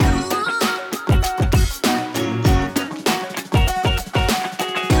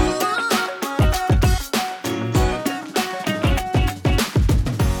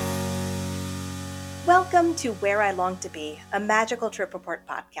Where I Long to Be, a magical trip report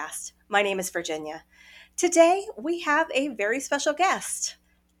podcast. My name is Virginia. Today, we have a very special guest,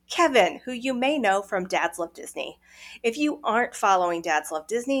 Kevin, who you may know from Dads Love Disney. If you aren't following Dads Love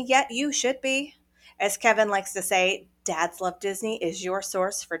Disney yet, you should be. As Kevin likes to say, Dads Love Disney is your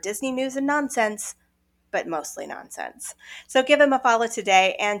source for Disney news and nonsense, but mostly nonsense. So give him a follow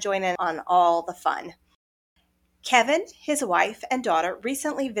today and join in on all the fun. Kevin, his wife, and daughter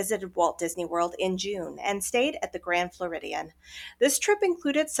recently visited Walt Disney World in June and stayed at the Grand Floridian. This trip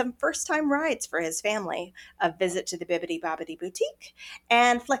included some first-time rides for his family, a visit to the Bibbidi Bobbidi Boutique,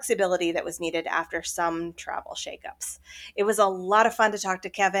 and flexibility that was needed after some travel shakeups. It was a lot of fun to talk to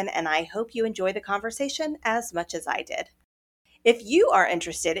Kevin, and I hope you enjoy the conversation as much as I did. If you are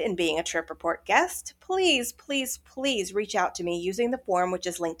interested in being a Trip Report guest, please reach out to me using the form which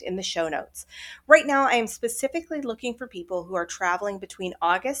is linked in the show notes. Right now, I am specifically looking for people who are traveling between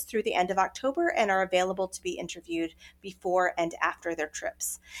August through the end of October and are available to be interviewed before and after their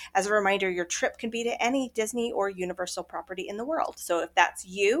trips. As a reminder, your trip can be to any Disney or Universal property in the world. So if that's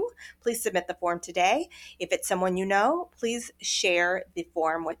you, please submit the form today. If it's someone you know, please share the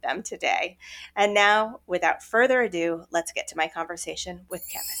form with them today. And now, without further ado, let's get to my conversation with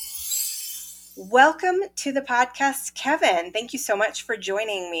Kevin. Welcome to the podcast, Kevin. Thank you so much for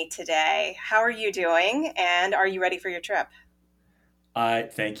joining me today. How are you doing? And are you ready for your trip?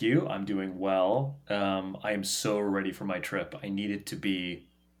 Thank you. I'm doing well. I am so ready for my trip. I need it to be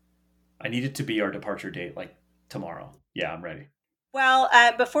our departure date, like tomorrow. Yeah, I'm ready. Well,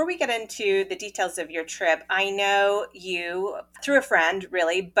 before we get into the details of your trip, I know you through a friend,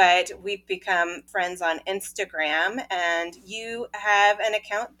 really, but we've become friends on Instagram, and you have an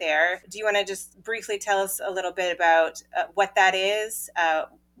account there. Do you want to just briefly tell us a little bit about what that is,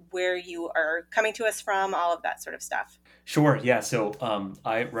 where you are coming to us from, all of that sort of stuff? Sure. Yeah. So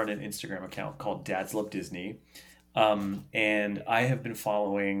I run an Instagram account called Dads Love Disney, and I have been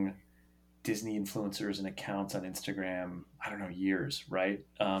following Disney influencers and accounts on Instagram, I don't know, years, right?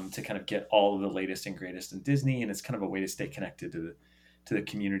 To kind of get all of the latest and greatest in Disney. And it's kind of a way to stay connected to the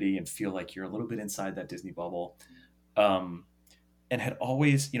community and feel like you're a little bit inside that Disney bubble. And had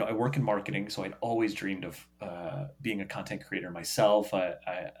always, I work in marketing, so I'd always dreamed of being a content creator myself. I'm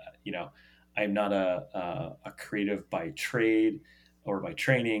not a creative by trade or by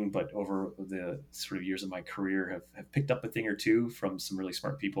training, but over the sort of years of my career have picked up a thing or two from some really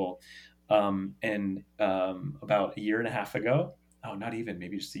smart people. About a year and a half ago, not even,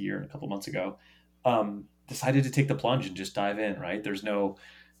 maybe just a year and a couple months ago, decided to take the plunge and just dive in, right? There's no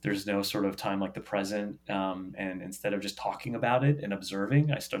sort of time like the present. And instead of just talking about it and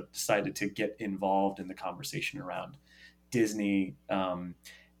observing, I decided to get involved in the conversation around Disney, and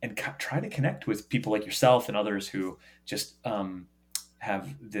try to connect with people like yourself and others who just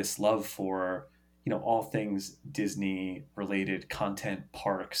have this love for, all things Disney related content,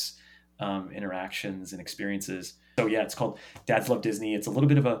 parks, interactions and experiences. So yeah, it's called Dads Love Disney. It's a little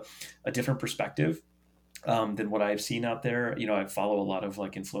bit of a different perspective than what I've seen out there. I follow a lot of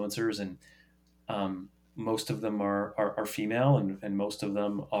like influencers, and most of them are female, and most of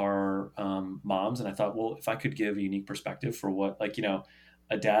them are moms. And I thought, well, if I could give a unique perspective for what, a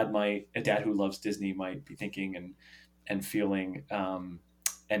dad who loves Disney might be thinking and feeling,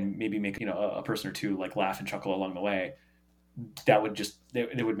 and maybe make a person or two like laugh and chuckle along the way, that would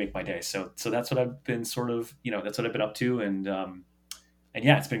it would make my day. So that's what I've been that's what I've been up to. And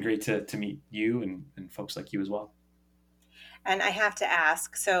yeah, it's been great to meet you and folks like you as well. And I have to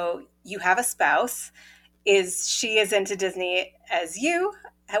ask, so you have a spouse. Is she as into Disney as you?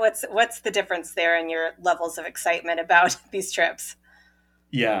 What's the difference there in your levels of excitement about these trips?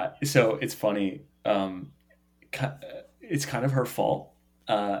 Yeah. So it's funny. It's kind of her fault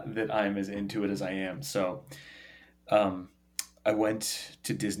that I'm as into it as I am. So, I went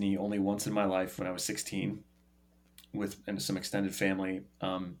to Disney only once in my life when I was 16 with some extended family.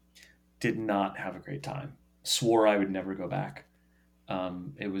 Did not have a great time. Swore I would never go back.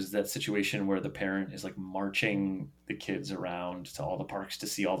 It was that situation where the parent is like marching the kids around to all the parks to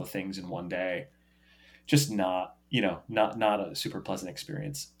see all the things in one day. Just not a super pleasant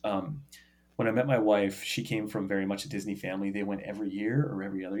experience. When I met my wife, she came from very much a Disney family. They went every year or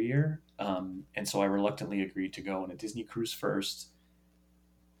every other year. And so I reluctantly agreed to go on a Disney cruise first,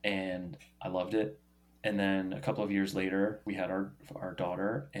 and I loved it. And then a couple of years later, we had our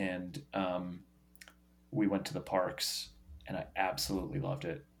daughter, and we went to the parks, and I absolutely loved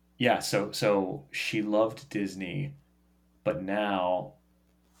it. Yeah, so she loved Disney, but now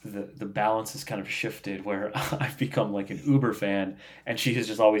the balance has kind of shifted where I've become like an Uber fan, and she has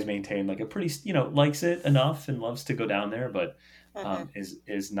just always maintained like a pretty, likes it enough and loves to go down there, but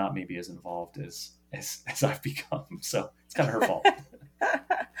is not maybe as involved as as I've become. So it's kind of her fault.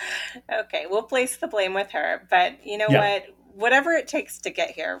 Okay, we'll place the blame with her. But you know Yeah, what? Whatever it takes to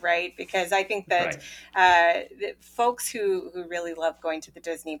get here, right? Because I think that right. folks who really love going to the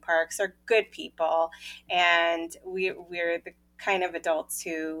Disney parks are good people, and we're the kind of adults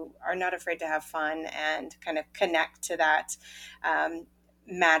who are not afraid to have fun and kind of connect to that um,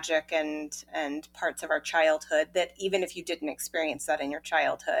 magic and parts of our childhood that even if you didn't experience that in your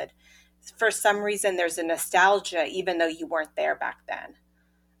childhood, for some reason there's a nostalgia even though you weren't there back then.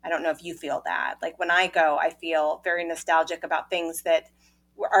 I don't know if you feel that. Like when I go, I feel very nostalgic about things that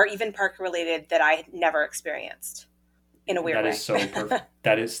are even park related that I had never experienced in a weird That is way. so perfect.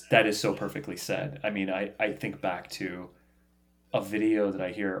 That is so perfectly said. I mean, I think back to a video that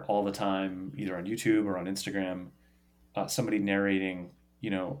I hear all the time, either on YouTube or on Instagram, somebody narrating, you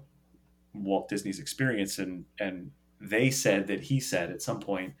know, Walt Disney's experience, and they said that he said at some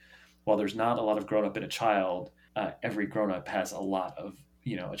point, while there's not a lot of grown up in a child, every grown up has a lot of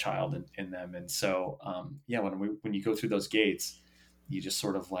a child in them, and so yeah, when you go through those gates, you just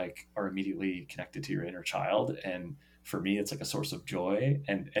sort of like are immediately connected to your inner child, and for me, it's like a source of joy,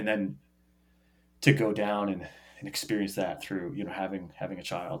 and then to go down and experience that through having a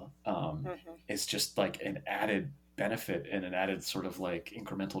child Hmm. is just like an added benefit and an added sort of like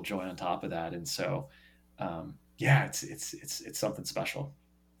incremental joy on top of that. And so yeah, it's something special.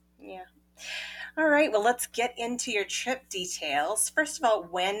 Yeah. All right. Well, let's get into your trip details. First of all,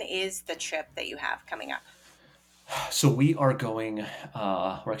 when is the trip that you have coming up? So we are going,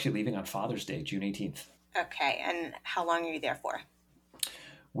 we're actually leaving on Father's Day, June 18th. Okay. And how long are you there for?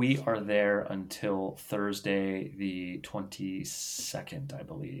 We are there until Thursday the 22nd, I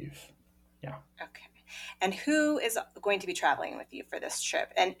believe. Yeah. Okay. And who is going to be traveling with you for this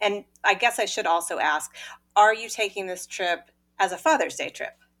trip? And I guess I should also ask, are you taking this trip as a Father's Day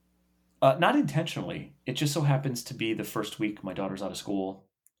trip? Not intentionally. It just so happens to be the first week my daughter's out of school,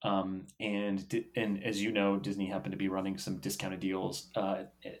 and as you know, Disney happened to be running some discounted deals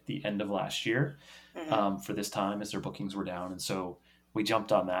at the end of last year Hmm. for this time as their bookings were down, and so we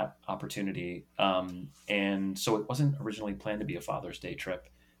jumped on that opportunity. And so it wasn't originally planned to be a Father's Day trip,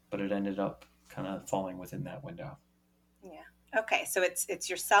 but it ended up kind of falling within that window. Yeah. Okay. So it's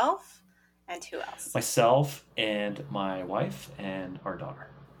yourself and who else? Myself and my wife and our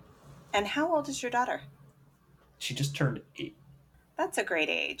daughter. And how old is your daughter? She just turned 8. That's a great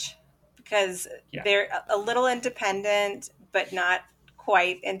age because Yeah, they're a little independent, but not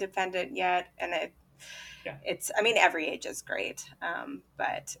quite independent yet. And yeah, it's, I mean, every age is great,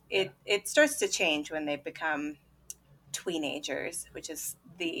 but yeah. it starts to change when they become teenagers, which is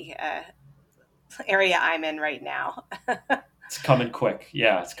the area I'm in right now. It's coming quick.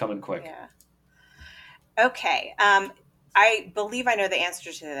 Yeah, it's coming quick. Yeah. Okay. I believe I know the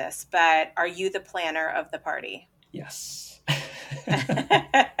answer to this, but are you the planner of the party? Yes.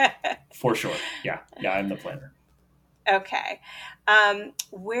 For sure. Yeah. Yeah, I'm the planner. Okay.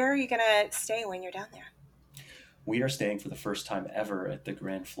 Where are you going to stay when you're down there? We are staying for the first time ever at the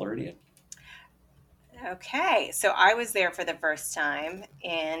Grand Floridian. Okay. So I was there for the first time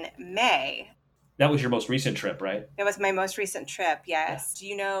in May. That was your most recent trip, right? It was my most recent trip. Yeah. Yes. Do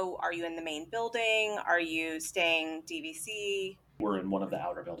you know, are you in the main building? Are you staying DVC? We're in one of the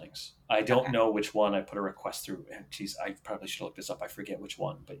outer buildings. I don't Okay. know which one. I put a request through, and geez, I probably should look this up. I forget which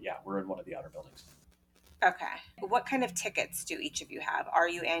one, but yeah, we're in one of the outer buildings. Okay. What kind of tickets do each of you have? Are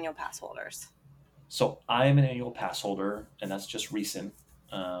you annual pass holders? So I'm an annual pass holder, and that's just recent.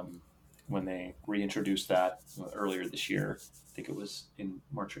 Um, when they reintroduced that earlier this year, I think it was in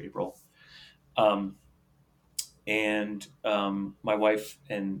March or April. Um, and my wife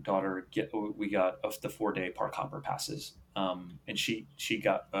and daughter we got of the 4-day park hopper passes, and she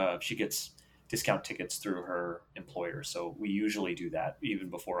gets discount tickets through her employer. So we usually do that. Even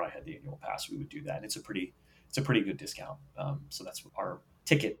before I had the annual pass, we would do that. And it's a pretty good discount. So that's our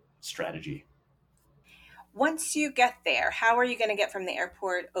ticket strategy. Once you get there, how are you going to get from the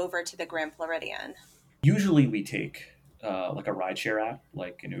airport over to the Grand Floridian? Usually we take like a rideshare app,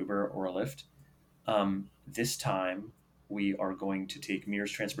 like an Uber or a Lyft. This time we are going to take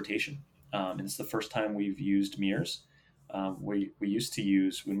Mears Transportation, and it's the first time we've used Mears. We used to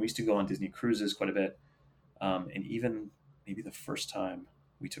use when we used to go on Disney cruises quite a bit, and even maybe the first time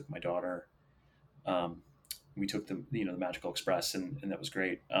we took my daughter, um, we took the Magical Express, and that was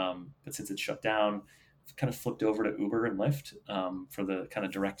great. But since it's shut down, I've kind of flipped over to Uber and Lyft for the kind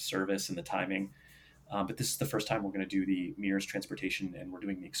of direct service and the timing. But this is the first time we're going to do the Mears Transportation, and we're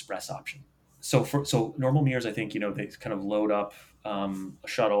doing the Express option. So normal mirrors, I think they kind of load up a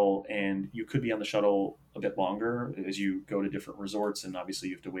shuttle, and you could be on the shuttle a bit longer as you go to different resorts, and obviously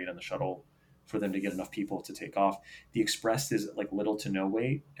you have to wait on the shuttle for them to get enough people to take off. The express is like little to no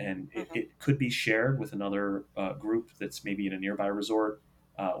wait, and Hmm. it could be shared with another group that's maybe in a nearby resort,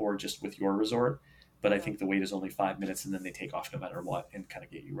 or just with your resort. But I Hmm. think the wait is only 5 minutes, and then they take off no matter what and kind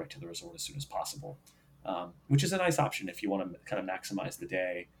of get you right to the resort as soon as possible, which is a nice option if you want to kind of maximize the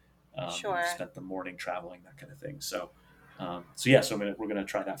day. You've Sure. spent the morning traveling, that kind of thing. So yeah, so we're gonna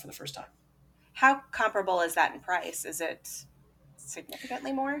try that for the first time. How comparable is that in price? Is it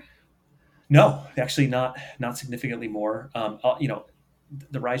significantly more? No, actually, not significantly more.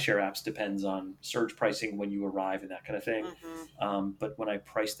 The rideshare apps depends on surge pricing when you arrive and that kind of thing. Hmm. But when I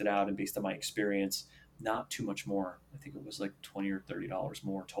priced it out and based on my experience, not too much more. I think it was like $20 or $30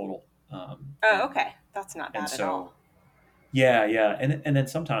 more total. Um, Oh, and okay. That's not and bad at so all. yeah, yeah, and then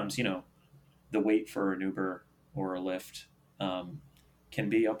sometimes the wait for an Uber or a Lyft um, can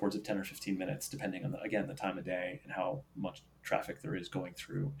be upwards of 10 or 15 minutes, depending on again the time of day and how much traffic there is going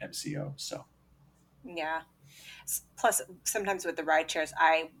through MCO. So Yeah. Plus, sometimes with the ride shares,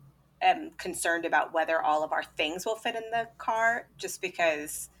 I am concerned about whether all of our things will fit in the car, just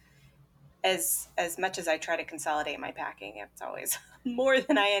because as much as I try to consolidate my packing, it's always more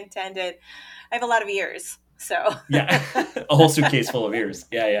than I intended. I have a lot of ears, so yeah, a whole suitcase full of ears.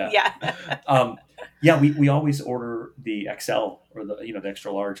 Yeah, yeah. yeah. Um, yeah, we always order the XL or the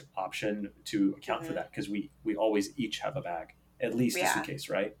extra large option to account for Hmm. that because we always each have a bag, at least a Yeah, suitcase,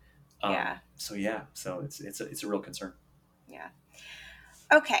 right? yeah, So yeah, so it's a real concern. yeah.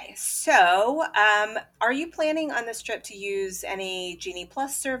 Okay, so are you planning on this trip to use any Genie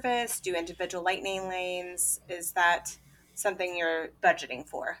Plus service? Do individual Lightning lanes? Is that something you're budgeting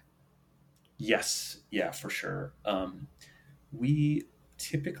for? Yes, yeah, for sure. We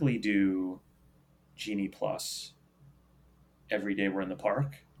typically do Genie Plus every day we're in the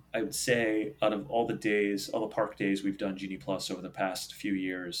park. I would say out of all the park days we've done Genie Plus over the past few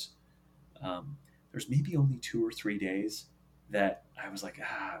years, um, there's maybe only 2 or 3 days that I was like,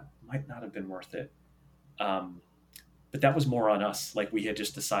 might not have been worth it. Um, but that was more on us. Like we had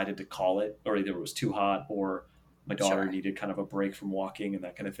just decided to call it, or either it was too hot, or my daughter Sure. needed kind of a break from walking and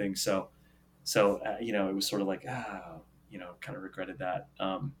that kind of thing. It was sort of like, kind of regretted that.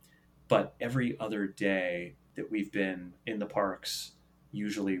 But every other day that we've been in the parks,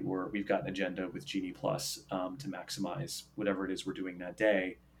 usually we've got an agenda with Genie Plus to maximize whatever it is we're doing that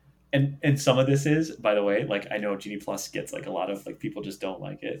day. And some of this is, by the way, like I know Genie Plus gets like a lot of like people just don't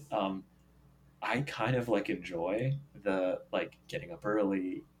like it. I kind of like enjoy the like getting up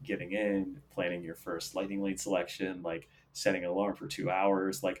early, getting in, planning your first lightning lane selection, like setting an alarm for 2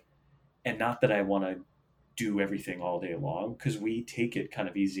 hours, like, and not that I want to do everything all day long because we take it kind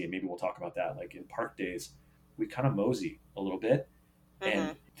of easy, and maybe we'll talk about that. Like in park days, we kind of mosey a little bit, Hmm.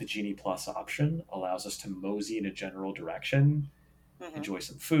 and the Genie Plus option allows us to mosey in a general direction, Hmm. enjoy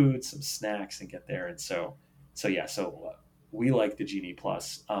some food, some snacks, and get there. And we like the Genie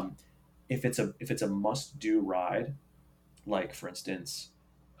Plus. If it's a must do ride, like for instance,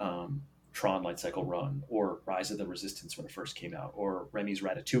 um, Tron Light Cycle Run or Rise of the Resistance when it first came out, or Remy's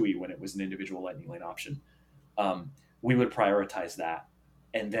Ratatouille when it was an individual lightning lane option, um, we would prioritize that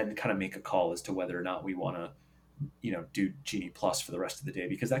and then kind of make a call as to whether or not we want to do Genie Plus for the rest of the day,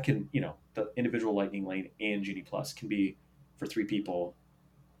 because that can, the individual lightning lane and Genie Plus can be for 3 people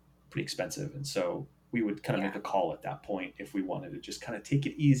pretty expensive. And so we would kind of make Yeah. a call at that point if we wanted to just kind of take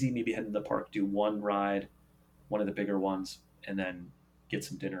it easy, maybe head to the park, do one ride, one of the bigger ones, and then get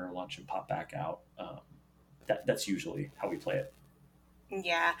some dinner or lunch and pop back out. That's usually how we play it.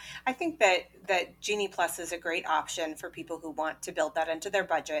 Yeah, I think that Genie Plus is a great option for people who want to build that into their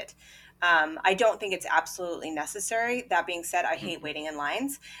budget. I don't think it's absolutely necessary. That being said, I hate Mhm. waiting in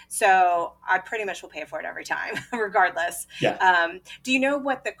lines, so I pretty much will pay for it every time, regardless. Yeah, Do you know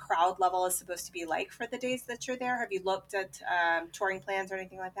what the crowd level is supposed to be like for the days that you're there? Have you looked at touring plans or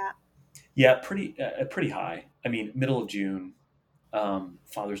anything like that? yeah, pretty high. I mean, middle of June,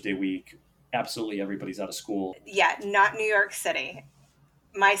 Father's Day week, absolutely everybody's out of school. Yeah, not New York City.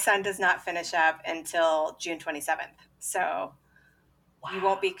 My son does not finish up until June 27th, so you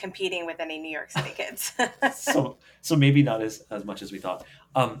won't be Wow. competing with any New York City kids. So maybe not as much as we thought.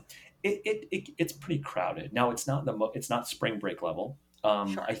 Um, it's pretty crowded now. It's not spring break level. I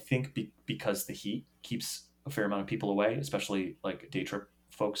Sure. think because the heat keeps a fair amount of people away, especially like day trip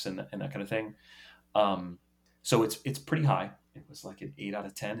folks and that kind of thing. Um, so it's pretty high. It was like an 8 out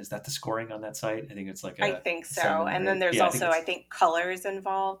of 10. Is that the scoring on that site? I think it's like I a think so. 7 or And then 8. there's Yeah, I think also, I it's think, colors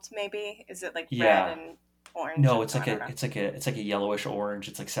involved, maybe. Is it like red yeah. and orange? No, And I don't know. it's like a yellowish orange.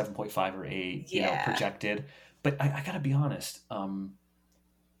 It's like 7.5 or 8, Yeah. projected. But I gotta be honest,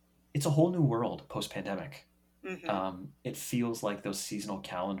 it's a whole new world post pandemic. Hmm. It feels like those seasonal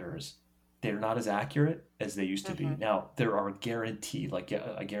calendars they're not as accurate as they used to be. Mm-hmm. Now, there are guaranteed, like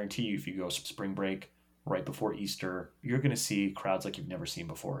I guarantee you, if you go spring break right before Easter, you're going to see crowds like you've never seen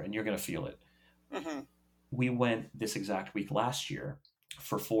before, and you're going to feel it. Mm-hmm. We went this exact week last year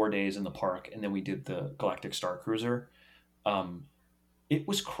for 4 days in the park, and then we did the Galactic Star Cruiser. Um, it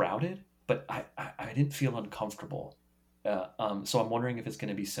was crowded, but I didn't feel uncomfortable. So I'm wondering if it's going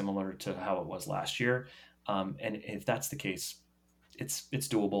to be similar to how it was last year. And if that's the case, it's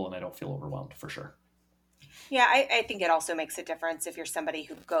doable, and I don't feel overwhelmed for sure. Yeah, I think it also makes a difference if you're somebody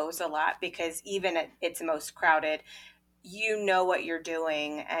who goes a lot, because even at its most crowded, you know what you're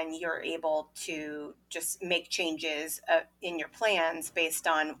doing and you're able to just make changes in your plans based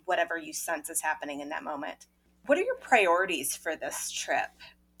on whatever you sense is happening in that moment. What are your priorities for this trip?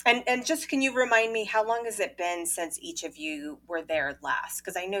 And just can you remind me, how long has it been since each of you were there last?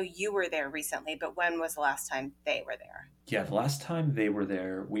 Because I know you were there recently, but when was the last time they were there? Yeah, the last time they were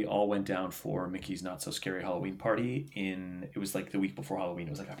there, we all went down for Mickey's Not So Scary Halloween party it was like the week before Halloween.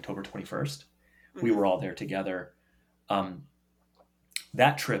 It was like October 21st. We Hmm. were all there together. Um,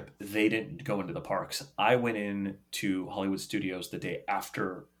 that trip, they didn't go into the parks. I went in to Hollywood Studios the day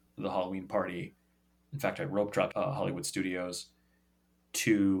after the Halloween party. In fact, I rope dropped Hollywood Studios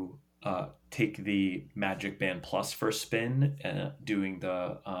to take the Magic Band Plus for a spin, doing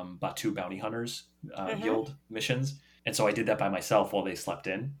the Batu Bounty Hunters Hmm. Guild missions. And so I did that by myself while they slept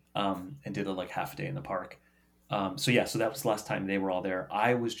in, and did like half a day in the park. So yeah, so that was the last time they were all there.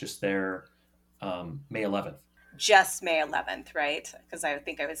 I was just there May 11th. Just May 11th, right? Because I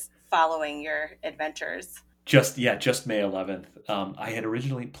think I was following your adventures. Just May 11th. I had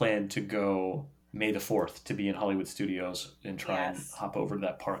originally planned to go May the 4th to be in Hollywood Studios and try and Yes. hop over to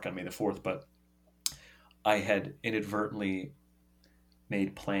that park on May the 4th, but I had inadvertently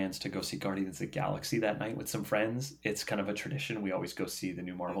made plans to go see Guardians of the Galaxy that night with some friends. It's kind of a tradition. We always go see the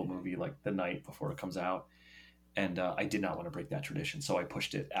new Marvel Hmm. movie like the night before it comes out. And I did not want to break that tradition. So I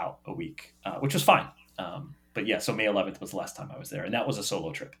pushed it out a week, which was fine. But yeah, so May 11th was the last time I was there. And that was a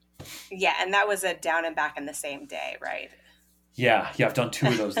solo trip. Yeah, and that was a down and back in the same day, right? Yeah, I've done two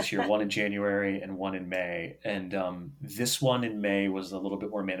of those this year, one in January and one in May. And this one in May was a little bit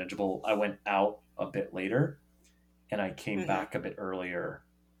more manageable. I went out a bit later and I came Hmm. back a bit earlier.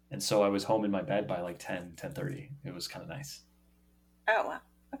 And so I was home in my bed by like 10:30. It was kind of nice. Oh, wow.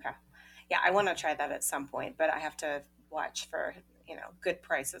 Okay. Yeah, I want to try that at some point, but I have to watch for, good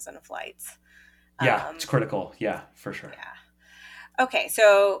prices and flights. Yeah, it's Um, critical. Yeah, for sure. yeah. Okay,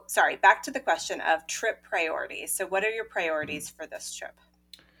 so sorry, back to the question of trip priorities. So, what are your Mhm. priorities for this trip?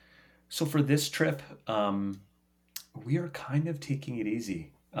 So for this trip, we are kind of taking it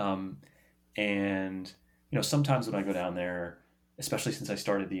easy. And, sometimes when I go down there, especially since I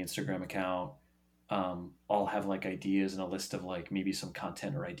started the Instagram account, I'll have like ideas and a list of like maybe some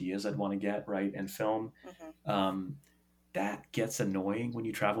content or ideas I'd want to get, right, and film. Hmm. Um, that gets annoying when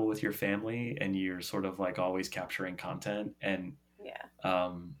you travel with your family and you're sort of like always capturing content.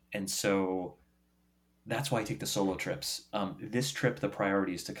 Yeah. And so that's why I take the solo trips. This trip, the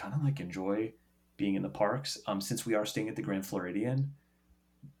priority is to kind of like enjoy being in the parks. Since we are staying at the Grand Floridian,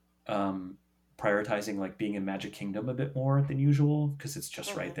 um, prioritizing like being in Magic Kingdom a bit more than usual because it's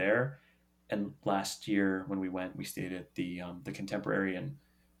just right Hmm. there. And last year when we went, we stayed at the Contemporary and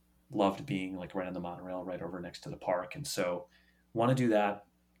loved being like right on the monorail, right over next to the park. And so, want to do that.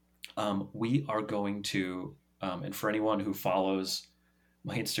 We are going to, and for anyone who follows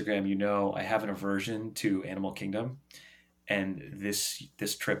my Instagram, I have an aversion to Animal Kingdom. And this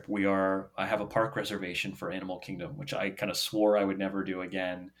trip, I have a park reservation for Animal Kingdom, which I kind of swore I would never do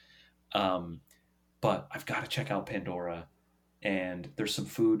again. Um, but I've got to check out Pandora, and there's some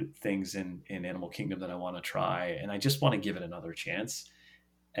food things in Animal Kingdom that I want to try, and I just want to give it another chance.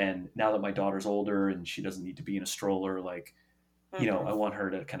 And now that my daughter's older and she doesn't need to be in a stroller, like, Hmm. I want her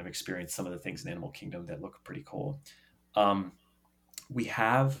to kind of experience some of the things in Animal Kingdom that look pretty cool. Um, we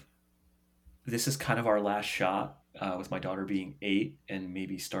have This is kind of our last shot, with my daughter being 8 and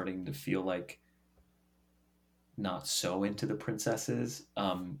maybe starting to feel like not so into the princesses.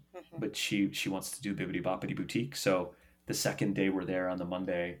 Hmm. But she wants to do Bibbidi Boppity Boutique. So the second day we're there on the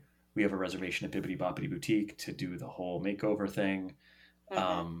Monday, we have a reservation at Bibbidi Boppity Boutique to do the whole makeover thing. Hmm.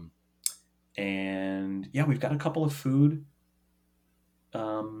 Um, and yeah, we've got a couple of food,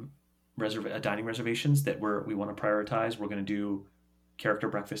 um, dining reservations that we want to prioritize. We're going to do character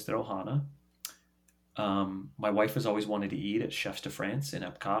breakfast at Ohana. My wife has always wanted to eat at Chefs de France in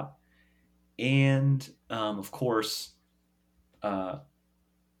Epcot, and of course, uh,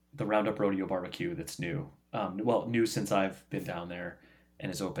 the Roundup Rodeo Barbecue that's new. Well, new since I've been down there and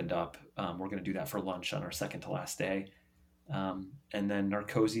has opened up. We're going to do that for lunch on our second to last day. and then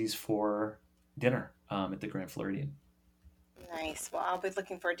Narcosis for dinner at the Grand Floridian. Nice. Well, I'll be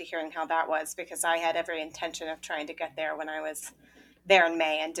looking forward to hearing how that was because I had every intention of trying to get there when I was there in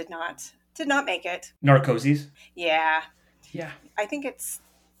May and did not make it. Narcosis? Yeah, Yeah. I think it's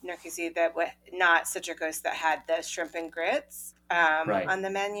Narcoossee that not Citricos that had the shrimp and grits Right. on the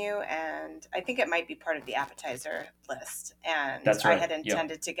menu, and I think it might be part of the appetizer list. And That's I right. had Yep.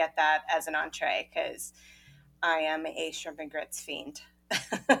 intended to get that as an entree because I am a shrimp and grits fiend.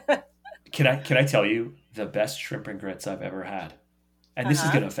 Can I tell you the best shrimp and grits I've ever had? And this is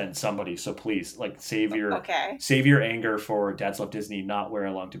Uh-huh. going to offend somebody, so please, like, save your Okay. save your anger for Dad's Love Disney, not Where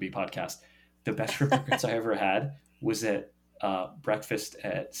I Long to Be podcast. The best shrimp and grits I ever had was at breakfast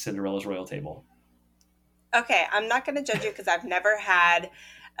at Cinderella's Royal Table. Okay, I'm not going to judge you because I've never had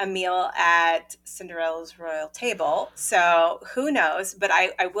a meal at Cinderella's royal table. So who knows? But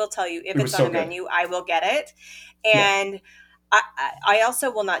I will tell you, if It was it's on so the good. menu, I will get it. Yeah. And I also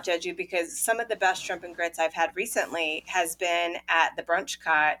will not judge you because some of the best shrimp and grits I've had recently has been at the Brunch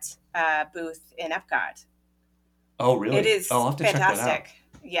Cot booth in Epcot. Oh, It really? Oh, I'll is have to check that out. fantastic.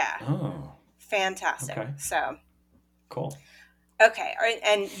 Yeah, Oh, fantastic. okay. So. Cool. Okay, all right,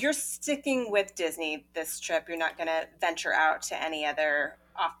 and you're sticking with Disney this trip. You're not going to venture out to any other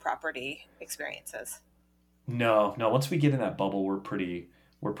off-property experiences. No, no. Once we get in that bubble, we're pretty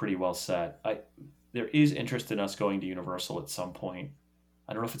well set. There is interest in us going to Universal at some point.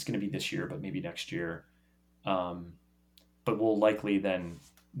 I don't know if it's going to be this year, but maybe next year. Um, but we'll likely then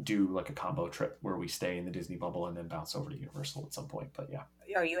do like a combo trip where we stay in the Disney bubble and then bounce over to Universal at some point. But yeah,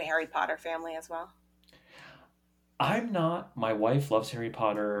 Are you a Harry Potter family as well? I'm not. My wife loves Harry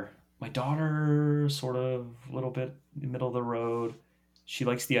Potter. My daughter, sort of, a little bit middle of the road. She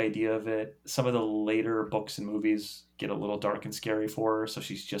likes the idea of it. Some of the later books and movies get a little dark and scary for her, so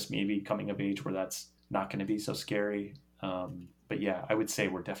she's just maybe coming of age where that's not going to be so scary. But yeah, I would say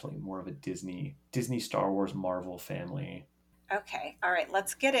we're definitely more of a Disney, Star Wars, Marvel family. Okay, all right,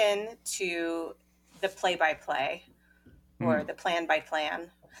 let's get into the play-by-play or Mm, the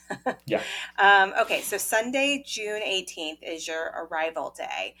plan-by-plan. yeah. Okay, so Sunday, June 18th is your arrival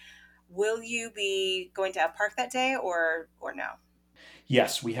day. Will you be going to a park that day or no?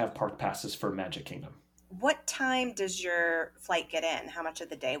 Yes, we have park passes for Magic Kingdom. What time does your flight get in? How much of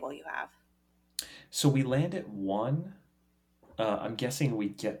the day will you have? So we land at 1. I'm guessing we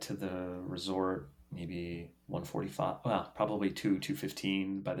get to the resort maybe 1:45. Well, probably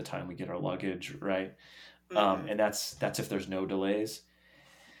 2:15 by the time we get our luggage, right? Mm-hmm. And that's if there's no delays.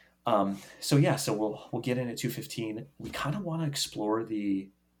 So yeah, so we'll get in at 2:15. We kind of want to explore the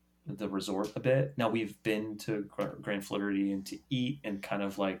resort a bit. Now we've been to Grand Floridian to eat and kind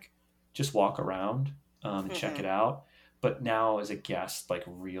of like just walk around and check Mm-hmm. it out. But now as a guest, like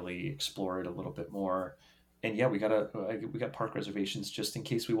really explore it a little bit more. And yeah, we got park reservations just in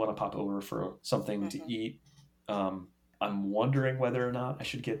case we want to pop over for something Mm-hmm. to eat. Um, I'm wondering whether or not I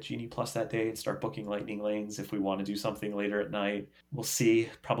should get Genie Plus that day and start booking lightning lanes if we want to do something later at night. We'll see.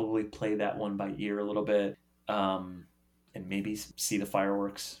 Probably play that one by ear a little bit, and maybe see the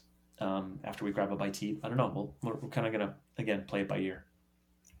fireworks after we grab a bite to eat. I don't know. We're kind of gonna again play it by ear.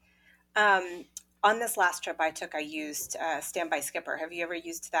 Um, on this last trip I took, I used Standby Skipper. Have you ever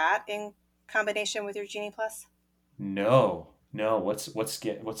used that in combination with your Genie Plus? No, no. What's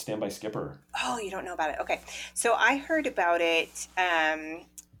Standby Skipper? Oh, you don't know about it. Okay. So I heard about it, I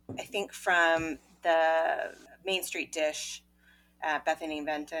think from the Main Street Dish. Bethany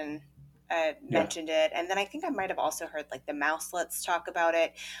Benton Yeah. mentioned it. And then I think I might have also heard like the Mouselets talk about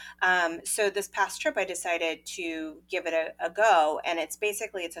it. So this past trip, I decided to give it a go. And it's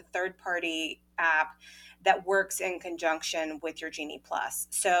a third party app that works in conjunction with your Genie Plus.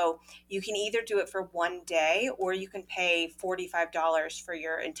 So you can either do it for one day or you can pay $45 for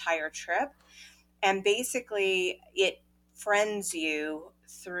your entire trip. And basically, it friends you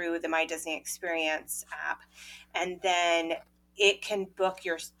through the My Disney Experience app, and then it can book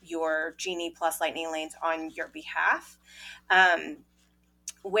your Genie Plus Lightning Lanes on your behalf, um,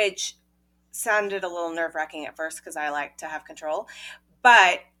 which sounded a little nerve wracking at first because I like to have control.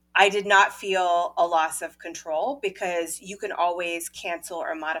 But I did not feel a loss of control because you can always cancel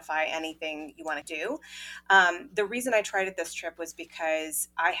or modify anything you want to do. The reason I tried it this trip was because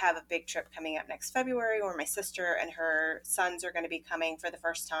I have a big trip coming up next February where my sister and her sons are going to be coming for the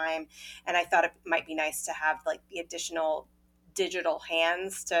first time. And I thought it might be nice to have like the additional digital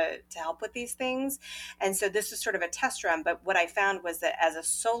hands to help with these things. And so this was sort of a test run. But what I found was that as a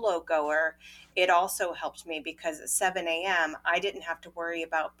solo goer, it also helped me because at 7 a.m., I didn't have to worry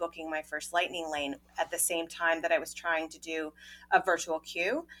about booking my first lightning lane at the same time that I was trying to do a virtual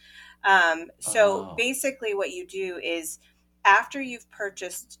queue. So Oh, basically, what you do is after you've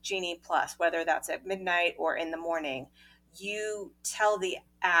purchased Genie Plus, whether that's at midnight or in the morning, you tell the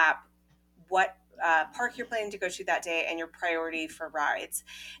app what park you're planning to go to that day and your priority for rides.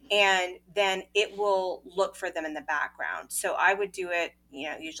 And then it will look for them in the background. So I would do it,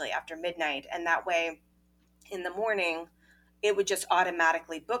 usually after midnight. And that way in the morning, it would just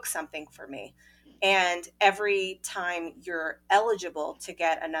automatically book something for me. And every time you're eligible to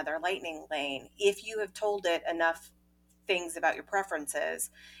get another lightning lane, if you have told it enough things about your preferences,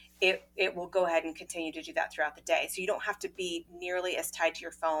 it will go ahead and continue to do that throughout the day. So you don't have to be nearly as tied to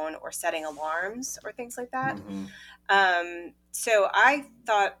your phone or setting alarms or things like that. Mm-hmm. So I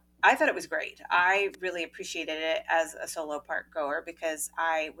thought it was great. I really appreciated it as a solo park goer because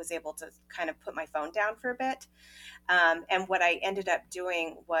I was able to kind of put my phone down for a bit. And what I ended up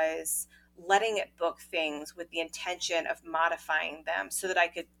doing was letting it book things with the intention of modifying them so that I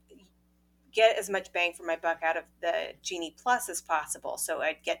could get as much bang for my buck out of the Genie Plus as possible. So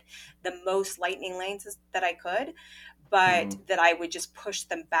I'd get the most lightning lanes that I could, but Mm-hmm. that I would just push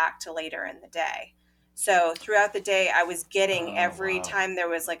them back to later in the day. So throughout the day, I was getting Oh, every wow. time there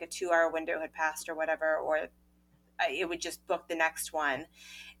was like a 2 hour window had passed or whatever, or it would just book the next one.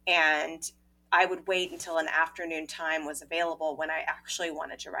 And I would wait until an afternoon time was available when I actually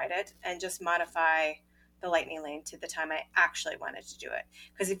wanted to ride it and just modify the lightning lane to the time I actually wanted to do it.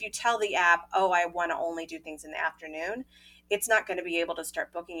 Because if you tell the app, oh, I want to only do things in the afternoon, it's not going to be able to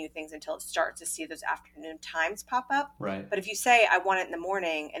start booking you things until it starts to see those afternoon times pop up. Right. But if you say, I want it in the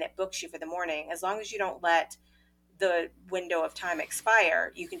morning and it books you for the morning, as long as you don't let the window of time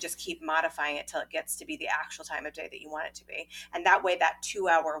expire, you can just keep modifying it till it gets to be the actual time of day that you want it to be. And that way, that 2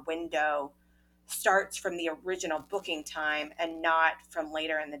 hour window starts from the original booking time and not from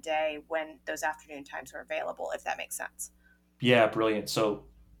later in the day when those afternoon times are available, if that makes sense. Yeah, brilliant. So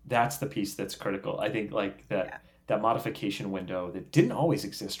that's the piece that's critical. I think like Yeah. that modification window that didn't always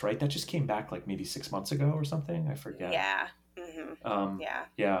exist, right? That just came back like maybe 6 months ago or something. I forget. Yeah. Hmm. Um, Yeah.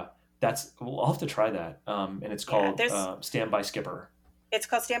 yeah, that's I'll have to try that. And it's Yeah. called Standby Skipper. It's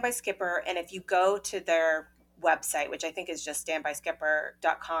called Standby Skipper. And if you go to their website, which I think is just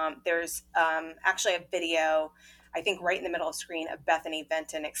standbyskipper.com, there's actually a video, I think right in the middle of the screen, of Bethany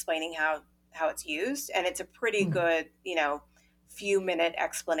Benton explaining how it's used. And it's a pretty Hmm. good, few minute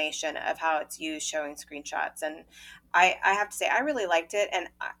explanation of how it's used, showing screenshots. And I have to say, I really liked it. And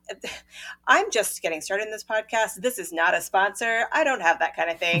I'm just getting started in this podcast. This is not a sponsor. I don't have that kind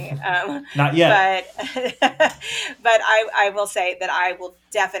of thing. Not yet. But but I will say that I will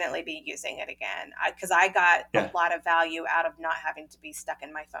definitely be using it again because I got a Yeah. lot of value out of not having to be stuck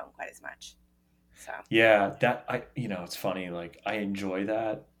in my phone quite as much. So Yeah, that it's funny. Like I enjoy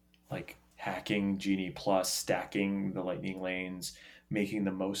that, like hacking Genie Plus, stacking the lightning lanes, making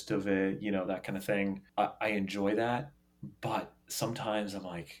the most of it, that kind of thing. I enjoy that, but sometimes I'm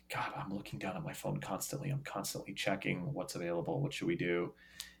like, God, I'm looking down at my phone constantly. I'm constantly checking what's available. What should we do?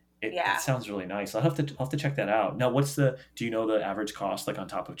 That yeah, sounds really nice. I'll have to check that out. Now, do you know the average cost like on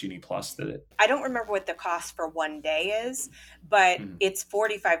top of Genie Plus that it? I don't remember what the cost for one day is, but Mhm. it's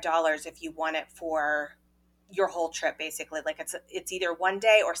 $45 if you want it for your whole trip. Basically, like it's either one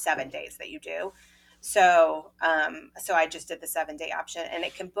day or 7 days that you do. So I just did the 7 day option, and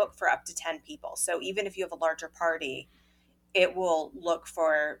it can book for up to 10 people. So even if you have a larger party, it will look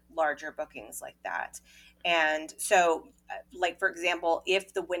for larger bookings like that. And so, like, for example,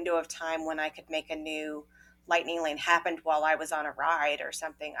 if the window of time when I could make a new lightning lane happened while I was on a ride or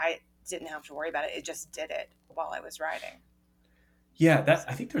something, I didn't have to worry about it. It just did it while I was riding. Yeah, that So,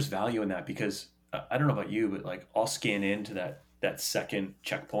 I think there's value in that because I don't know about you, but like I'll scan into that second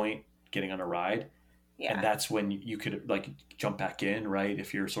checkpoint getting on a ride, and yeah, that's when you could like jump back in, right?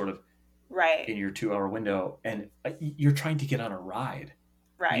 If you're sort of right, in your 2 hour window and you're trying to get on a ride,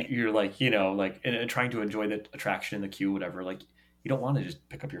 right. you're like like and trying to enjoy the attraction in the queue, whatever. Like you don't want to just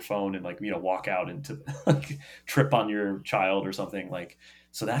pick up your phone and like walk out into like trip on your child or something like.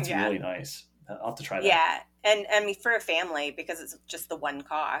 So that's Yeah. really nice. I'll have to try that. Yeah, and I mean for a family because it's just the one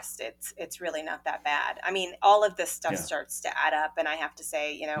cost, it's really not that bad. I mean, all of this stuff Yeah. starts to add up, and I have to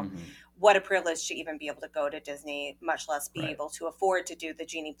say, Hmm. what a privilege to even be able to go to Disney, much less be Right. able to afford to do the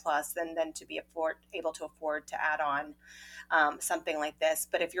Genie Plus, and then to be able to afford to add on something like this.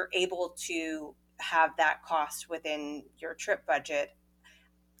 But if you're able to have that cost within your trip budget,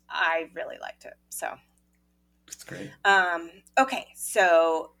 I really liked it. So It's great. okay,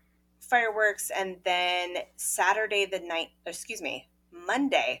 so fireworks, and then Saturday the night. Excuse me,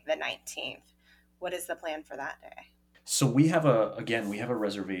 Monday the 19th. What is the plan for that day? So we have a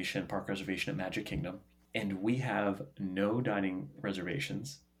reservation, park reservation at Magic Kingdom, and we have no dining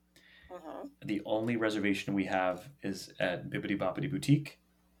reservations. Mm-hmm. The only reservation we have is at Bibbidi Bobbidi Boutique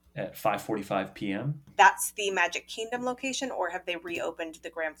at 5:45 p.m. That's the Magic Kingdom location, or have they reopened the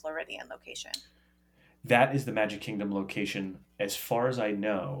Grand Floridian location? That is the Magic Kingdom location. As far as I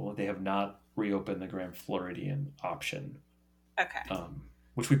know, they have not reopened the Grand Floridian option, Okay.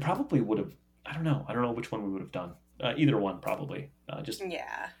 which we probably would have. I don't know. I don't know which one we would have done. Either one, probably. Just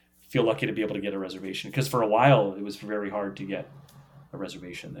Yeah. feel lucky to be able to get a reservation because for a while it was very hard to get a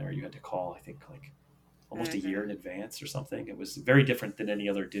reservation there. You had to call, I think, like almost a year Mm-hmm. in advance or something. It was very different than any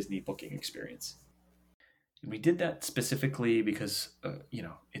other Disney booking experience. And we did that specifically because,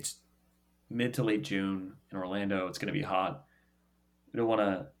 it's mid to late June in Orlando. It's going to be hot. I don't want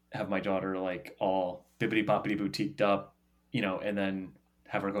to have my daughter like all bibbity boppity boutiqued up, and then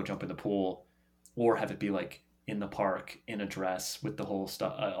have her go jump in the pool, or have it be like in the park in a dress with the whole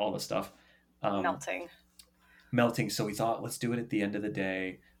stuff, all the stuff um, Melting. melting. So we thought, let's do it at the end of the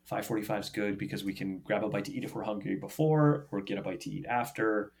day. 5:45 is good because we can grab a bite to eat if we're hungry before, or get a bite to eat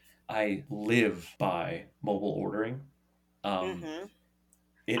after. I live by mobile ordering. Um, Mm-hmm.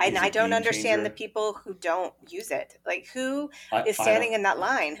 it And is a I don't game understand the changer. people who don't use it. Like, who is I don't. standing in that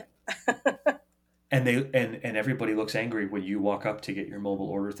line? And everybody looks angry when you walk up to get your mobile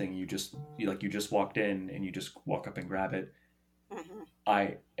order thing. You just walked in and you just walk up and grab it. Mm-hmm.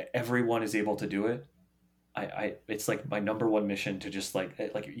 I Everyone is able to do it. I it's like my number one mission to just like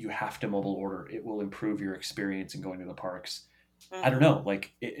you have to mobile order. It will improve your experience in going to the parks. I don't Mm-hmm. know,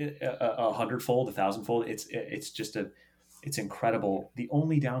 like a hundredfold, a thousandfold. It's incredible. The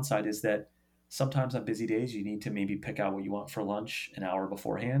only downside is that sometimes on busy days you need to maybe pick out what you want for lunch an hour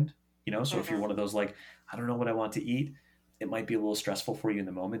beforehand. So if you're Mm-hmm. one of those like, I don't know what I want to eat, it might be a little stressful for you in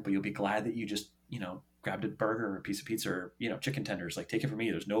the moment, but you'll be glad that you just grabbed a burger or a piece of pizza or chicken tenders. Like, take it from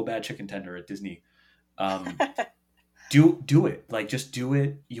me, there's no bad chicken tender at Disney. Um, do it, like just do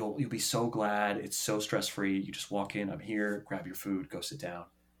it. You'll be so glad. It's so stress free. You just walk in, I'm here, grab your food, go sit down.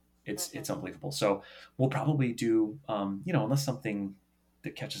 It's Mm-hmm. unbelievable. So we'll probably do, unless something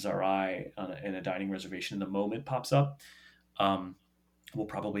that catches our eye in a dining reservation in the moment pops up, um, we'll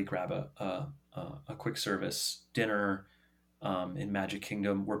probably grab a quick service dinner in Magic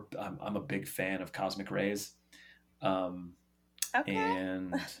Kingdom. I'm a big fan of Cosmic Rays, um, Okay.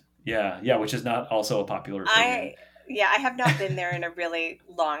 and yeah, which is not also a popular opinion. I yeah, I have not been there in a really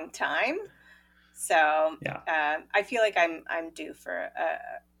long time, so Yeah, I feel like I'm due for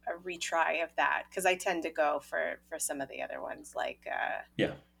a retry of that because I tend to go for some of the other ones like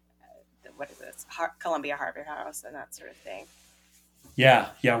yeah. what is this Columbia Harbor House and that sort of thing. Yeah.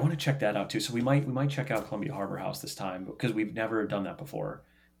 I want to check that out too. So we might check out Columbia Harbor House this time because we've never done that before.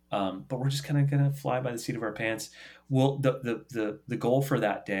 But we're just kind of gonna fly by the seat of our pants. Well, the goal for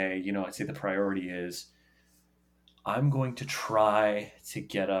that day, I'd say the priority is I'm going to try to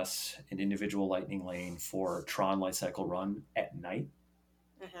get us an individual lightning lane for Tron Light Cycle Run at night.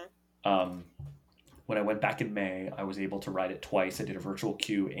 Hmm. Um, when I went back in May, I was able to ride it twice. I did a virtual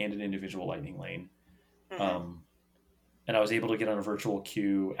queue and an individual lightning lane. Hmm. Um, and I was able to get on a virtual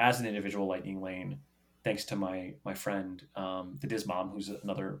queue as an individual lightning lane, thanks to my friend, the Diz Mom, who's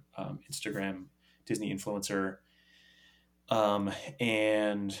another Instagram Disney influencer,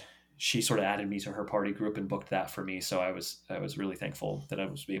 and she sort of added me to her party group and booked that for me. So I was really thankful that I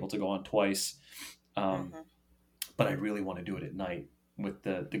was able to go on twice. Um, Hmm. but I really want to do it at night with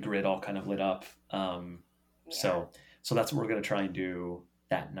the grid all kind of lit up. Yeah. So so that's what we're gonna try and do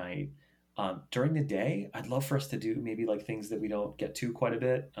that night. During the day, I'd love for us to do maybe like things that we don't get to quite a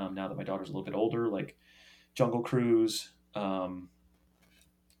bit. Now that my daughter's a little bit older, like Jungle Cruise.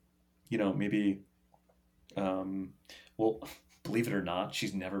 Maybe. Um, well, believe it or not,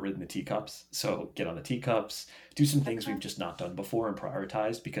 she's never ridden the teacups. So get on the teacups, do some things Okay. we've just not done before and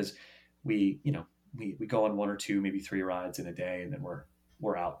prioritize because we go on one or two, maybe three rides in a day, and then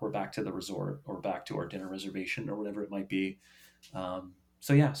we're out. We're back to the resort or back to our dinner reservation or whatever it might be.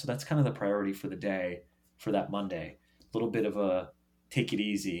 So yeah, so that's kind of the priority for the day for that Monday. A little bit of a take it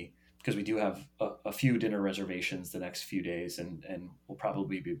easy because we do have a few dinner reservations the next few days, and we'll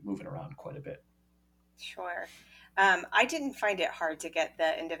probably be moving around quite a bit. Sure. I didn't find it hard to get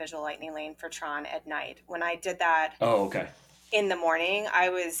the individual lightning lane for Tron at night. When I did that Oh, okay. in the morning, I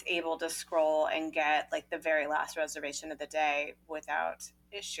was able to scroll and get like the very last reservation of the day without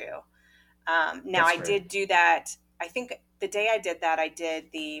issue. Now, That's I great. did do that. I think the day I did that, I did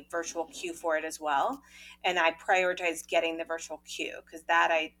the virtual queue for it as well. And I prioritized getting the virtual queue because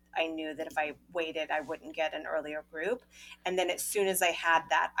I knew that if I waited, I wouldn't get an earlier group. And then as soon as I had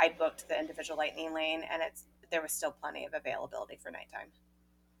that, I booked the individual lightning lane and there was still plenty of availability for nighttime.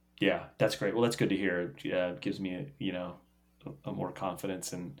 Yeah, that's great. Well, that's good to hear. It gives me, a more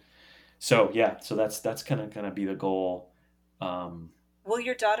confidence, and So yeah, so that's gonna be the goal. Um, Will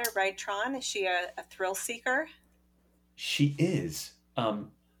your daughter ride Tron? Is she a thrill seeker? she is.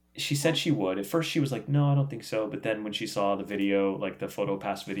 She said Hmm. she would. At first, she was like, "No, I don't think so." But then when she saw the video, like the photo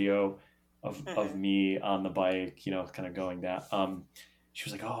pass video of Hmm. me on the bike, kind of going that, she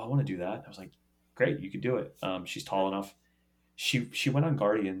was like, "Oh, I want to do that." I was like, "Great, you could do it." She's tall enough. She went on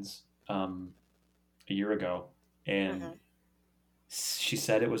Guardians a year ago, and Hmm. she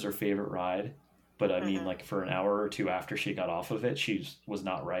said it was her favorite ride. But I mean, Hmm. like for an hour or two after she got off of it, she was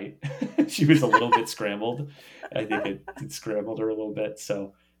not right. She was a little bit scrambled. I think it scrambled her a little bit.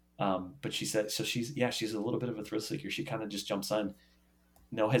 So, but she said, so she's a little bit of a thrill seeker. She kind of just jumps on,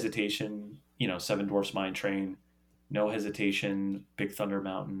 no hesitation. Seven Dwarfs Mine Train, no hesitation. Big Thunder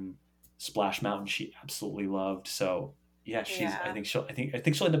Mountain, Splash Mountain. She absolutely loved. So yeah, Yeah. I think she'll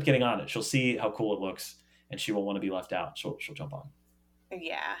end up getting on it. She'll see how cool it looks, and she won't want to be left out. She'll jump on.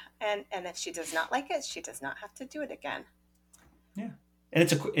 Yeah. And if she does not like it, she does not have to do it again. Yeah, and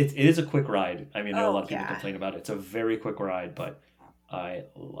it is a quick ride. I mean, I know a Oh, lot of people yeah. complain about it. It's a very quick ride, but I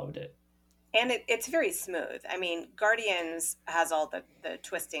loved it. And it's very smooth. I mean, Guardians has all the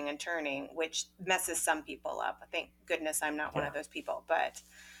twisting and turning, which messes some people up. Thank goodness I'm not one Yeah, of those people. But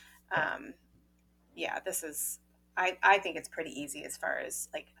yeah. um, yeah, this is, I think it's pretty easy as far as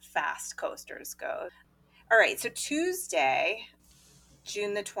like fast coasters go. All right. So Tuesday,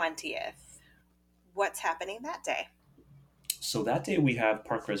 June the 20th, what's happening that day? So that day we have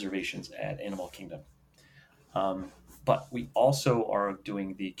park reservations at Animal Kingdom, um, but we also are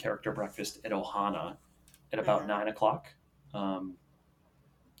doing the character breakfast at Ohana at about Hmm. 9 o'clock. Um,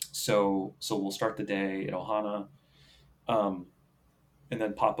 so we'll start the day at Ohana, um, and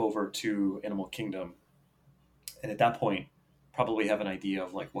then pop over to Animal Kingdom, and at that point, probably have an idea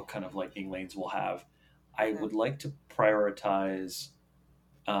of like what kind of lightning lanes we'll have. I Hmm. would like to prioritize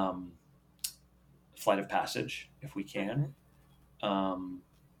um, Flight of Passage if we can, Hmm. um,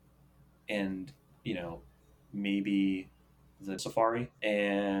 and you know maybe the safari,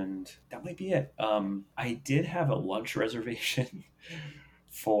 and that might be it. I did have a lunch reservation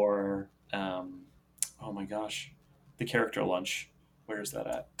for oh my gosh, the character lunch. Where is that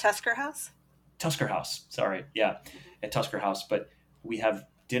at? Tusker House? Tusker House. Sorry, yeah, at Tusker House. But we have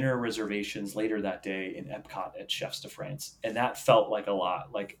dinner reservations later that day in Epcot at Chefs de France, and that felt like a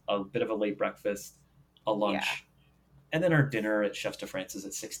lot, like a bit of a late breakfast, a Yeah. lunch, and then our dinner at Chefs de France is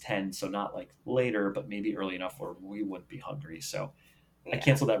at 6:10, so not like later, but maybe early enough where we wouldn't be hungry. So I Yeah.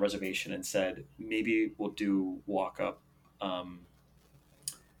 canceled that reservation and said maybe we'll do walk up, um,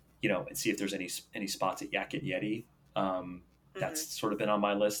 and see if there's any spots at Yak and Yeti. Um, that's Hmm. sort of been on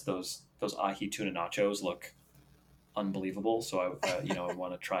my list. Those ahi tuna nachos look unbelievable, so I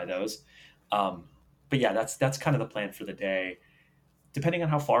want to try those. Um, but yeah, that's kind of the plan for the day. Depending on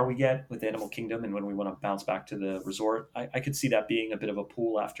how far we get with Animal Kingdom and when we want to bounce back to the resort, I could see that being a bit of a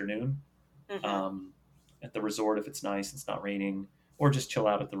pool afternoon, Hmm. um, at the resort if it's nice, it's not raining, or just chill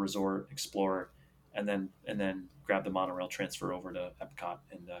out at the resort, explore, and then grab the monorail transfer over to Epcot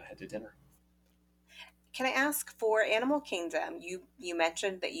and head to dinner. Can I ask for Animal Kingdom? You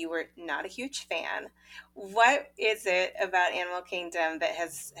mentioned that you were not a huge fan. What is it about Animal Kingdom that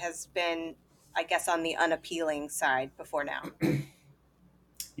has been, I guess, on the unappealing side before now?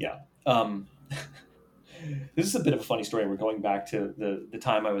 Yeah. This is a bit of a funny story. We're going back to the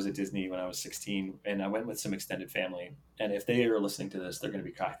time I was at Disney when I was 16, and I went with some extended family. And if they are listening to this, they're going to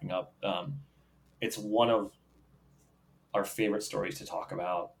be cracking up. It's one of our favorite stories to talk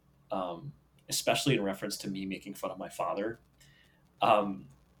about, um, especially in reference to me making fun of my father. Um,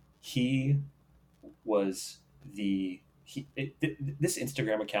 he was this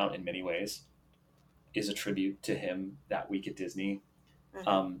Instagram account in many ways is a tribute to him that week at Disney.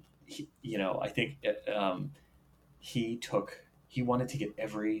 Hmm. I think he wanted to get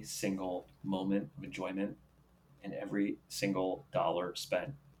every single moment of enjoyment and every single dollar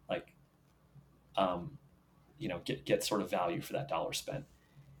spent, like um, get sort of value for that dollar spent,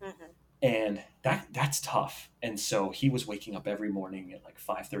 Hmm. and that's tough. And so he was waking up every morning at like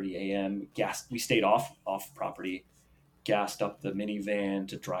 5:30 a.m. Gas. We stayed off property, gassed up the minivan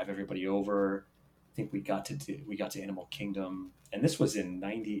to drive everybody over. I think we got to Animal Kingdom, and this was in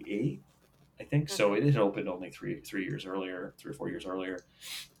 '98, I think. So Hmm. it had opened only 3 years earlier, 3 or 4 years earlier,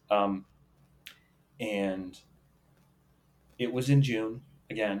 um, and it was in June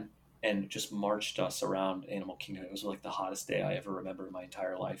again, and just marched us around Animal Kingdom. It was like the hottest day I ever remember in my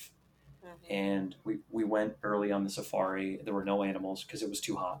entire life. Hmm. And we went early on the safari. There were no animals because it was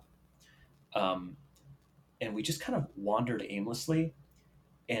too hot. Um, and we just kind of wandered aimlessly,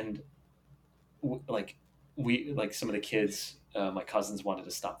 and like some of the kids my cousins wanted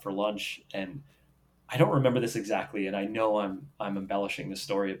to stop for lunch, and I don't remember this exactly, and I know I'm embellishing the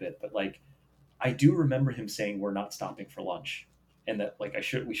story a bit, but like I do remember him saying we're not stopping for lunch, and that like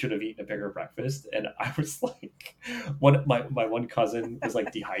we should have eaten a bigger breakfast. And I was like, my one cousin was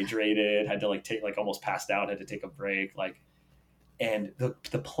like dehydrated, had to like take like almost passed out, had to take a break, like. And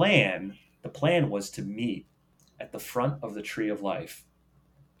the plan was to meet at the front of the Tree of Life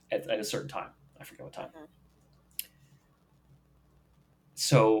at a certain time. I forget what time. Mhm.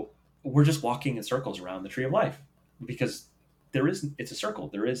 So we're just walking in circles around the Tree of Life because it's a circle.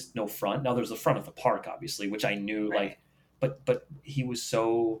 There is no front. Now there's the front of the park, obviously, which I knew Right. like, but he was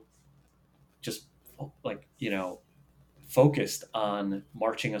so just like, focused on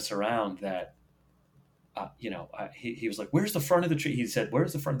marching us around that, he was like, where's the front of the tree? He said,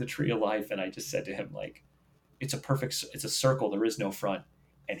 where's the front of the Tree of Life? And I just said to him, like, it's a circle. There is no front.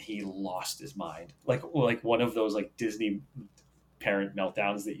 And he lost his mind. Like one of those like Disney parent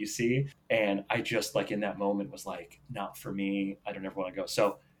meltdowns that you see. And I just like in that moment was like, not for me. I don't ever want to go.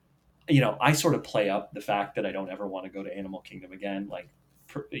 So, I sort of play up the fact that I don't ever want to go to Animal Kingdom again, like,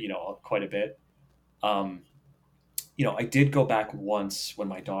 quite a bit. Um, I did go back once when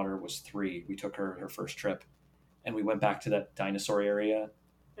my daughter was 3. We took her first trip, and we went back to that dinosaur area.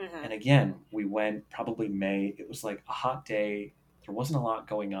 Hmm. And again, we went probably May. It was like a hot day. There wasn't a lot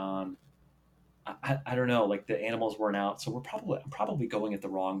going on. I don't know, like the animals weren't out, so I'm probably going at the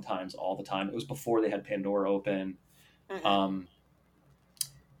wrong times all the time. It was before they had Pandora open. Hmm. Um,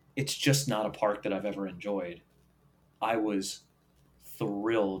 it's just not a park that I've ever enjoyed. I was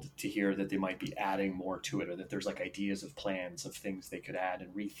thrilled to hear that they might be adding more to it, or that there's like ideas of plans of things they could add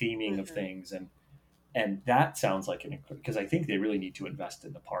and retheming of Hmm. things, and that sounds like because I think they really need to invest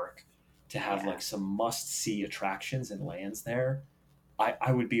in the park to have Yeah. like some must see attractions and lands there.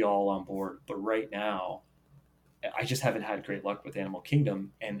 I would be all on board, but right now I just haven't had great luck with Animal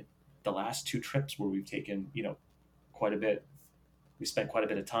Kingdom. And the last 2 trips where we've taken, quite a bit, we spent quite a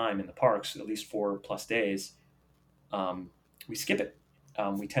bit of time in the parks, at least 4+ days. Um, we skip it.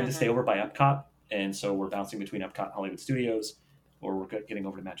 We tend to stay Hmm. over by Epcot, and so we're bouncing between Epcot and Hollywood Studios, or we're getting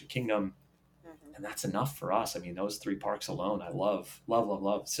over to Magic Kingdom, Hmm. and that's enough for us. I mean, those 3 parks alone, I love, love, love,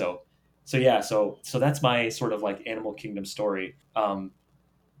 love. So yeah, so that's my sort of like Animal Kingdom story.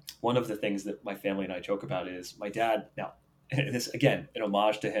 One of the things that my family and I joke about is my dad. Now, this again, an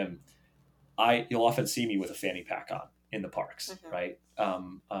homage to him. You'll often see me with a fanny pack on in the parks, Hmm. right?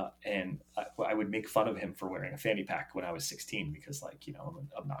 And I would make fun of him for wearing a fanny pack when I was 16 because, like, I'm an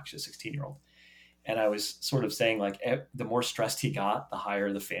obnoxious 16-year-old. And I was sort of saying like the more stressed he got, the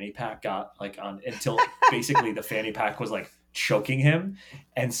higher the fanny pack got, like on until basically the fanny pack was like choking him.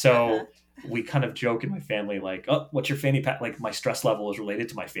 And Uh-huh. so we kind of joke in my family like, oh, what's your fanny pack? Like my stress level is related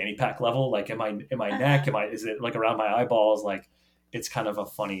to my fanny pack level. Like, am I Uh-huh. neck? Is it like around my eyeballs? Like, it's kind of a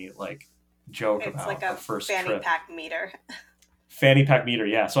funny like joke It's like about our a first fanny trip. pack meter. Fanny pack meter,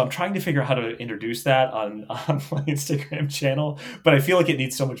 yeah. So I'm trying to figure out how to introduce that on my Instagram channel, but I feel like it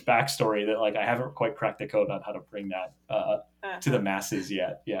needs so much backstory that like I haven't quite cracked the code on how to bring that to the Uh-huh. masses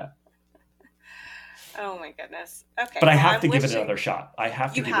yet. Yeah, Oh my goodness. Okay. but I Well, have I'm to give it wishing another shot. I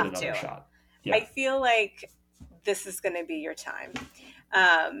have to you give it have another to. shot. I Yeah, feel like this is going to be your time.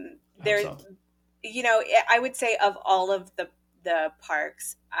 I hope There, so. I would say of all of the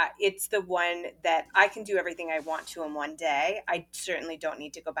parks, it's the one that I can do everything I want to in one day. I certainly don't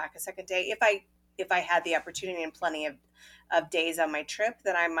need to go back a second day. If I had the opportunity and plenty of days on my trip,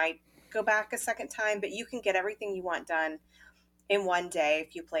 then I might go back a second time. But you can get everything you want done in one day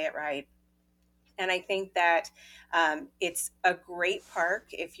if you play it right. And I think that it's a great park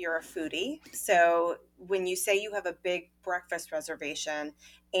if you're a foodie. So when you say you have a big breakfast reservation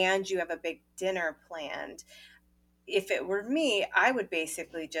and you have a big dinner planned, if it were me, I would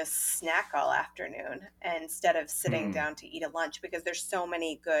basically just snack all afternoon instead of sitting Hmm. down to eat a lunch because there's so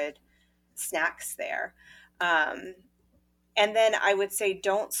many good snacks there. Um, and then I would say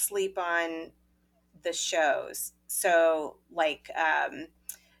don't sleep on the shows. So, like,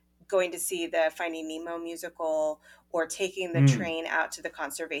 going to see the Finding Nemo musical or taking the Hmm. train out to the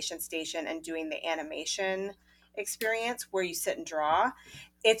conservation station and doing the animation experience where you sit and draw.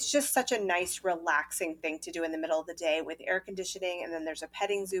 It's just such a nice, relaxing thing to do in the middle of the day with air conditioning. And then there's a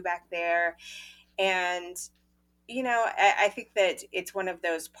petting zoo back there. And I think that it's one of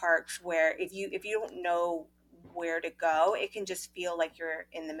those parks where if you don't know where to go, it can just feel like you're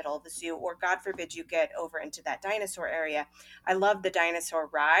in the middle of the zoo, or God forbid you get over into that dinosaur area. I love the dinosaur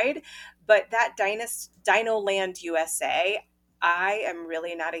ride, but that Dino Land USA, I am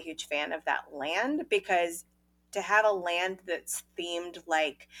really not a huge fan of that land because to have a land that's themed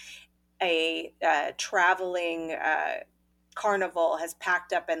like a traveling carnival has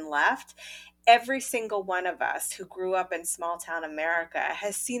packed up and left, every single one of us who grew up in small town America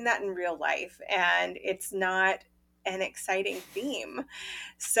has seen that in real life, and it's not an exciting theme.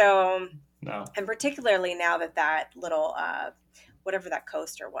 So, No. and particularly now that that little, whatever that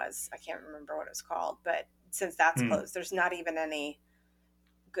coaster was, I can't remember what it was called, but since that's Hmm. closed, there's not even any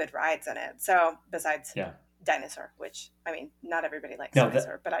good rides in it. So, besides Yeah. Dinosaur, which, I mean, not everybody likes Now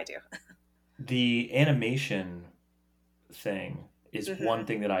Dinosaur, but I do. the animation thing is one Hmm.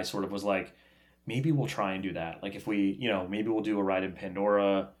 thing that I sort of was like, maybe we'll try and do that. Like if we, maybe we'll do a ride in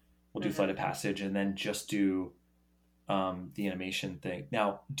Pandora, we'll do Flight Hmm. of Passage, and then just do the animation thing.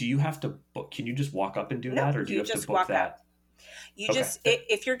 Now, do you have to book? Can you just walk up and do No, that, or do you you have to just book walk up. that? You Okay. just,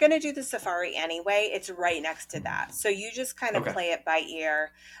 if you're going to do the safari anyway, it's right next to that. So you just kind of Okay. play it by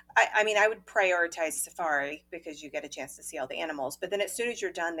ear. I mean, I would prioritize safari because you get a chance to see all the animals. But then as soon as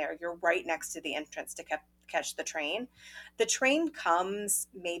you're done there, you're right next to the entrance to catch the train. The train comes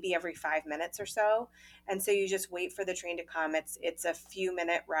maybe every 5 minutes or so. And so you just wait for the train to come. It's a few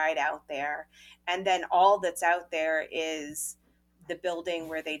minute ride out there. And then all that's out there is the building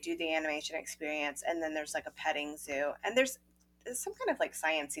where they do the animation experience, and then there's like a petting zoo, and there's some kind of like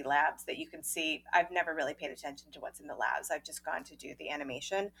sciencey labs that you can see. I've never really paid attention to what's in the labs. I've just gone to do the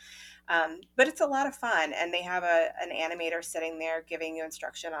animation, but it's a lot of fun, and they have an animator sitting there giving you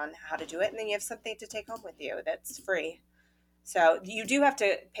instruction on how to do it, and then you have something to take home with you that's free. So you do have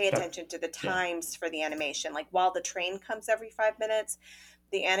to pay That, attention to the yeah. times for the animation. Like while the train comes every 5 minutes,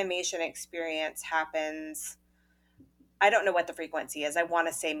 the animation experience happens. I don't know what the frequency is. I want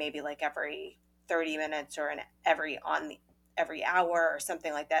to say maybe like every 30 minutes or every hour or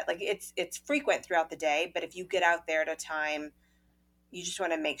something like that. Like it's frequent throughout the day, but if you get out there at a time, you just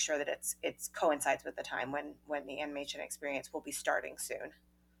want to make sure that it's coincides with the time when the animation experience will be starting soon.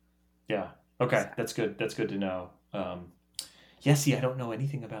 Yeah. Okay. So, That's good. That's good to know. Yeah. See, I don't know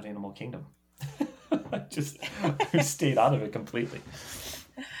anything about Animal Kingdom. I just I stayed out of it completely.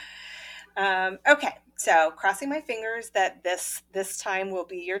 okay. So crossing my fingers that this time will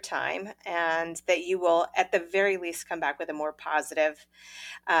be your time, and that you will at the very least come back with a more positive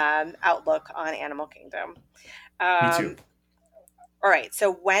outlook on Animal Kingdom. Me too. Um, all right.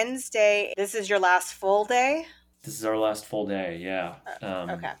 So Wednesday, this is your last full day. This is our last full day. Yeah.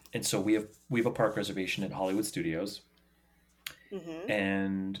 Okay. And so we have a park reservation at Hollywood Studios, Mm-hmm.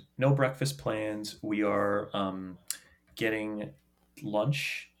 and no breakfast plans. We are getting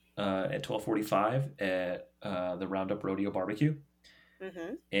lunch at 12:45 at the Roundup Rodeo Barbecue,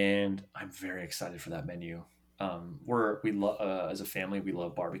 Mm-hmm. and I'm very excited for that menu. As a family we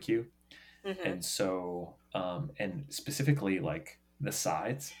love barbecue, Mm-hmm. and so and specifically like the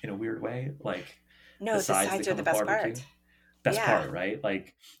sides in a weird way, like the No, the sides that sides are come the with best barbecue. part. Best Yeah. part, right?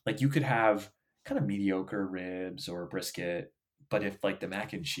 Like you could have kind of mediocre ribs or brisket, but if like the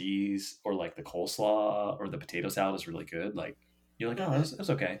mac and cheese or like the coleslaw or the potato salad is really good, like you're like, oh, Mm-hmm. that's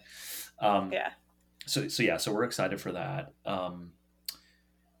okay. Um, Yeah. so yeah, so we're excited for that.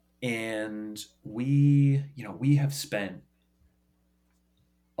 And we have spent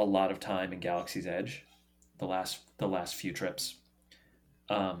a lot of time in Galaxy's Edge the last few trips.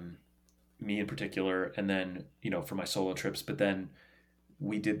 Um, Me in particular, and then for my solo trips, but then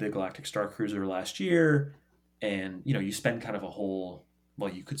we did the Galactic Star Cruiser last year, and you spend kind of a whole,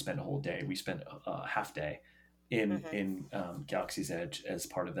 well, you could spend a whole day. We spent a half day in Mm-hmm. in Galaxy's Edge as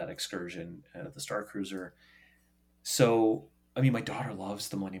part of that excursion, the Star Cruiser. So, I mean, my daughter loves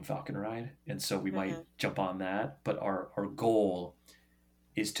the Millennium Falcon ride, and so we might Mm-hmm. jump on that. But our goal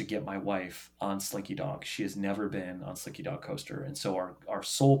is to get my wife on Slinky Dog. She has never been on Slinky Dog coaster, and so our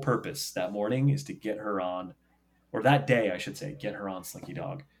sole purpose that morning is to get her on, or that day, I should say, get her on Slinky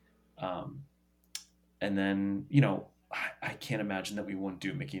Dog. Um, and then, I can't imagine that we wouldn't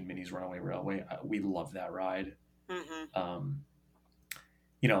do Mickey and Minnie's Runaway Railway. We love that ride. Mm-hmm. Um,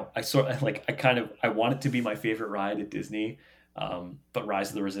 I sort of like, I want it to be my favorite ride at Disney. But Rise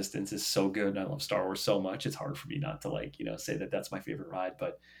of the Resistance is so good, and I love Star Wars so much. It's hard for me not to like, say that that's my favorite ride.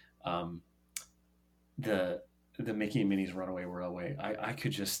 But um, the the Mickey and Minnie's Runaway Railway, I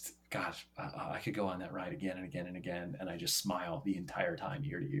could just, gosh, I could go on that ride again and again and again, and I just smile the entire time,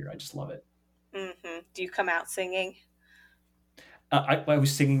 ear to ear. I just love it. Mm-hmm. Do you come out singing? I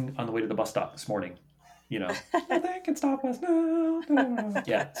was singing on the way to the bus stop this morning. Nothing can stop us now.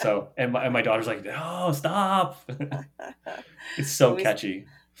 Yeah. So, and my daughter's like, no, stop. It's so we catchy.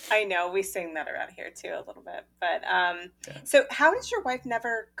 I know we sing that around here too a little bit. But Yeah. so how has your wife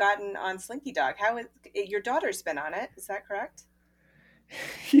never gotten on Slinky Dog? How is your daughter's been on it? Is that correct?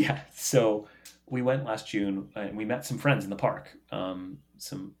 Yeah. So we went last June and we met some friends in the park.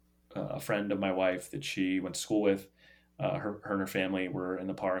 A friend of my wife that she went to school with, her and her family were in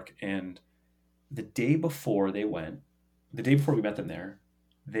the park, and the day before they went, the day before we met them there,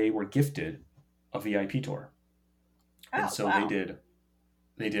 they were gifted a VIP tour, and Oh, so wow.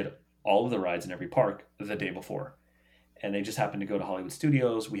 they did all of the rides in every park the day before, and they just happened to go to Hollywood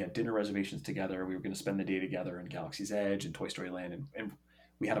Studios. We had dinner reservations together. We were going to spend the day together in Galaxy's Edge and Toy Story Land, and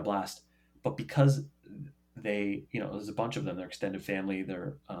we had a blast. But because they, there's a bunch of them, their extended family,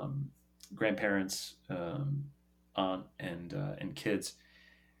 their grandparents, aunt, and kids,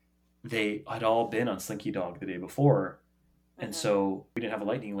 they had all been on Slinky Dog the day before, and Hmm. so we didn't have a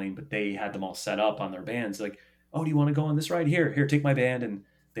lightning lane, but they had them all set up on their bands. Like, oh, do you want to go on this ride? Here, take my band, and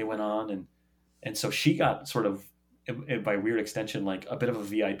they went on, and so she got sort of, by weird extension, like a bit of a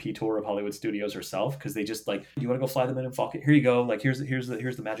VIP tour of Hollywood Studios herself, because they just like, you want to go fly them in and Falk it? Here you go. Like, here's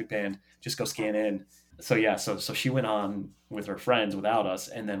the magic band. Just go scan in. So yeah, so she went on with her friends without us,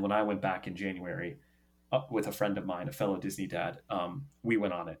 and then when I went back in January, with a friend of mine, a fellow Disney dad, we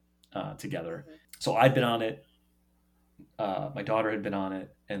went on it together. Hmm. So I'd been on it. My daughter had been on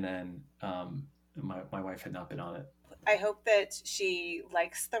it, and then my wife had not been on it. I hope that she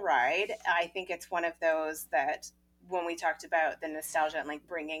likes the ride. I think it's one of those that when we talked about the nostalgia and like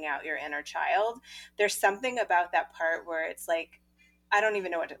bringing out your inner child, there's something about that part where it's like, I don't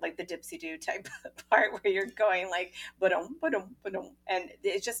even know what to, like the dipsy do type part where you're going like ba-dum, ba-dum, ba-dum, and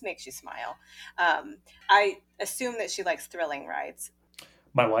it just makes you smile. I assume that she likes thrilling rides.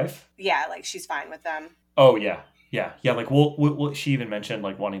 My wife? Yeah, like she's fine with them. Oh yeah, yeah. Like she even mentioned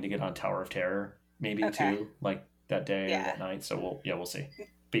like wanting to get on Tower of Terror maybe Okay. too, like that day or Yeah. that night. So we'll see.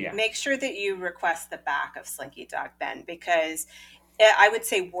 But yeah, Make sure that you request the back of Slinky Dog then, because I would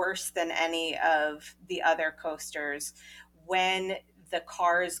say worse than any of the other coasters. When the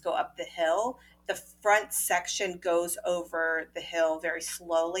cars go up the hill, the front section goes over the hill very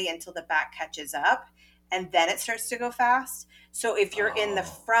slowly until the back catches up, and then it starts to go fast. So if you're in the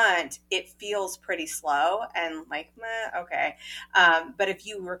oh front, it feels pretty slow and like, meh, okay. But if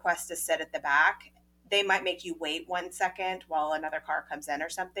you request to sit at the back, they might make you wait 1 second while another car comes in or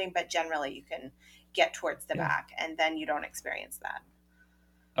something, but generally you can get towards the yeah. back and then you don't experience that.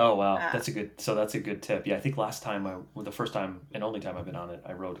 Oh wow, Uh, that's a good tip. Yeah, I think last time well, the first time and only time I've been on it,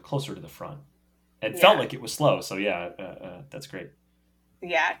 I rode closer to the front. It felt yeah, like it was slow. So yeah, that's great.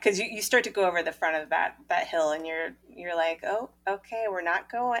 yeah, because you start to go over the front of that hill and you're like, oh, okay, we're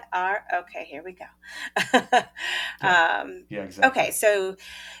not going. Okay, here we go. Yeah, um, yeah, okay, exactly. so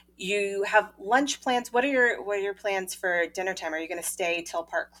you have lunch plans. What are your plans for dinner time? Are you going to stay till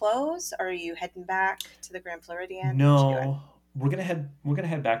park close, or are you heading back to the Grand Floridian? What you doing? No, we're gonna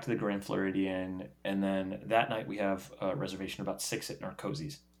head back to the Grand Floridian, and then that night we have a reservation about six at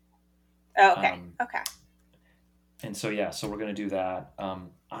Narcozy's. Oh, okay, Um, okay. and so yeah, so we're gonna do that.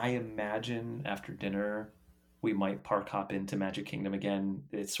 I imagine after dinner we might park hop into Magic Kingdom again.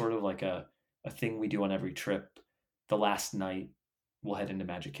 It's sort of like a thing we do on every trip. The last night we'll head into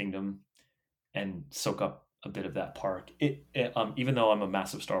Magic Kingdom and soak up a bit of that park. Even though I'm a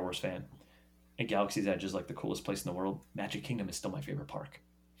massive Star Wars fan and Galaxy's Edge is like the coolest place in the world, Magic Kingdom is still my favorite park.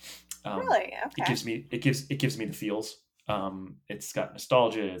 Um, Really? Okay. it gives me the feels. It's got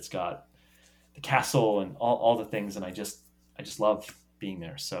nostalgia. It's got the castle and all the things, and I just love being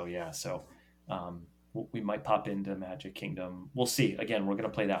there. So yeah, so we might pop into Magic Kingdom. We'll see. Again, we're gonna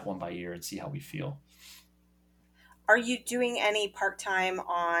play that one by ear and see how we feel. Are you doing any part time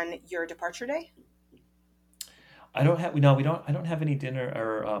on your departure day? I don't have no, we don't. I don't have any dinner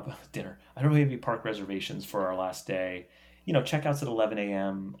or dinner. I don't have any park reservations for our last day. Checkouts at 11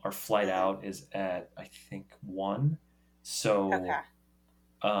 a.m. Our flight Hmm. out is at I think 1. So Okay.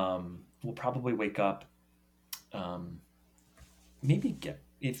 we'll probably wake up. Um, maybe get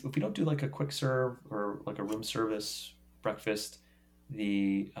if we don't do like a quick serve or like a room service breakfast,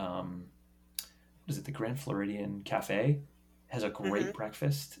 the what is it? The Grand Floridian Cafe has a Hmm. great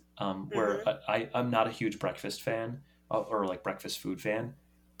breakfast. Where Hmm. I'm not a huge breakfast fan or like breakfast food fan,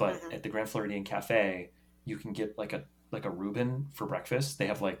 but Hmm. at the Grand Floridian Cafe you can get like a Reuben for breakfast. They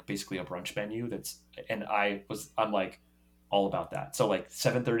have like basically a brunch menu and I'm like all about that. So like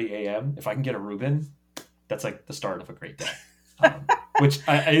 7:30 a.m. if I can get a Reuben, that's like the start of a great day. Which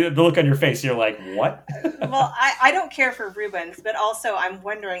the look on your face, you're like, what? Well, I don't care for Rubens, but also I'm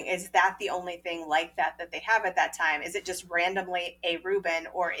wondering, is that the only thing like that they have at that time? Is it just randomly a Reuben,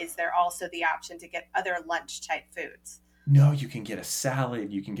 or is there also the option to get other lunch type foods? No, you can get a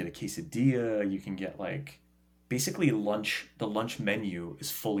salad, you can get a quesadilla, you can get like basically lunch. The lunch menu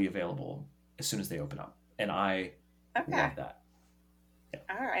is fully available as soon as they open up. And I Okay. love that. Yeah.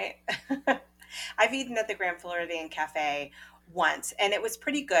 All right. I've eaten at the Grand Floridian Cafe once, and it was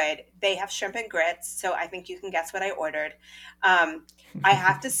pretty good. They have shrimp and grits, so I think you can guess what I ordered. Um, I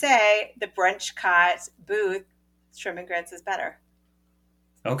have to say, the brunch cot booth shrimp and grits is better.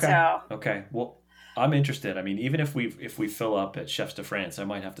 Okay. So Okay. Well, I'm interested. I mean, even if we fill up at Chefs de France, I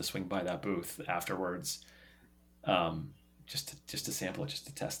might have to swing by that booth afterwards, um, just to sample it, just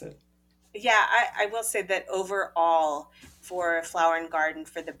to test it. yeah, I will say that overall for Flower and Garden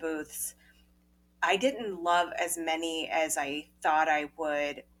for the booths, I didn't love as many as I thought I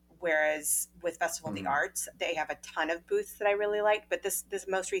would. Whereas with Festival of the Mm. Arts, they have a ton of booths that I really liked. But this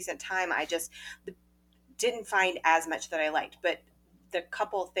most recent time, I just didn't find as much that I liked. But the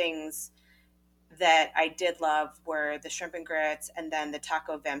couple things that I did love were the shrimp and grits, and then the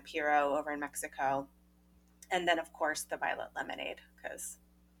taco vampiro over in Mexico, and then of course the violet lemonade because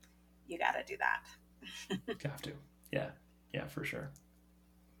you got to do that. Have to. Yeah. Yeah, for sure.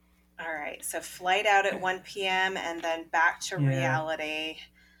 All right, so flight out at 1 p.m. and then back to Yeah. reality.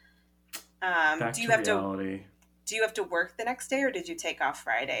 Back Do you to have to reality. work the next day, or did you take off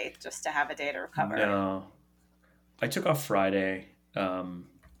Friday just to have a day to recover? No, I took off Friday, and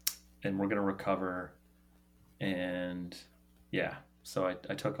we're gonna recover. And yeah, so I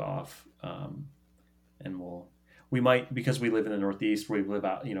took off, and we might, because we live in the Northeast, we live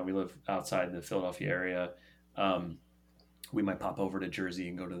out, we live outside the Philadelphia area. Um, we might pop over to Jersey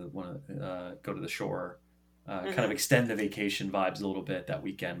and go to the shore, kind of Hmm. extend the vacation vibes a little bit that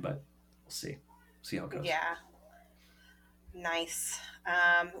weekend, but we'll see how it goes. Yeah, nice.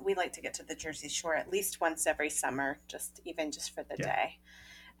 We like to get to the Jersey Shore at least once every summer, just for the Yeah. day.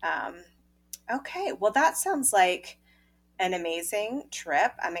 Um, okay, well, that sounds like an amazing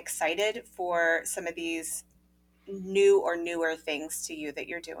trip. I'm excited for some of these new or newer things to you that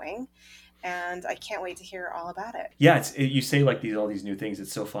you're doing, and I can't wait to hear all about it. Yeah, you say like all these new things.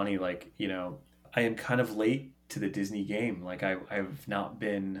 It's so funny. Like, I am kind of late to the Disney game. Like, I've not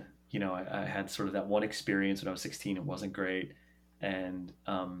been. I had sort of that one experience when I was 16. It wasn't great, and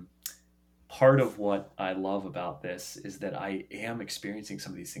part of what I love about this is that I am experiencing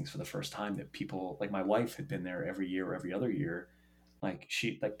some of these things for the first time. That people, like my wife, had been there every year or every other year. Like,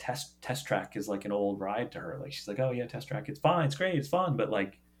 she like test track is like an old ride to her. Like, she's like, oh yeah, test track, it's fine, it's great, it's fun, but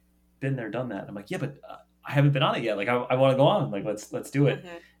like, been there, done that. I'm like, yeah, but I haven't been on it yet. Like, I want to go on. Like, let's do it.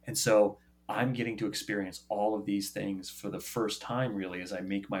 Hmm. And so I'm getting to experience all of these things for the first time, really, as I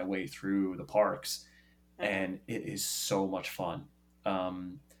make my way through the parks, Hmm. and it is so much fun.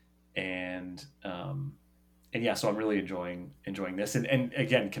 Um, and and yeah, so I'm really enjoying this, and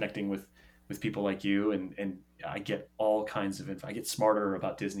again, connecting with people like you, and I get all kinds of info. I get smarter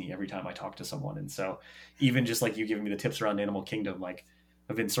about Disney every time I talk to someone, and so even just like you giving me the tips around Animal Kingdom, like,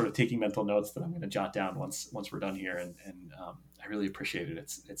 I've been sort of taking mental notes that I'm going to jot down once we're done here, and I really appreciate it.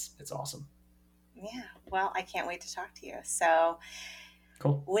 It's awesome. Yeah, well, I can't wait to talk to you. So,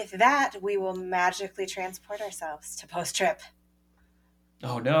 Cool. with that, we will magically transport ourselves to post trip.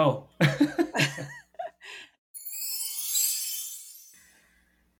 Oh no.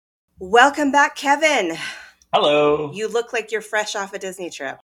 Welcome back, Kevin. Hello. You look like you're fresh off a Disney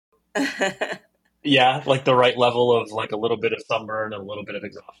trip. Yeah, like the right level of like a little bit of sunburn and a little bit of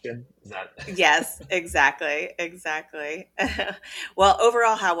exhaustion. Is that Yes, exactly. Exactly. Well,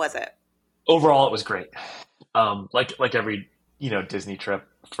 overall, how was it? overall it was great. Like every, Disney trip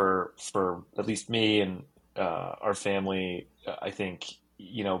for at least me and our family, I think,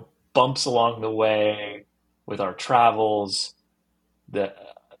 bumps along the way with our travels that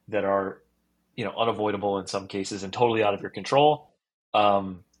that are, unavoidable in some cases and totally out of your control.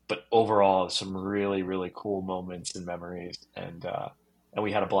 But overall, some really, really cool moments and memories, and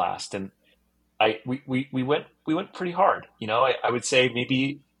we had a blast. And we went pretty hard. I would say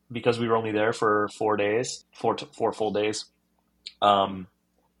maybe because we were only there for 4 days, 4 full days. Um,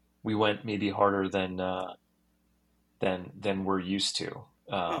 we went maybe harder than we're used to.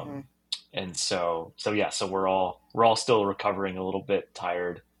 Hmm. And so yeah, so we're all still recovering, a little bit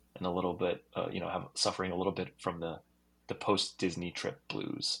tired and a little bit, suffering a little bit from the post Disney trip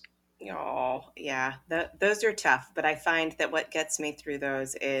blues. Oh, yeah. Those are tough, but I find that what gets me through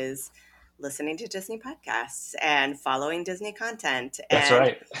those is listening to Disney podcasts and following Disney content. That's And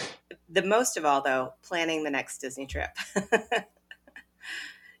right. the most of all, though, planning the next Disney trip.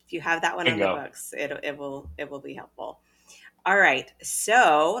 If you have that one on the Bingo. books, it will be helpful. All right,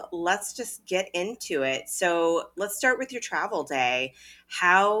 so let's just get into it. So let's start with your travel day.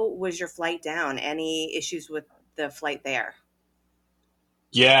 How was your flight down? Any issues with the flight there?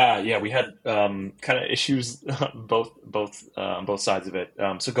 Yeah, yeah, we had kind of issues both sides of it.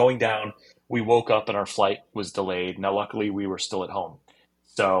 So going down, we woke up and our flight was delayed. Now, luckily, we were still at home,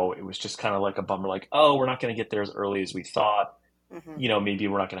 so it was just kind of like a bummer. Like, oh, we're not going to get there as early as we thought. Hmm. you know, maybe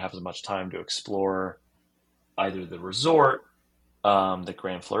we're not going to have as much time to explore either the resort, the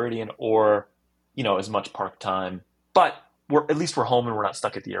Grand Floridian, or, you know, as much park time. But at least we're home and we're not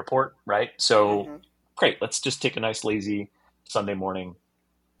stuck at the airport, right? So Hmm. great. Let's just take a nice lazy Sunday morning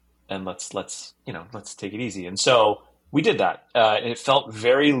and let's take it easy. And so we did that. And it felt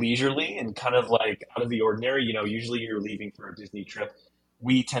very leisurely and kind of like out of the ordinary. You know, usually you're leaving for a Disney trip.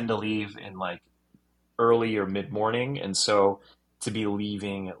 We tend to leave in like early or mid morning, and so to be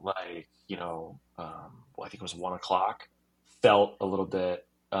leaving at like, you know, well, I think it was 1 o'clock, felt a little bit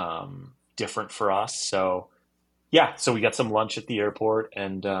different for us. So yeah, so we got some lunch at the airport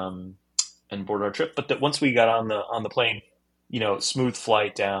and boarded our trip. But that once we got on the plane, you know, smooth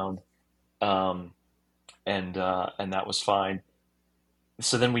flight down, um, and that was fine.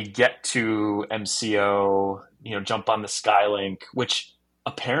 So then we get to MCO, you know, jump on the Skylink, which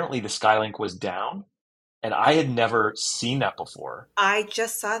apparently the Skylink was down, and I had never seen that before. I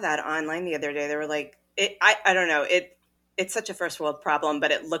just saw that online the other day. They were like, I don't know. It's such a first world problem,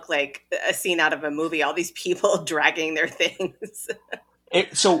 but it looked like a scene out of a movie. All these people dragging their things.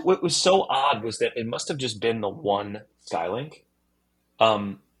 So what was so odd was that it must have just been the one Skylink.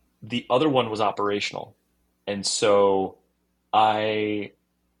 Um, the other one was operational, and so I,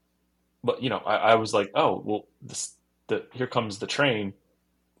 but you know, I was like, oh well, here comes the train.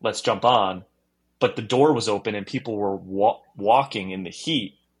 Let's jump on. But the door was open and people were walking in the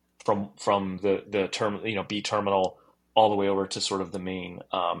heat from the term, you know, B terminal all the way over to sort of the main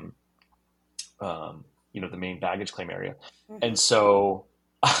you know, the main baggage claim area. Hmm. And so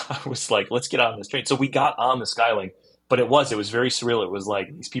I was like, let's get on this train. So we got on the Skylink, but it was very surreal. It was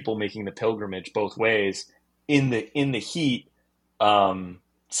like these people making the pilgrimage both ways in the heat. Um,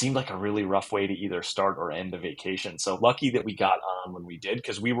 Seemed like a really rough way to either start or end a vacation. So lucky that we got on when we did,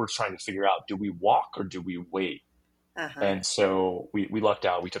 because we were trying to figure out, do we walk or do we wait? Uh-huh. And so we lucked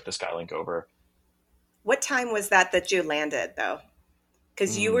out. We took the Skylink over. What time was that you landed, though?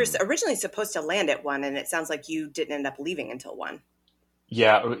 Because you were Mm. originally supposed to land at 1, and it sounds like you didn't end up leaving until 1.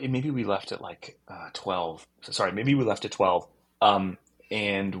 Yeah, or maybe we left at like 12. Sorry, maybe we left at 12.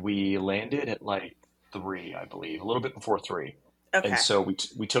 And we landed at like 3, I believe, a little bit before 3. And Okay. so we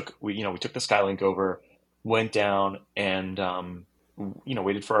took the Skylink over, went down and you know,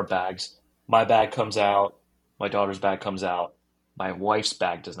 waited for our bags. My bag comes out, my daughter's bag comes out, my wife's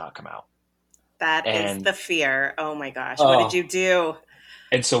bag does not come out. That is And the fear. Oh my gosh. What did you oh, do?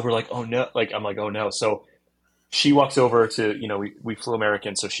 and so we're like, oh no, like I'm like, oh no. So she walks over to, you know, we flew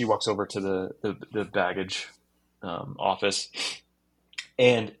American, so she walks over to the baggage office,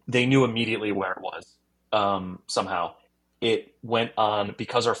 and they knew immediately where it was. Somehow, it went on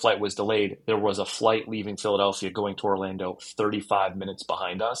because our flight was delayed. There was a flight leaving Philadelphia going to Orlando, 35 minutes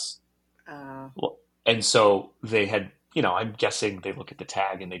behind us. Oh, Well, and so they had, you know, I'm guessing they look at the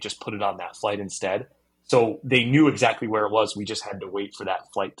tag and they just put it on that flight instead. So they knew exactly where it was. We just had to wait for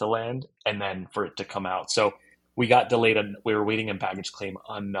that flight to land and then for it to come out. So we got delayed and we were waiting in baggage claim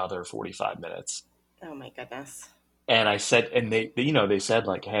another 45 minutes. oh my goodness. And I said, and you know, they said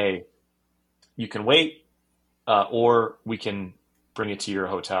like, hey, you can wait, or we can bring it to your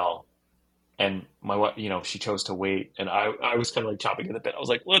hotel. And my wife, you know, she chose to wait, and I was kind of like chopping at the bit. I was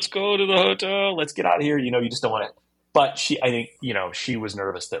like, "Let's go to the hotel. Let's get out of here." You know, you just don't want to. But I think, you know, she was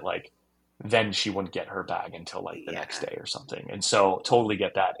nervous that like then she wouldn't get her bag until like the next Yeah. day or something. And so totally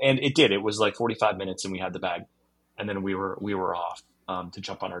get that. And it did. It was like 45 minutes, and we had the bag, and then we were off to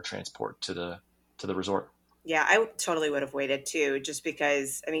jump on our transport to the resort. Yeah, I totally would have waited too, just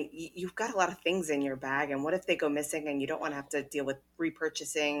because, I mean, you've got a lot of things in your bag, and what if they go missing and you don't want to have to deal with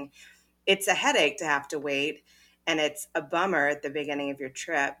repurchasing? It's a headache to have to wait, and it's a bummer at the beginning of your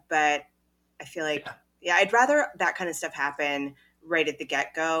trip, but I feel like, Yeah. yeah, I'd rather that kind of stuff happen right at the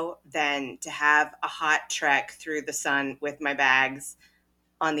get-go than to have a hot trek through the sun with my bags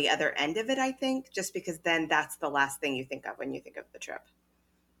on the other end of it, I think, just because then that's the last thing you think of when you think of the trip.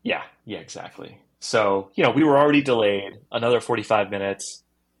 Yeah, yeah, exactly. So, you know, we were already delayed another 45 minutes.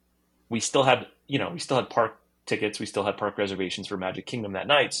 We still had, you know, we still had park tickets. We still had park reservations for Magic Kingdom that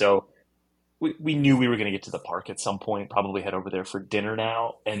night. So we knew we were going to get to the park at some point, probably head over there for dinner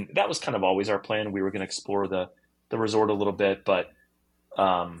now. And that was kind of always our plan. We were going to explore the resort a little bit, but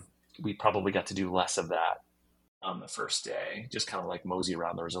we probably got to do less of that on the first day, just kind of like mosey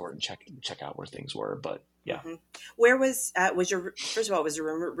around the resort and check out where things were. But yeah. Hmm. Where was your, first of all, was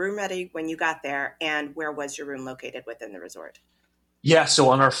your room ready when you got there, and where was your room located within the resort? Yeah, so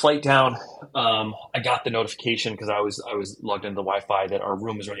on our flight down, I got the notification because I was logged into the Wi-Fi that our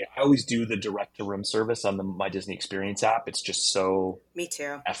room is ready. I always do the direct to room service on the My Disney Experience app. It's just so Me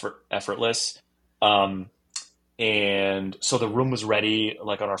too. effortless. Um, And so the room was ready,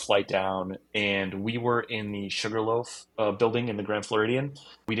 like on our flight down, and we were in the Sugarloaf building in the Grand Floridian.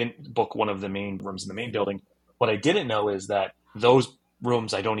 We didn't book one of the main rooms in the main building. What I didn't know is that those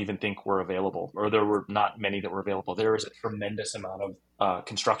rooms I don't even think were available, or there were not many that were available. There was a tremendous amount of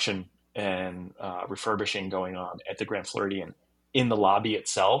construction and refurbishing going on at the Grand Floridian in the lobby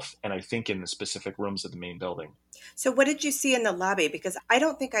itself, and I think in the specific rooms of the main building. So what did you see in the lobby? Because I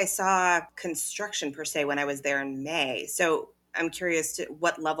don't think I saw construction per se when I was there in May. So I'm curious to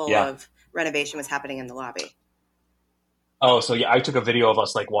what level Yeah. of renovation was happening in the lobby. Oh, so yeah, I took a video of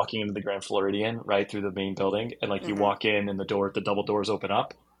us like walking into the Grand Floridian right through the main building, and like you walk in and the double doors open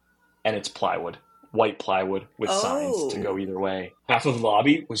up, and it's plywood, white plywood with signs to go either way. Half of the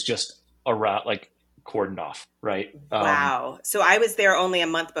lobby was just around like cordoned off, right? Wow. So I was there only a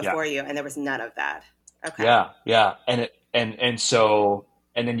month before Yeah. you, and there was none of that. Okay. Yeah, and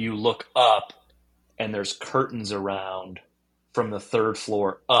then you look up, and there's curtains around from the third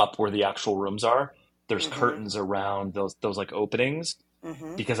floor up where the actual rooms are. There's curtains around those like openings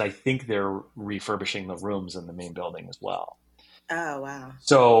because I think they're refurbishing the rooms in the main building as well. Oh, wow.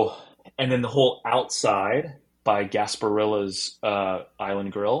 So, and then the whole outside by Gasparilla's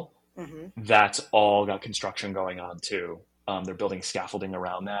Island Grill, that's all got construction going on too. They're building scaffolding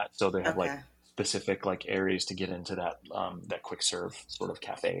around that, so they have like specific like areas to get into that that quick serve sort of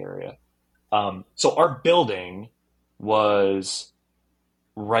cafe area. So our building was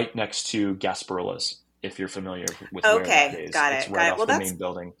right next to Gasparilla's, if you're familiar with where that is. Got it's it. right Got it. off Well, the that's main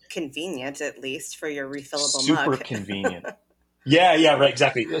building. convenient, at least for your refillable Super mug. convenient. Yeah, right,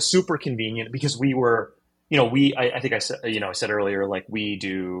 exactly. Super convenient because we were, I think I said, I said earlier, like we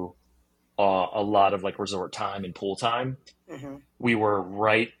do a lot of like resort time and pool time. We were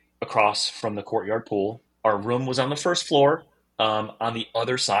right across from the courtyard pool. Our room was on the first floor, on the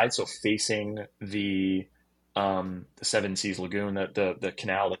other side, so facing the Seven Seas Lagoon, the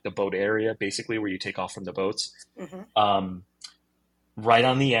canal, like the boat area, basically where you take off from the boats, right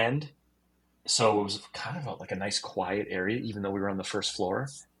on the end. So it was kind of like a nice quiet area, even though we were on the first floor.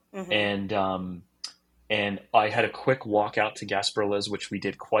 And I had a quick walk out to Gasparilla's, which we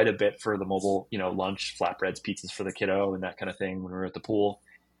did quite a bit for the mobile, lunch, flatbreads, pizzas for the kiddo, and that kind of thing when we were at the pool.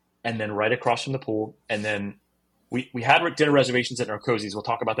 And then right across from the pool, and then we had dinner reservations at Narcosis. We'll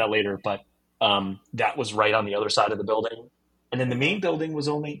talk about that later, but that was right on the other side of the building. And then the main building was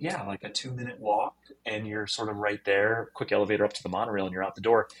only, like a 2-minute walk, and you're sort of right there, quick elevator up to the monorail, and you're out the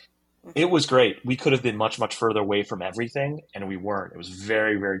door. It was great. We could have been much, much further away from everything, and we weren't. It was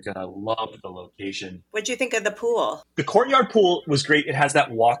very, very good. I loved the location. What'd you think of the pool? The courtyard pool was great. It has that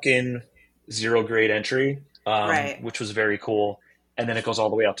walk-in 0-grade entry, which was very cool. And then it goes all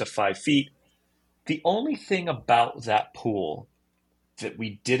the way up to 5 feet. The only thing about that pool that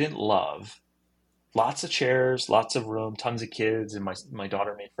we didn't love, lots of chairs, lots of room, tons of kids, and my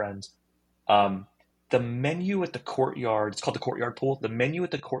daughter made friends. The menu at the courtyard, it's called the courtyard pool. The menu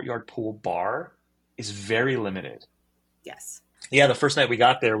at the courtyard pool bar is very limited. Yes. Yeah, the first night we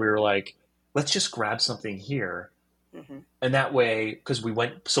got there, we were like, let's just grab something here. And that way, because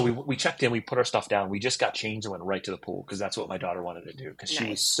we checked in, we put our stuff down, we just got changed and went right to the pool because that's what my daughter wanted to do because she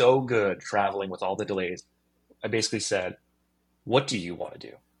was so good traveling with all the delays. I basically said, what do you want to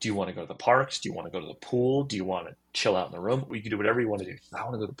do? Do you want to go to the parks? Do you want to go to the pool? Do you want to chill out in the room? You can do whatever you want to do. I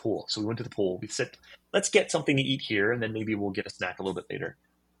want to go to the pool. So we went to the pool. We said, let's get something to eat here, and then maybe we'll get a snack a little bit later.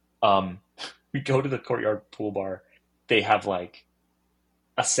 We go to the courtyard pool bar. They have like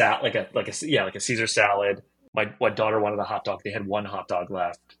a Caesar salad. My daughter wanted a hot dog. They had one hot dog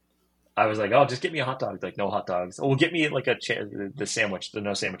left. I was like, oh, just get me a hot dog. Like, no hot dogs. Oh, well, get me like the sandwich. There are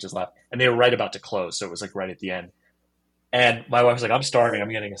no sandwiches left. And they were right about to close, so it was like right at the end. And my wife was like, I'm starving. I'm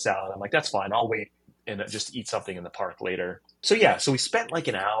getting a salad. I'm like, that's fine. I'll wait and just eat something in the park later. So we spent like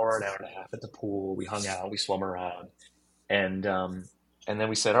an hour and a half at the pool. We hung out. We swum around. And then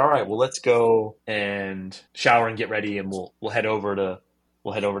we said, all right, well, let's go and shower and get ready. And we'll head over to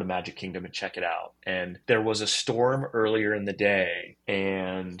Magic Kingdom and check it out. And there was a storm earlier in the day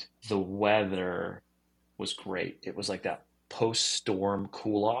and the weather was great. It was like that post-storm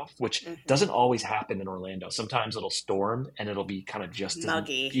cool-off, which doesn't always happen in Orlando. Sometimes it'll storm and it'll be kind of just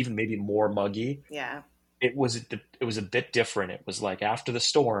muggy, even maybe more muggy. Yeah. It was a bit different. It was like after the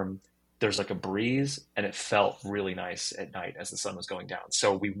storm, there's like a breeze and it felt really nice at night as the sun was going down.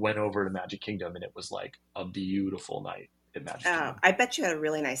 So we went over to Magic Kingdom and it was like a beautiful night at Magic Kingdom. I bet you had a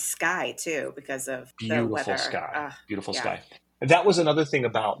really nice sky too because of the weather. Beautiful sky. And that was another thing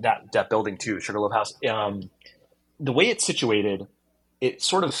about that building too, Sugarloaf House. The way it's situated, it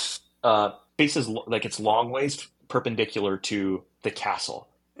sort of faces like it's long ways perpendicular to the castle.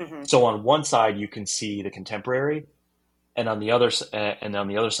 Mm-hmm. So on one side you can see the contemporary, and on the other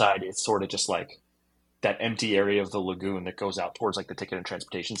side it's sort of just like that empty area of the lagoon that goes out towards like the ticket and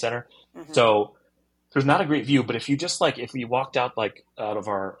transportation center. Mm-hmm. So there's not a great view, but if you just like if we walked out like out of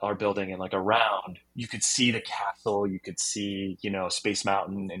our building and like around, you could see the castle, you could see, Space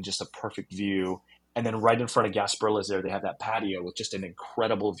Mountain and just a perfect view. And then right in front of Gasparilla there, they have that patio with just an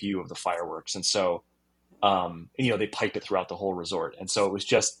incredible view of the fireworks. And so they pipe it throughout the whole resort. And so it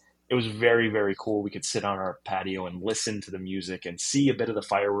was very, very cool. We could sit on our patio and listen to the music and see a bit of the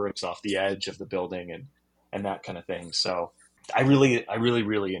fireworks off the edge of the building and that kind of thing. So I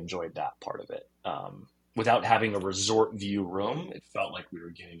really enjoyed that part of it. Without having a resort view room, it felt like we were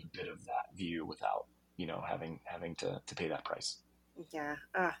getting a bit of that view without, having to pay that price. Yeah.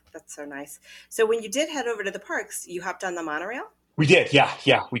 That's so nice. So when you did head over to the parks, you hopped on the monorail? We did. Yeah.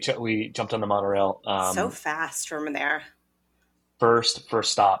 We jumped on the monorail. So fast from there. First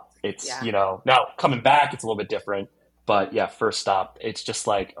stop. It's, now coming back, it's a little bit different, but yeah, first stop, it's just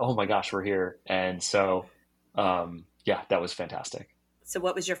like, oh my gosh, we're here. And so, that was fantastic. So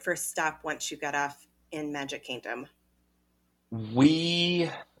what was your first stop once you got off in Magic Kingdom?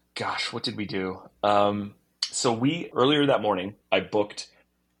 What did we do? Earlier that morning, I booked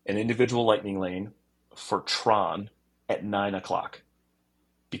an individual lightning lane for Tron at 9:00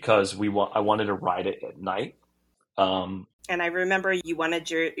 because I wanted to ride it at night. And I remember you wanted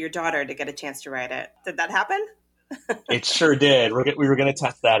your daughter to get a chance to ride it. Did that happen? It sure did. We were going to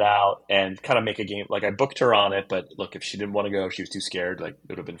test that out and kind of make a game. Like I booked her on it, but look, if she didn't want to go, if she was too scared, like it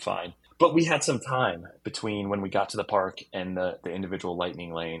would have been fine. But we had some time between when we got to the park and the individual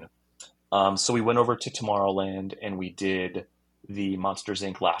lightning lane. So we went over to Tomorrowland and we did the Monsters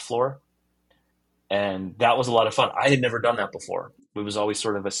Inc. laugh floor. And that was a lot of fun. I had never done that before. It was always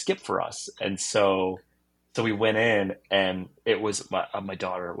sort of a skip for us. And so we went in and it was my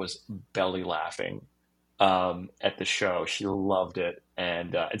daughter was belly laughing at the show. She loved it.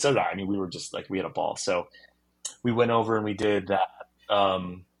 And so did I. I mean, we were just like, we had a ball. So we went over and we did that.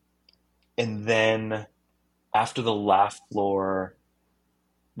 And then after the laugh floor,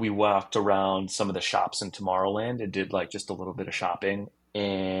 we walked around some of the shops in Tomorrowland and did like just a little bit of shopping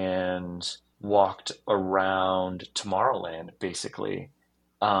and walked around Tomorrowland basically.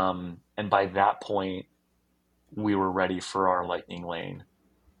 And by that point, we were ready for our lightning lane.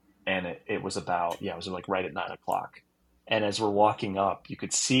 And it was it was like right at 9:00. And as we're walking up, you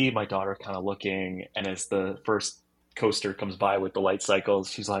could see my daughter kind of looking. And as the first coaster comes by with the light cycles,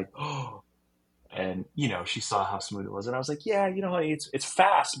 she's like, oh, and she saw how smooth it was. And I was like, yeah, honey, it's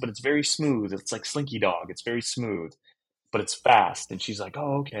fast, but it's very smooth. It's like Slinky Dog. It's very smooth, but it's fast. And she's like,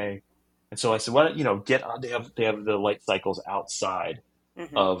 oh, okay. And so I said, why don't get on? They have the light cycles outside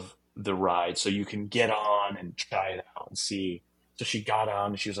of the ride, so you can get on and try it out and see. So she got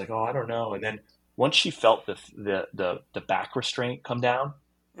on and she was like, oh, I don't know. And then once she felt the back restraint come down,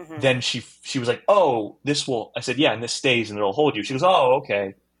 then she was like, oh, this will, I said, yeah, and this stays and it'll hold you. She goes, oh,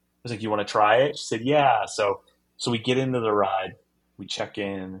 okay. I was like, you want to try it? She said, yeah. So we get into the ride, we check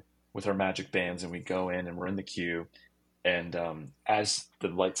in with our magic bands and we go in and we're in the queue. And as the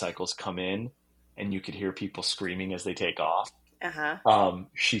light cycles come in and you could hear people screaming as they take off,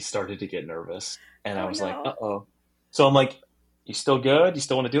 she started to get nervous. And I was like, uh-oh. So I'm like, you still good? You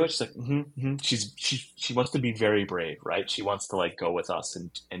still want to do it? She's like, mm-hmm. She wants to be very brave, right? She wants to like go with us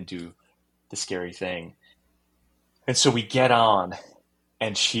and do the scary thing. And so we get on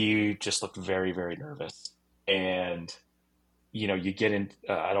and she just looked very, very nervous. And, you get in,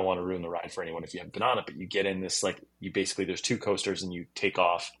 I don't want to ruin the ride for anyone if you haven't been on it, but you get in this, like, there's two coasters and you take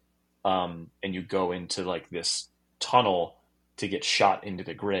off and you go into like this tunnel to get shot into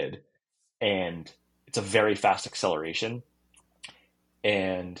the grid. And it's a very fast acceleration.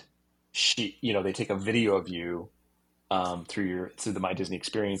 And they take a video of you through the My Disney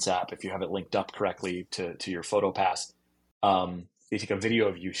Experience app. If you have it linked up correctly to your PhotoPass, they take a video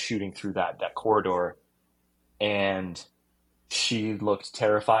of you shooting through that corridor. And she looked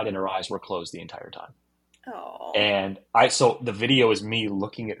terrified and her eyes were closed the entire time. Oh. And so the video is me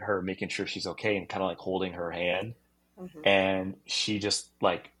looking at her, making sure she's okay and kind of like holding her hand. And she just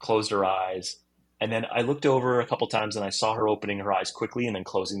like closed her eyes. And then I looked over a couple times and I saw her opening her eyes quickly and then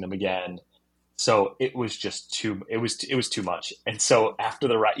closing them again. So it was just it was too much. And so after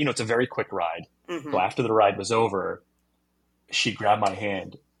the ride, it's a very quick ride. So after the ride was over, she grabbed my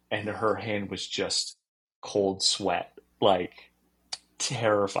hand and her hand was just cold sweat, like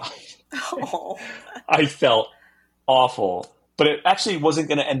terrified. Oh. I felt awful. But it actually wasn't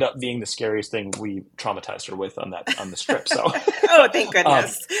going to end up being the scariest thing we traumatized her with on the strip. So, oh, thank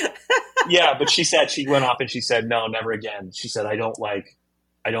goodness. Yeah, but she went off and she said, no, never again. She said, I don't like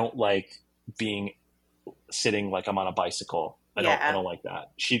I don't like being sitting like I'm on a bicycle. I Yeah. don't like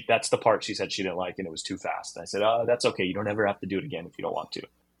that. That's the part she said she didn't like, and it was too fast. And I said, oh, that's okay. You don't ever have to do it again if you don't want to.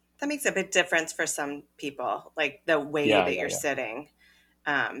 That makes a big difference for some people, like the way Yeah, that yeah, you're yeah. sitting.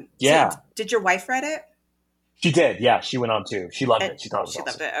 So Yeah, did your wife read it? she did. Yeah, she went on too. She loved And it. She thought it was she loved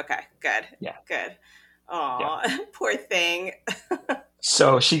awesome. it. Okay, good, Yeah, good. yeah. Oh, poor thing.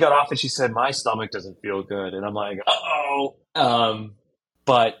 So she got off and she said, my stomach doesn't feel good. And I'm like, uh-oh.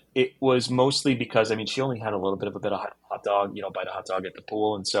 But it was mostly because, I mean, she only had a little bit of hot dog, bite a hot dog at the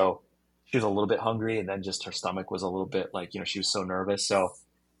pool. And so she was a little bit hungry, and then just her stomach was a little bit like, she was so nervous.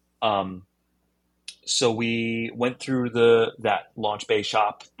 Um, so we went through that launch bay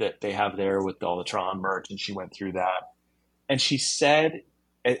shop that they have there with all the Tron merch, and she went through that. And she said,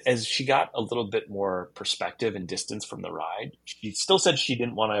 as she got a little bit more perspective and distance from the ride, she still said she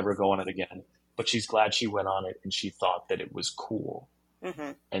didn't want to ever go on it again, but she's glad she went on it, and she thought that it was cool.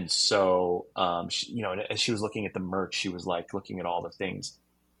 Mm-hmm. And so, and as she was looking at the merch, she was like looking at all the things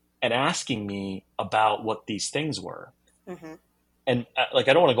and asking me about what these things were. Mm-hmm. And like,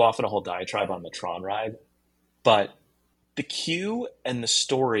 I don't want to go off on a whole diatribe on the Tron ride, but the queue and the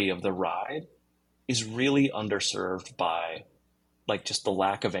story of the ride is really underserved by like just the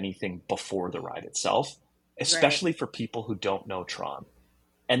lack of anything before the ride itself, Right. especially for people who don't know Tron.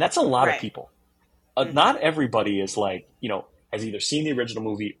 And that's a lot of Right. people. Mm-hmm. Not everybody is like, has either seen the original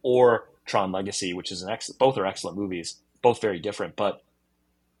movie or Tron Legacy, which is both are excellent movies, both very different. But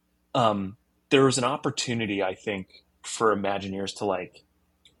there was an opportunity, I think, for Imagineers to like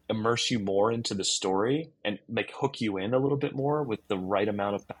immerse you more into the story and like hook you in a little bit more with the right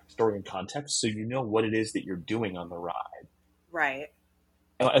amount of backstory and context, so you know what it is that you're doing on the ride. Right.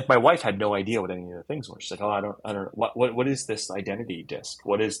 And my wife had no idea what any of the things were. She's like, "Oh, I don't. What is this identity disc?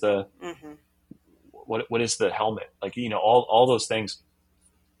 What is the Mm-hmm. what is the helmet? Like, all those things."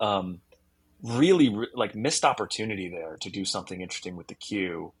 Um, really, like missed opportunity there to do something interesting with the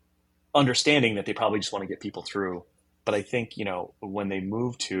queue. Understanding that they probably just want to get people through, but I think when they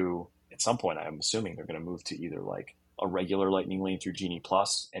move to at some point, I'm assuming they're going to move to either like a regular Lightning Lane through Genie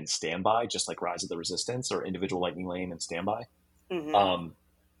Plus and Standby, just like Rise of the Resistance, or individual Lightning Lane and Standby. Mm-hmm. Um,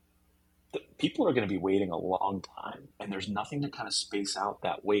 People are going to be waiting a long time, and there's nothing to kind of space out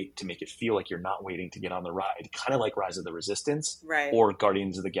that wait to make it feel like you're not waiting to get on the ride, kind of like Rise of the Resistance Right. or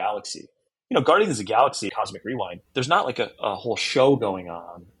Guardians of the Galaxy. Guardians of the Galaxy Cosmic Rewind, there's not like a whole show going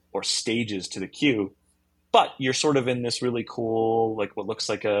on or stages to the queue, but you're sort of in this really cool, like what looks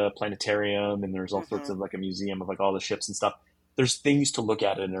like a planetarium, and there's all sorts Mm-hmm. of like a museum of like all the ships and stuff. There's things to look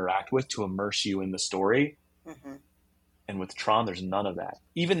at and interact with to immerse you in the story. Mm-hmm. And with Tron, there's none of that.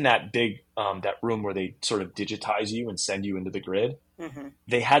 Even that big, that room where they sort of digitize you and send you into the grid, Mm-hmm.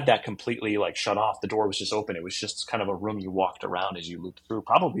 they had that completely like shut off. The door was just open. It was just kind of a room you walked around as you looped through,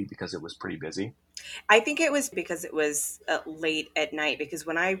 probably because it was pretty busy. I think it was because it was late at night. Because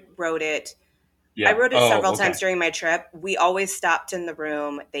when I Yeah. wrote it Oh, several okay. times during my trip. We always stopped in the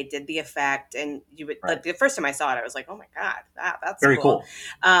room. They did the effect, and you would Right. like the first time I saw it, I was like, "Oh my god, that's Very cool."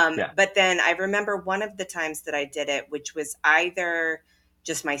 cool. Yeah. But then I remember one of the times that I did it, which was either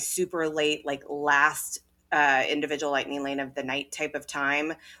just my super late, like last individual lightning lane of the night type of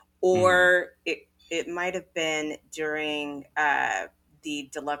time, Mm-hmm. or it might have been during the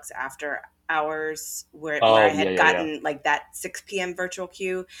deluxe after hours where I Oh, yeah, had yeah, yeah. gotten like that 6 p.m. virtual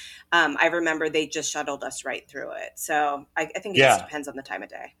queue. I remember they just shuttled us right through it. So I think it just Yeah. depends on the time of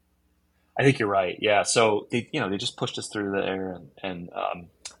day. I think you're right. Yeah. So they just pushed us through there, and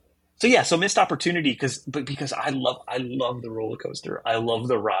so yeah, so missed opportunity because I love the roller coaster. I love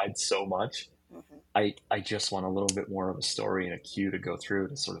the ride so much. Mm-hmm. I just want a little bit more of a story and a queue to go through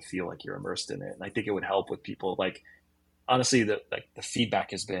to sort of feel like you're immersed in it. And I think it would help with people. Like honestly, the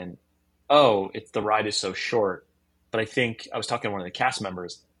feedback has been, oh, the ride is so short. But I think I was talking to one of the cast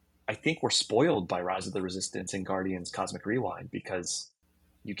members. I think we're spoiled by Rise of the Resistance and Guardians Cosmic Rewind because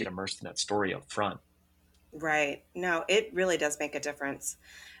you get immersed in that story up front. Right. No, it really does make a difference.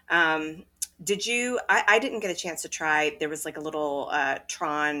 Um, did you? I didn't get a chance to try. There was like a little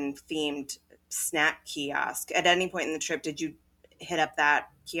Tron themed snack kiosk at any point in the trip. Did you hit up that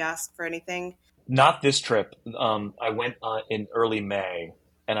kiosk for anything? Not this trip. I went in early May,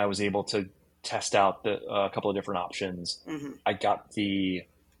 and I was able to test out a couple of different options. Mm-hmm. I got the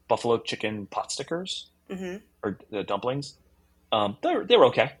buffalo chicken pot stickers Mm-hmm. or the dumplings. They were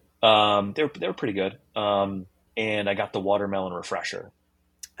okay. They were pretty good. And I got the watermelon refresher,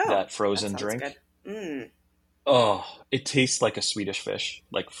 Oh, that that frozen sounds good. drink. Mm. Oh, it tastes like a Swedish fish,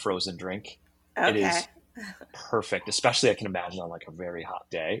 like frozen drink. It Okay. is perfect, especially I can imagine on like a very hot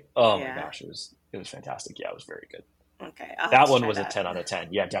day. Oh my Yeah. gosh, it was fantastic. Yeah, it was very good. Okay, I'll have That to one try was a that. 10 out of 10.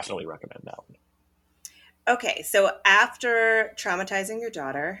 Yeah, definitely recommend that one. Okay, so after traumatizing your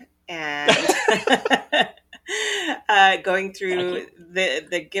daughter and going Thank through you.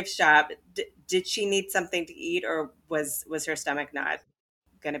 the gift shop, did she need something to eat, or was her stomach not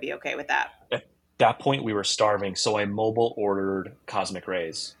going to be okay with that? At that point, we were starving, so I mobile ordered Cosmic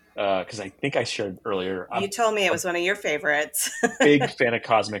Rays because I think I shared earlier. You I'm told me it a was one of your favorites. big fan of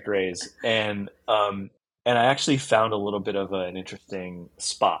Cosmic Rays, and I actually found a little bit of an interesting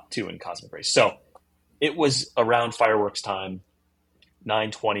spot too in Cosmic Rays. So it was around fireworks time.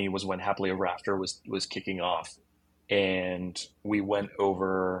 9:20 was when Happily Ever After was kicking off, and we went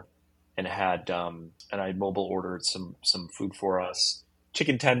over and had and I mobile ordered some food for us.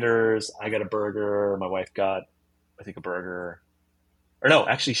 Chicken tenders. I got a burger. My wife got, I think, a burger. Or no,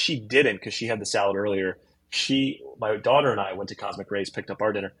 actually, she didn't because she had the salad earlier. My daughter and I went to Cosmic Rays, picked up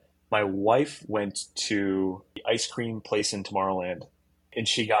our dinner. My wife went to the ice cream place in Tomorrowland, and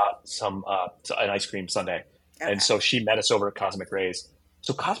she got an ice cream sundae. And Okay. so she met us over at Cosmic Rays.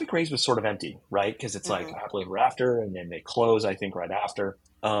 So Cosmic Rays was sort of empty, right? Because it's like Hmm. happily ever after, and then they close, I think, right after.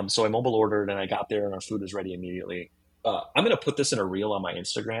 So I mobile ordered, and I got there, and our food was ready immediately. I'm going to put this in a reel on my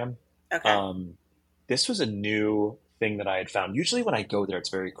Instagram. Okay. Um, this was a new thing that I had found. Usually when I go there, it's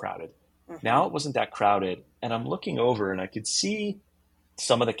very crowded. Hmm. Now it wasn't that crowded, and I'm looking over and I could see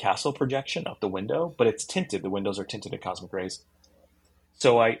some of the castle projection out the window, but it's tinted. The windows are tinted at Cosmic Rays.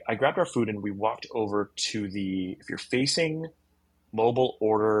 So I grabbed our food and we walked over to if you're facing mobile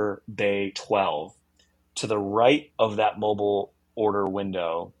order bay 12, to the right of that mobile order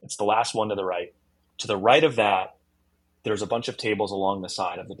window, it's the last one to the right. To the right of that, there's a bunch of tables along the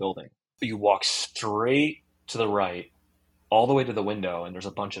side of the building. You walk straight to the right all the way to the window, and there's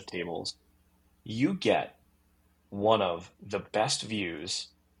a bunch of tables. You get one of the best views.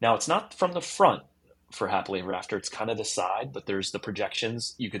 Now, it's not from the front for Happily Ever After, it's kind of the side, but there's the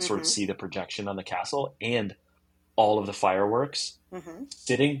projections. You could sort of Hmm. see the projection on the castle and all of the fireworks. Hmm.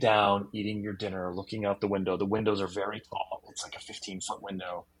 Sitting down, eating your dinner, looking out the window. The windows are very tall, it's like a 15-foot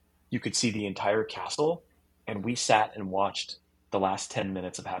window. You could see the entire castle, and we sat and watched the last 10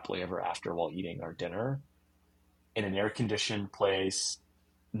 minutes of Happily Ever After while eating our dinner in an air conditioned place.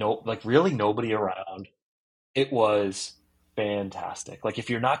 No, like really nobody around. It was fantastic. Like if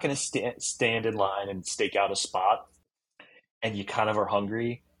you're not going to stand in line and stake out a spot, and you kind of are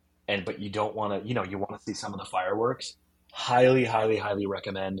hungry, but you don't want to, you want to see some of the fireworks. Highly, highly, highly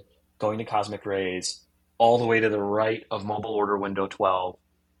recommend going to Cosmic Rays all the way to the right of mobile order window 12.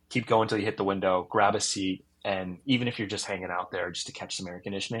 Keep going until you hit the window, grab a seat, and even if you're just hanging out there just to catch some air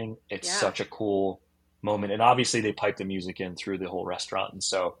conditioning, it's Yeah. such a cool moment. And obviously they pipe the music in through the whole restaurant, and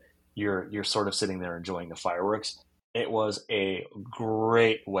so you're sort of sitting there enjoying the fireworks. It was a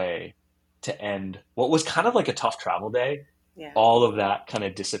great way to end what was kind of like a tough travel day. Yeah. All of that kind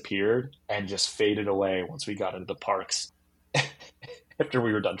of disappeared and just faded away once we got into the parks after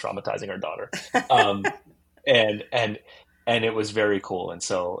we were done traumatizing our daughter. Um, and it was very cool. And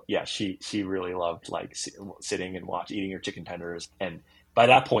so yeah, she really loved like sitting and eating her chicken tenders. And by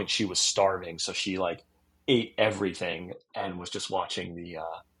that point, she was starving, so she like ate everything and was just watching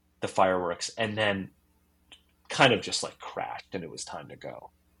the fireworks, and then kind of just like crashed, and it was time to go.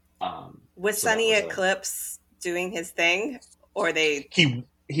 Was So that Sunny was Eclipse doing his thing, or they?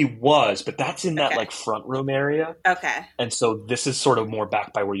 he was, but that's in that Okay. like front room area. Okay. And so this is sort of more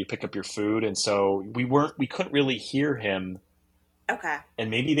back by where you pick up your food. And so we couldn't really hear him. Okay. And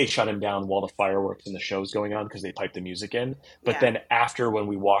maybe they shut him down while the fireworks and the show's going on because they piped the music in. But Yeah. then after, when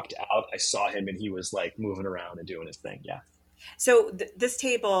we walked out, I saw him and he was like moving around and doing his thing. Yeah. So this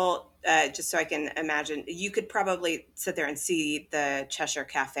table, just so I can imagine, you could probably sit there and see the Cheshire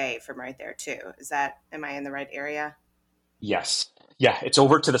Cafe from right there too. Am I in the right area? Yes. Yeah. It's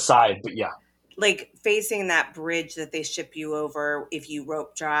over to the side, but yeah, Like facing that bridge that they ship you over if you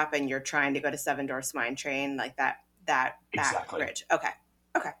rope drop and you're trying to go to Seven Dwarfs Mine Train, like that back exactly. bridge. Okay.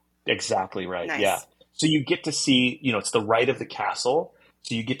 Okay. Exactly right. Yeah. Nice. So you get to see, it's the right of the castle.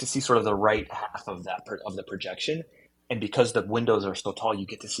 So you get to see sort of the right half of of the projection. And because the windows are so tall, you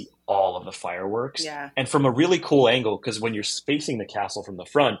get to see all of the fireworks. Yeah. And from a really cool angle, because when you're facing the castle from the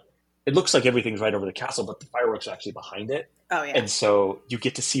front, it looks like everything's right over the castle, but the fireworks are actually behind it. Oh yeah. And so you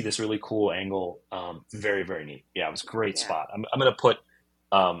get to see this really cool angle. Very, very neat. Yeah, it was a great Yeah. spot. I'm going to put,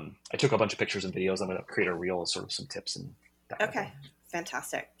 I took a bunch of pictures and videos. I'm going to create a reel with sort of some tips and that kind of Okay. thing.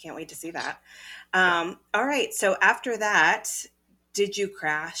 Fantastic. Can't wait to see that. Yeah. All right. So after that, did you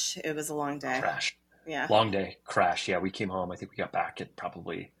crash? It was a long day. Crash. Yeah. Long day, crash. Yeah, we came home. I think we got back at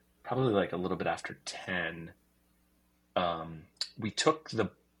probably like a little bit after 10. We took the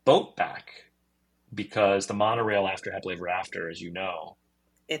boat back because the monorail after Happily Ever After, as you know,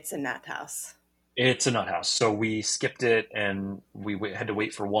 It's a nut house. it's a nut house. So we skipped it, and we had to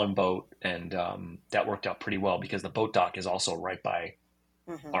wait for one boat, and that worked out pretty well because the boat dock is also right by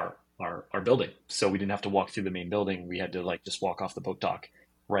Hmm. our building. So we didn't have to walk through the main building. We had to like just walk off the boat dock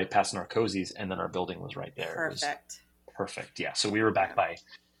right past Narcosis, and then our building was right there. It was Perfect. perfect. Yeah. So we were back Yeah. by,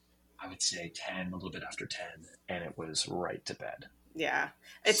 I would say 10, a little bit after 10, and it was right to bed. Yeah.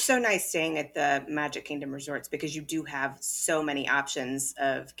 It's so nice staying at the Magic Kingdom resorts because you do have so many options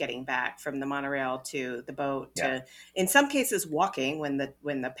of getting back from the monorail to the boat Yeah. to, in some cases, walking when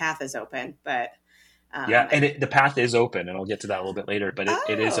the path is open. But Yeah. I, And the path is open, and I'll get to that a little bit later, but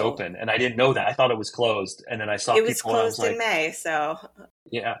it is oh, open. And I didn't know that. I thought it was closed. And then I saw it was people, and I was closed in like, May. So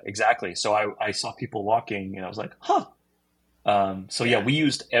yeah, exactly. So I saw people walking, and I was like, huh. So yeah, yeah. we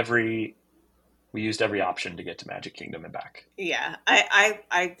used every option to get to Magic Kingdom and back. Yeah,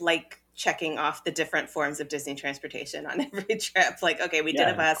 I like checking off the different forms of Disney transportation on every trip. Like, okay, we did a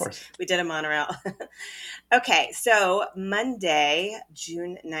Yeah, of bus, course. we did a monorail. Okay, so Monday,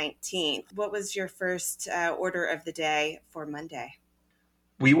 June 19th. What was your first order of the day for Monday?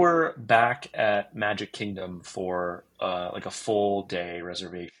 We were back at Magic Kingdom for like a full day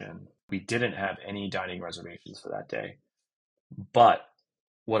reservation. We didn't have any dining reservations for that day. But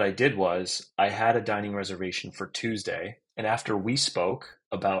what I did was I had a dining reservation for Tuesday. And after we spoke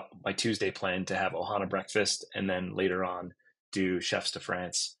about my Tuesday plan to have Ohana breakfast and then later on do Chefs de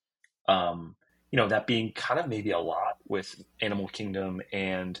France, that being kind of maybe a lot with Animal Kingdom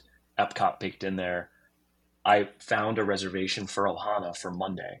and Epcot baked in there, I found a reservation for Ohana for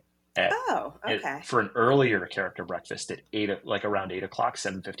Monday at Oh, okay. for an earlier character breakfast at like around 8 o'clock,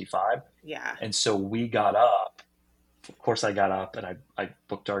 7:55. Yeah. And so we got up. Of course, I got up and I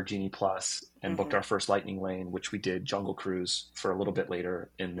booked our Genie Plus and booked Hmm. our first Lightning Lane, which we did Jungle Cruise for a little bit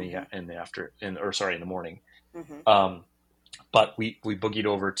later Hmm. in the morning. Hmm. Um, but we boogied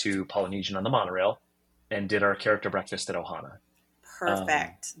over to Polynesian on the monorail and did our character breakfast at Ohana,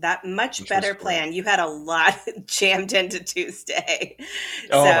 Perfect. That much which was better great. plan. You had a lot jammed into Tuesday.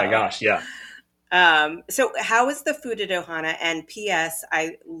 Oh my So gosh, yeah. so how was the food at Ohana? And P.S.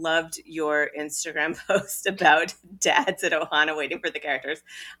 I loved your Instagram post about dads at Ohana waiting for the characters.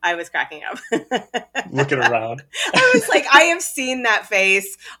 I was cracking up. Looking around. I was like, I have seen that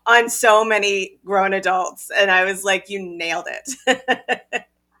face on so many grown adults, and I was like, you nailed it.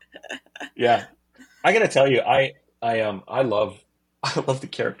 Yeah, I gotta tell you, I love I love the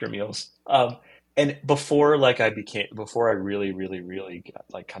character meals. And before I really really got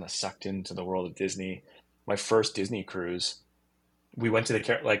like kind of sucked into the world of Disney, my first Disney cruise, we went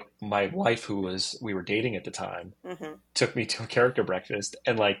to like my wife we were dating at the time Hmm. took me to a character breakfast,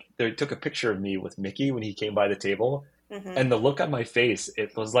 and like they took a picture of me with Mickey when he came by the table, Hmm. and the look on my face,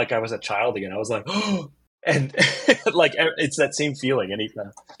 it was like I was a child again. I was like, oh, and like it's that same feeling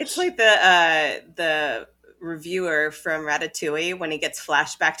anytime. It's like the reviewer from Ratatouille when he gets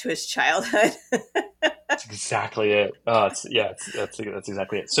flashback to his childhood. That's exactly it. Oh, that's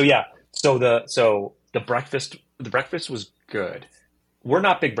exactly it. So yeah, so the breakfast was good. We're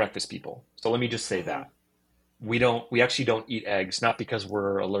not big breakfast people, so let me just say Hmm. that we actually don't eat eggs, not because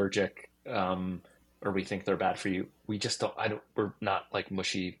we're allergic, or we think they're bad for you. We just don't. I don't. We're not like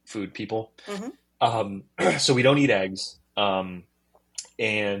mushy food people. Hmm. Um, so we don't eat eggs.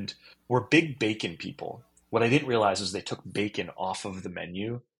 And we're big bacon people. What I didn't realize is they took bacon off of the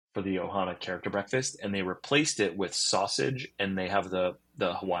menu for the Ohana character breakfast, and they replaced it with sausage, and they have the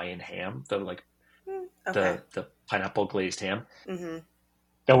Hawaiian ham, Okay. the pineapple glazed ham. Hmm.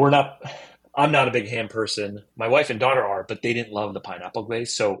 Now I'm not a big ham person. My wife and daughter are, but they didn't love the pineapple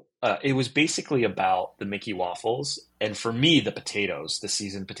glaze. So it was basically about the Mickey waffles, and for me, the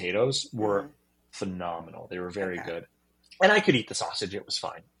seasoned potatoes were Hmm. phenomenal. They were very Okay. good, and I could eat the sausage; it was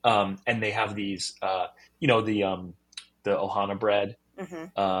fine. And they have these, you know, the Ohana bread,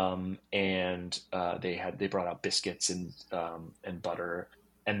 Hmm. and they brought out biscuits and butter,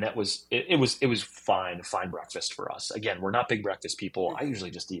 and it was fine breakfast for us. Again, we're not big breakfast people. I Hmm.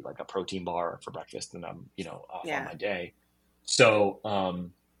 usually just eat like a protein bar for breakfast, and I'm off on Yeah. my day. So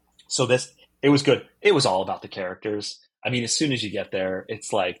so this it was good. It was all about the characters. I mean, as soon as you get there,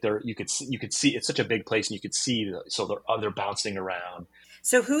 it's like there you could see it's such a big place, and you could see so they're bouncing around.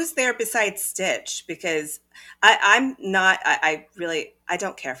 So who's there besides Stitch? Because I'm not. I really I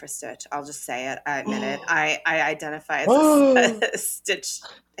don't care for Stitch. I'll just say it. I admit it. I identify as Oh, a Stitch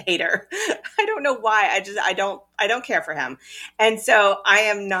hater. I don't know why. I don't care for him, and so I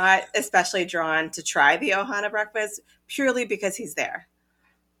am not especially drawn to try the Ohana breakfast purely because he's there.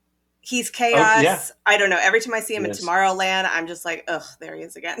 He's oh yeah, chaos. I don't know. Every time I see he him in is. Tomorrowland, I'm just like, ugh, there he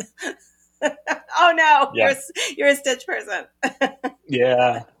is again. Oh no, Yeah. you're a Stitch person.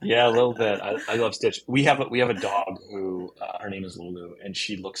 Yeah, yeah, a little bit. I love Stitch. We have a dog who her name is Lulu, and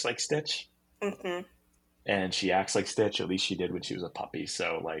she looks like Stitch, Hmm. and she acts like Stitch. At least she did when she was a puppy.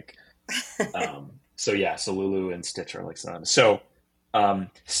 So like, so yeah, so Lulu and Stitch are like synonymous. So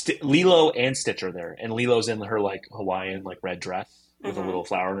Lilo and Stitch are there, and Lilo's in her like Hawaiian like red dress with a Hmm. little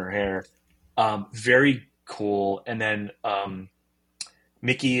flower in her hair. Very cool. And then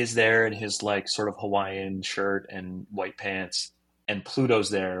Mickey is there in his like sort of Hawaiian shirt and white pants, and Pluto's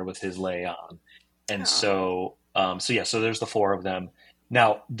there with his lei on. And Oh. so yeah, so there's the four of them.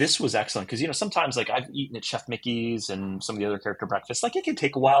 Now, this was excellent because sometimes like I've eaten at Chef Mickey's and some of the other character breakfasts, like it can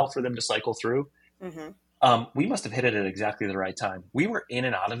take a while for them to cycle through. Hmm. We must have hit it at exactly the right time. We were in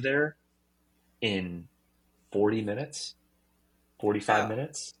and out of there in 40 minutes, 45 Oh.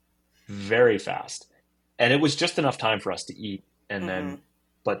 minutes, very fast. And it was just enough time for us to eat. And Hmm. then,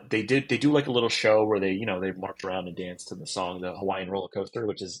 but they do like a little show where they march around and dance to the song, the Hawaiian Roller Coaster,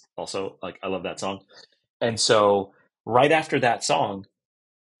 which is also like, I love that song. And so right after that song,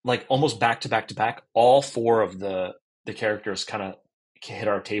 like almost back to back to back, all four of the characters kind of hit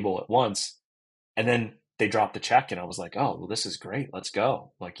our table at once. And then they dropped the check, and I was like, oh, well, this is great. Let's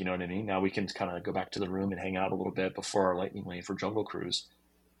go. Like, you know what I mean? Now we can kind of go back to the room and hang out a little bit before our lightning lane for Jungle Cruise.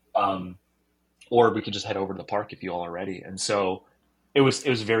 Um, or we could just head over to the park if you all are ready. And so it was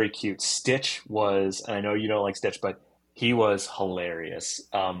very cute. Stitch was, and I know you don't like Stitch, but he was hilarious.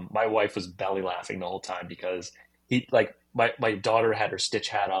 My wife was belly laughing the whole time because he like my daughter had her Stitch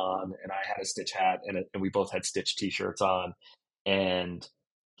hat on, and I had a Stitch hat, and we both had Stitch t-shirts on, and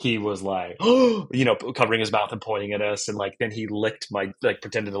he was like, covering his mouth and pointing at us, and like then he licked my like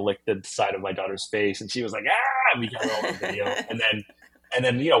pretended to lick the side of my daughter's face, and she was like, ah, and we got it all on video, and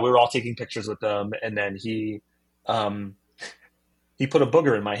then we were all taking pictures with them, and then um he put a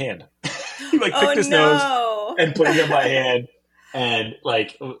booger in my hand. He like Oh picked his nose no. and put it in my hand, and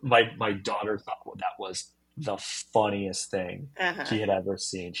like my daughter thought that was the funniest thing Uh-huh. she had ever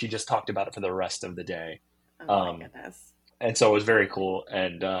seen. She just talked about it for the rest of the day. Oh my Um, goodness. and so it was very cool,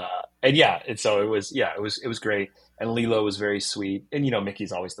 and yeah, and so it was great, and Lilo was very sweet, and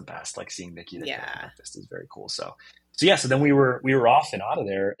Mickey's always the best. Like seeing Mickey at a character Yeah. breakfast is very cool. So yeah, so then we were off and out of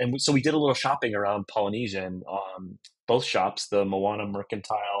there, and so we did a little shopping around Polynesian, both shops, the Moana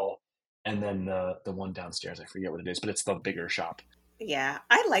Mercantile, and then the one downstairs. I forget what it is, but it's the bigger shop. Yeah,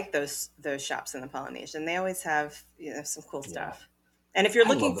 I like those shops in the Polynesian. They always have, some cool Yeah, stuff. And if you're I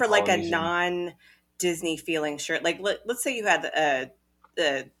love looking the for like a Polynesian. non Disney feeling shirt, like let's say you had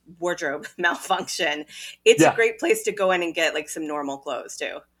a wardrobe malfunction, it's a Yeah, great place to go in and get like some normal clothes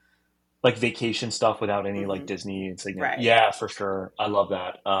too. like vacation stuff without any like Hmm. Disney insignia. Right. Yeah, for sure. I love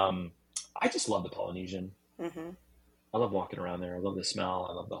that. I just love the Polynesian. Hmm. I love walking around there. I love the smell.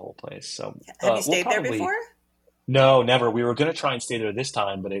 I love the whole place. So Have you we'll stayed there probably before? no, never. We were going to try and stay there this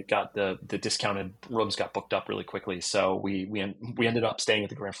time, but it got the discounted rooms got booked up really quickly. So we ended up staying at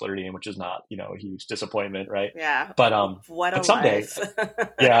the Grand Floridian, which is not a huge disappointment, right? Yeah. But What a but someday, life.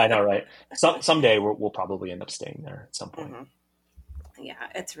 yeah, I know, right? Someday we'll probably end up staying there at some point. Hmm. Yeah,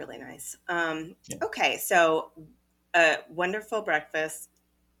 it's really nice. Yeah. Okay, so a wonderful breakfast,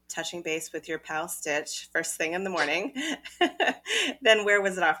 touching base with your pal Stitch first thing in the morning. Then where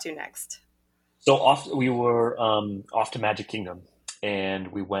was it off to next? So we were off to Magic Kingdom,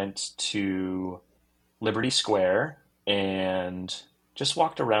 and we went to Liberty Square and just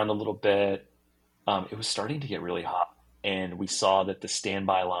walked around a little bit. It was starting to get really hot, and we saw that the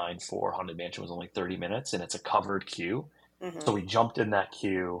standby line for Haunted Mansion was only 30 minutes, and it's a covered queue. Hmm. So we jumped in that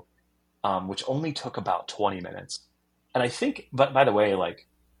queue, which only took about 20 minutes. And I think, but by the way, like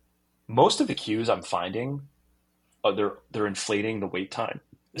most of the queues I'm finding, they're inflating the wait time,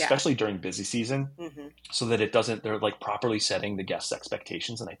 Yeah. especially during busy season, Hmm. so that it doesn't. They're like properly setting the guests'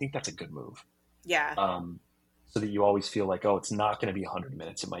 expectations, and I think that's a good move. Yeah. Um, so that you always feel like, oh, it's not going to be 100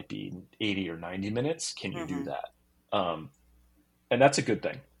 minutes; it might be 80 or 90 minutes. Can you do Hmm. that? Um, and that's a good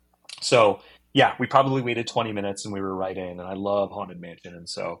thing. So yeah, we probably waited 20 minutes, and we were right in. And I love Haunted Mansion, and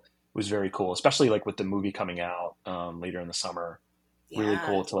so it was very cool, especially like with the movie coming out later in the summer. Really Yeah.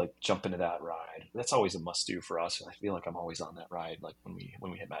 cool to like jump into that ride. That's always a must do for us. I feel like I'm always on that ride, like when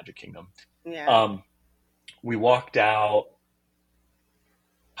we hit Magic Kingdom. Yeah. Um, we walked out,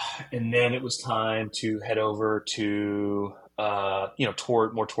 and then it was time to head over to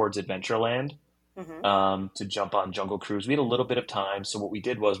towards Adventureland, Hmm. to jump on Jungle Cruise. We had a little bit of time, so what we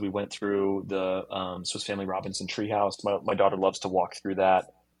did was we went through the Swiss Family Robinson Treehouse. My daughter loves to walk through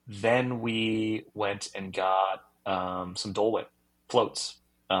that. Then we went and got some Dole Whip floats.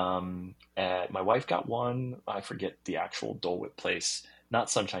 My wife got one. I forget the actual Dole Whip place, not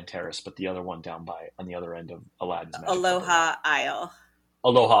Sunshine Terrace, but the other one down by on the other end of Aladdin's Magic Carpet Ride. Aloha Isle.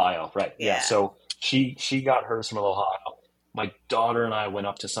 Aloha Isle, right? Yeah. Yeah. So she got hers from Aloha Isle. My daughter and I went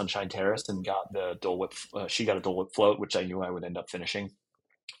up to Sunshine Terrace and got the Dole Whip. She got a Dole Whip float, which I knew I would end up finishing.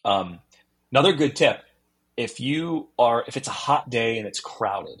 Um, Another good tip: if it's a hot day and it's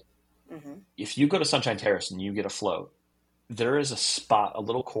crowded, Mm-hmm. if you go to Sunshine Terrace and you get a float, there is a spot, a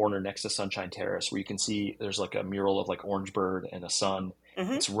little corner next to Sunshine Terrace where you can see there's like a mural of like Orange Bird and a sun.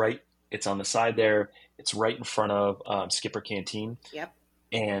 Mm-hmm. It's on the side there. It's right in front of Skipper Canteen. Yep.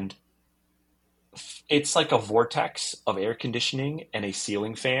 And it's like a vortex of air conditioning and a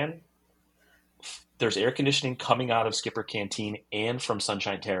ceiling fan. There's air conditioning coming out of Skipper Canteen and from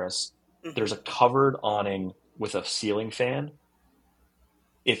Sunshine Terrace. Mm-hmm. There's a covered awning with a ceiling fan.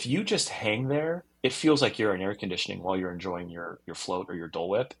 If you just hang there, it feels like you're in air conditioning while you're enjoying your float or your Dole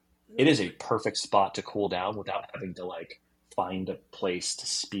Whip. It is a perfect spot to cool down without having to like find a place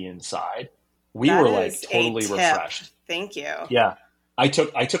to be inside. We That were like is a totally tip. refreshed. Thank you. Yeah. I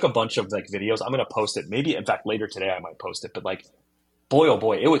took a bunch of like videos. I'm gonna post it. Maybe in fact later today I might post it. But like, boy oh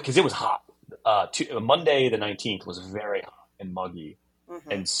boy, it was hot. Monday the 19th was very hot and muggy, Mm-hmm.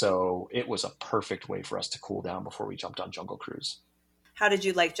 and so it was a perfect way for us to cool down before we jumped on Jungle Cruise. How did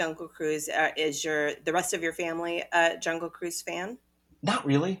you like Jungle Cruise? Is the rest of your family a Jungle Cruise fan? Not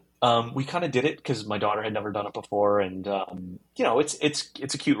really. We kind of did it because my daughter had never done it before, and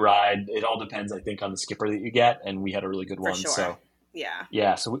it's a cute ride. It all depends, I think, on the skipper that you get, and we had a really good For one. sure. So Yeah.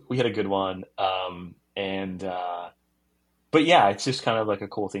 yeah, so we had a good one. But yeah, it's just kind of like a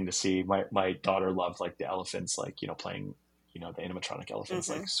cool thing to see. My daughter loved like the elephants, like playing the animatronic elephants,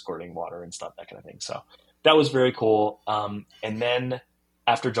 Mm-hmm. like squirting water and stuff, that kind of thing. So that was very cool. And then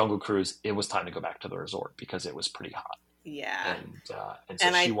after Jungle Cruise, it was time to go back to the resort because it was pretty hot. Yeah. And so And she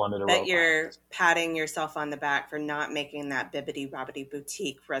I wanted a bet rope you're ride. patting yourself on the back for not making that Bibbidi Bobbidi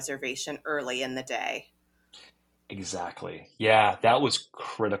Boutique reservation early in the day. Exactly. Yeah, that was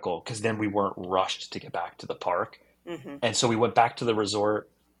critical because then we weren't rushed to get back to the park. Mm-hmm. And so we went back to the resort.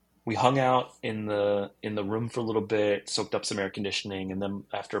 We hung out in the room for a little bit, soaked up some air conditioning, and then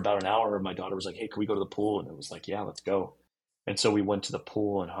after about an hour, my daughter was like, "Hey, can we go to the pool?" And it was like, "Yeah, let's go." And so we went to the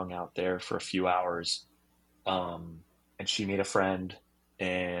pool and hung out there for a few hours. And she made a friend,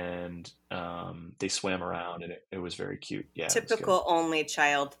 and they swam around, and it was very cute. Yeah, it was good. Typical only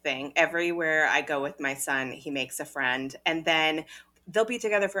child thing. Everywhere I go with my son, he makes a friend, and then they'll be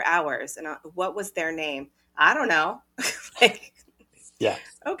together for hours. And what was their name? I don't know. Like, Yeah.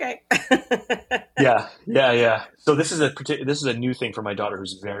 okay. Yeah. So this is a new thing for my daughter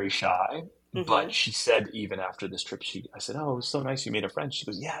who's very shy. Mm-hmm. But she said even after this trip, I said, "Oh, it was so nice you made a friend." She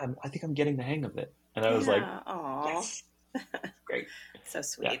goes, "Yeah, I think I'm getting the hang of it." And I was like, Yeah. Aw. "Yes, great." So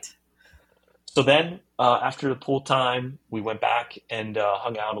sweet. So then after the pool time, we went back and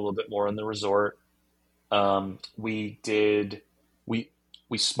hung out a little bit more in the resort. We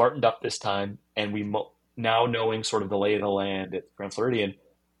smartened up this time, and now knowing sort of the lay of the land at Grand Floridian,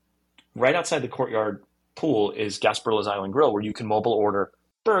 right outside the courtyard pool is Gasparilla Island Grill, where you can mobile order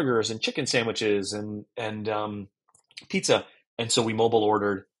burgers and chicken sandwiches and pizza. And so we mobile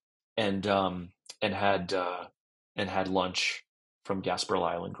ordered and had lunch from Gasparilla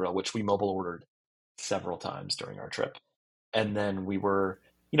Island Grill, which we mobile ordered several times during our trip. And then we were,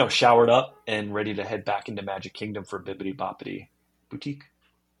 showered up and ready to head back into Magic Kingdom for Bibbidi Boppidi Boutique.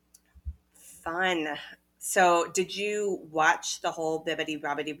 Fun. So did you watch the whole Bibbidi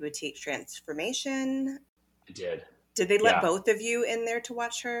Bobbidi Boutique transformation? I did. Did they let Yeah. both of you in there to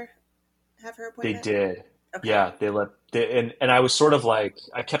watch her have her They appointment? did. Okay. Yeah, and I was sort of like,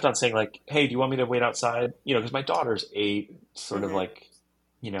 I kept on saying like, "Hey, do you want me to wait outside?" Because my daughter's 8, sort of Mhm. like,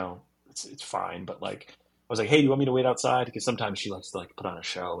 it's fine. But like, I was like, "Hey, do you want me to wait outside?" Because sometimes she likes to like put on a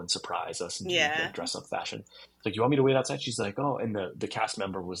show and surprise us and do, Yeah. like, dress up fashion. It's like, "You want me to wait outside?" She's like, "Oh," and the cast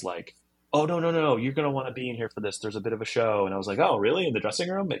member was like, "Oh, no, you're gonna want to be in here for this. There's a bit of a show." And I was like, "Oh, really? In the dressing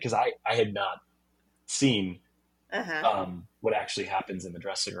room?" Because I had not seen Uh-huh. what actually happens in the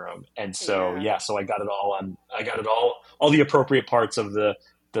dressing room. And so, Yeah. so I got it all the appropriate parts of the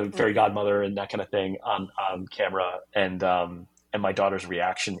fairy Mhm. godmother and that kind of thing on camera. And my daughter's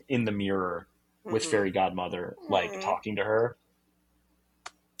reaction in the mirror with Mhm. fairy godmother, like Mhm. talking to her,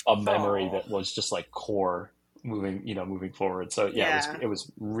 a memory Aw. that was just like core moving forward. So Yeah. it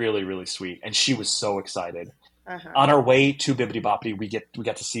was really, really sweet. And she was so excited. Uh-huh. On our way to Bibbidi Boppidi, we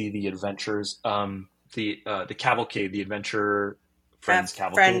got to see the adventures, the cavalcade, the Adventure Friends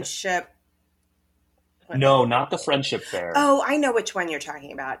cavalcade. Friendship. No, not the Friendship Fair. Oh, I know which one you're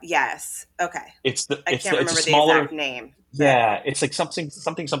talking about. Yes. Okay. It's I can't remember a the smaller, exact name. yeah, it's like something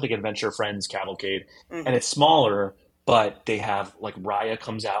Adventure Friends cavalcade, Mhm. and it's smaller. but they have like Raya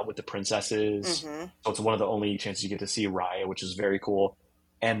comes out with the princesses. Mm-hmm. So it's one of the only chances you get to see Raya, which is very cool.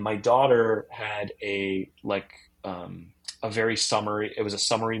 And my daughter had um, a very summery, it was a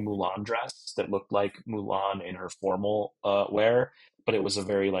summery Mulan dress that looked like Mulan in her formal wear, but it was a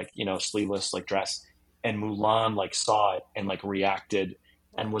very like, sleeveless like dress. And Mulan like saw it and like reacted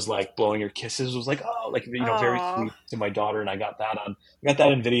and was like blowing her kisses, was like, oh, like, very Oh. sweet to my daughter. And I got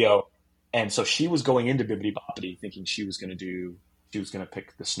that in video. And so she was going into Bibbidi Bobbidi thinking she was going to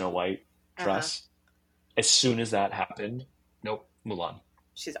pick the Snow White Uh-huh. dress. As soon as that happened, nope, Mulan.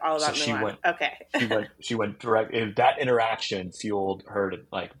 She's all So about Mulan. Okay. she went direct. That interaction fueled her to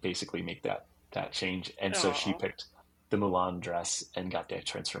like basically make that change. And so she Oh. picked the Mulan dress and got that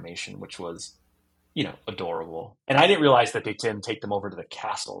transformation, which was, adorable. And I didn't realize that they didn't take them over to the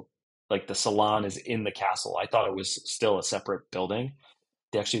castle. Like the salon is in the castle. I thought it was still a separate building.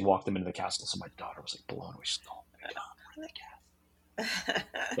 They actually walked them into the castle. So my daughter was like blown away. She's like, oh my God, we're in the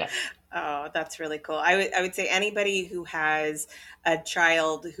castle. Yeah. Oh, that's really cool. I would say anybody who has a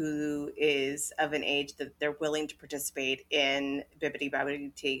child who is of an age that they're willing to participate in Bibbidi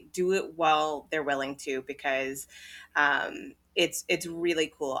Bobbidi Tea, do it while they're willing to, because it's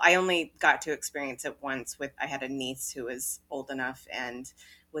really cool. I only got to experience it once with I had a niece who was old enough and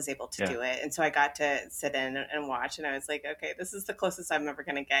was able to Yeah. do it, and so I got to sit in and watch, and I was like, okay, this is the closest I'm ever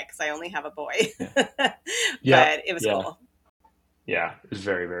going to get because I only have a boy, Yeah. Yeah. but it was Yeah. cool. Yeah, it was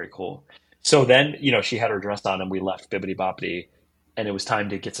very, very cool. So then, she had her dress on and we left Bibbidi Bobbidi and it was time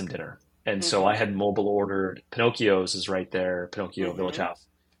to get some dinner. And so I Hmm. had mobile ordered Pinocchio's is right there, Pinocchio Village Hmm. House.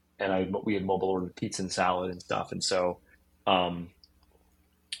 And we had mobile ordered pizza and salad and stuff. And so um,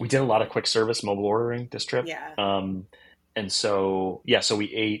 we did a lot of quick service mobile ordering this trip. Yeah. And so, yeah, so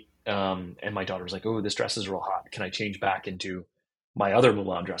we ate and my daughter was like, oh, this dress is real hot. Can I change back into my other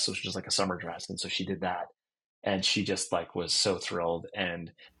Mulan dress, which was like a summer dress? And so she did that and she just like was so thrilled.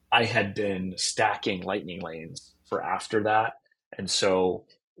 And I had been stacking lightning lanes for after that, and so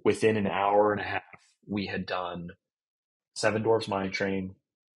within an hour and a half, we had done Seven Dwarfs Mine Train,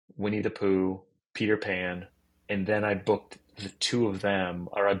 Winnie the Pooh, Peter Pan, and then I booked the two of them,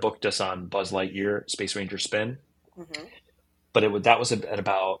 or I booked us on Buzz Lightyear Space Ranger Spin, Hmm. but that was at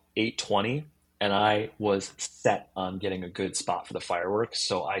about 8:20 and I was set on getting a good spot for the fireworks,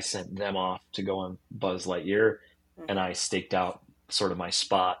 so I sent them off to go on Buzz Lightyear and Hmm. I staked out sort of my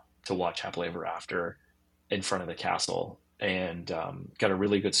spot to watch Happily Ever After in front of the castle and got a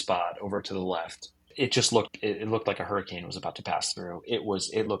really good spot over to the left. It looked like a hurricane was about to pass through. It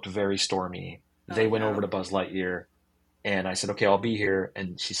looked very stormy. Oh They went over no. to Buzz Lightyear and I said, okay, I'll be here.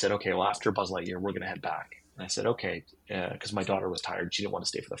 And she said, okay, well, after Buzz Lightyear, we're going to head back. And I said, okay, because my daughter was tired. She didn't want to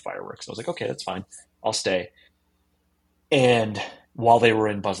stay for the fireworks. So I was like, okay, that's fine. I'll stay. And while they were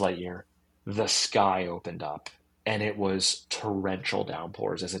in Buzz Lightyear, the sky opened up and it was torrential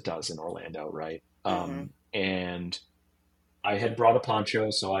downpours as it does in Orlando, right? Hmm. And I had brought a poncho,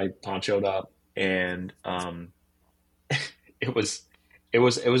 so I ponchoed up and it was it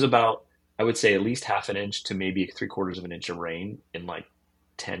was about, I would say, at least half an inch to maybe three-quarters of an inch of rain in like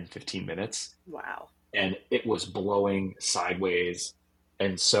 10-15 minutes, Wow. and it was blowing sideways.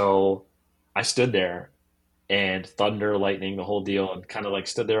 And so I stood there and thunder, lightning, the whole deal, and kind of like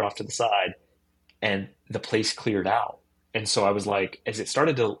stood there off to the side, and the place cleared out. And so I was like, as it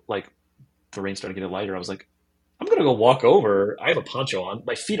started to like, the rain started getting lighter, I was like, I'm gonna go walk over. I have a poncho on.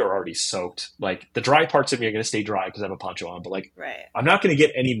 My feet are already soaked. Like the dry parts of me are gonna stay dry because I have a poncho on. But like, Right. I'm not gonna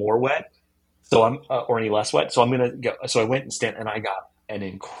get any more wet. So or any less wet. So I'm gonna go. So I went and and I got an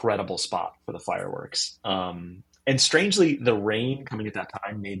incredible spot for the fireworks. And strangely, the rain coming at that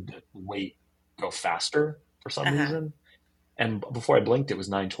time made the wait go faster for some Uh-huh. reason. And before I blinked, it was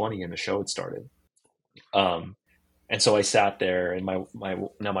 9:20 and the show had started. Um, and so I sat there, and my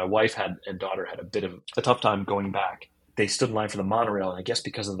wife had and daughter had a bit of a tough time going back. They stood in line for the monorail, and I guess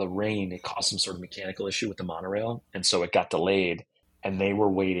because of the rain, it caused some sort of mechanical issue with the monorail, and so it got delayed, and they were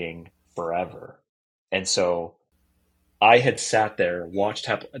waiting forever. And so I had sat there, watched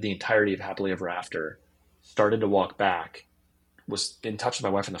the entirety of Happily Ever After, started to walk back, was in touch with my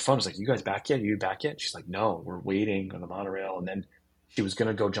wife on the phone. I was like, "You guys back yet? Are you back yet?" She's like, "No, we're waiting on the monorail." And then she was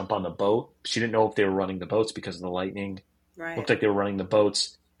gonna go jump on the boat. She didn't know if they were running the boats because of the lightning. Right. Looked like they were running the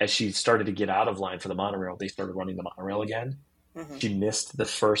boats. As she started to get out of line for the monorail, they started running the monorail again. Hmm. She missed the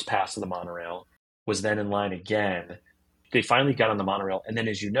first pass of the monorail, was then in line again. They finally got on the monorail, and then,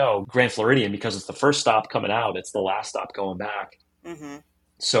 as you know, Grand Floridian, because it's the first stop coming out, it's the last stop going back. Hmm.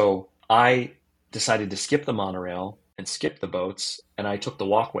 So I decided to skip the monorail and skip the boats, and I took the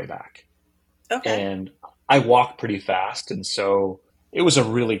walkway back. Okay. And I walked pretty fast, and so it was a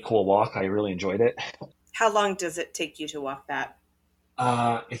really cool walk. I really enjoyed it. How long does it take you to walk that?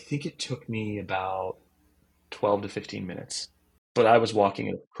 I think it took me about 12 to 15 minutes, but I was walking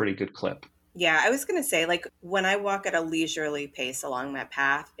at a pretty good clip. Yeah, I was going to say, like, when I walk at a leisurely pace along that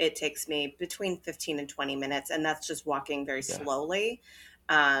path, it takes me between 15 and 20 minutes, and that's just walking very Yeah. slowly.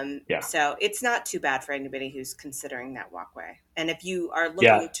 Yeah. So it's not too bad for anybody who's considering that walkway. And if you are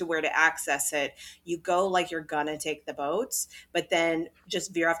Yeah. looking to where to access it, you go like you're going to take the boats, but then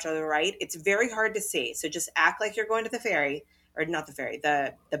just veer off to the right. It's very hard to see. So just act like you're going to the ferry, or not the ferry,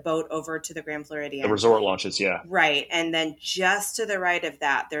 the boat over to the Grand The Floridian. resort launches. Yeah. Right. And then just to the right of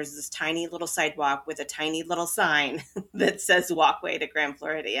that, there's this tiny little sidewalk with a tiny little sign that says walkway to Grand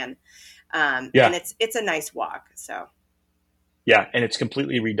Floridian. And Yeah. it's a nice walk. So, Yeah. And it's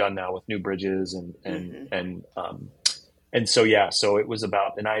completely redone now with new bridges and so, yeah, so it was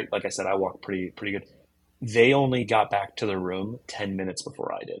about, and like I said, I walked pretty good. They only got back to their room 10 minutes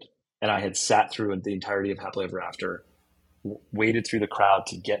before I did. And I had sat through the entirety of Happily Ever After, waited through the crowd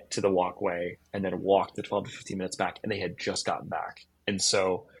to get to the walkway, and then walked the 12 to 15 minutes back, and they had just gotten back. And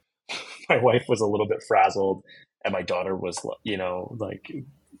so my wife was a little bit frazzled, and my daughter was, like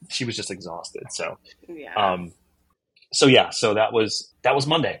she was just exhausted. So, yeah. so that was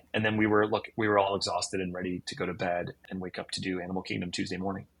Monday. And then we were all exhausted and ready to go to bed and wake up to do Animal Kingdom Tuesday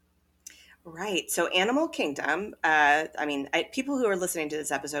morning. Right. So, Animal Kingdom, people who are listening to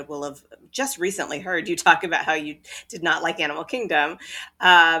this episode will have just recently heard you talk about how you did not like Animal Kingdom.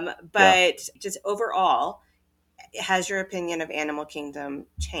 Yeah. But just overall, has your opinion of Animal Kingdom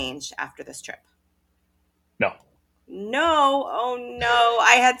changed after this trip? No. No. Oh, no.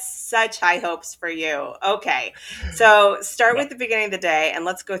 I had such high hopes for you. Okay. So start No. with the beginning of the day and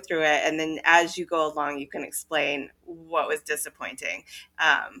let's go through it. And then as you go along, you can explain what was disappointing.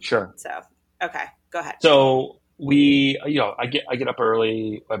 Sure. So, okay, go ahead. So I get up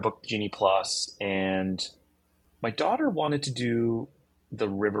early. I booked Genie Plus, and my daughter wanted to do the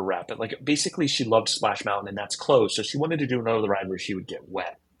river rapid. Like, basically, she loved Splash Mountain, and that's closed. So she wanted to do another ride where she would get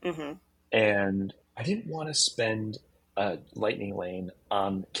wet. Mm-hmm. And I didn't want to spend a lightning lane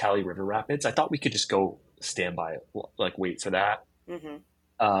on Cali River Rapids. I thought we could just go stand by, like wait for that.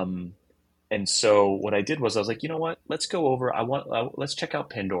 Mm-hmm. And so what I did was I was like, you know what? Let's go over. Let's check out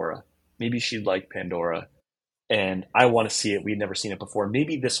Pandora. Maybe she'd like Pandora, and I want to see it. We'd never seen it before.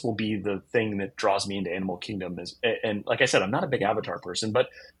 Maybe this will be the thing that draws me into Animal Kingdom. And like I said, I'm not a big Avatar person, but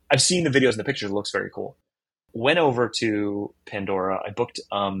I've seen the videos and the pictures. It looks very cool. Went over to Pandora. I booked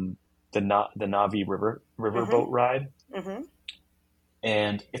the Navi River Mm-hmm. boat ride. Mm-hmm.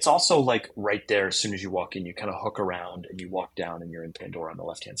 And it's also like right there. As soon as you walk in, you kind of hook around and you walk down, and you're in Pandora on the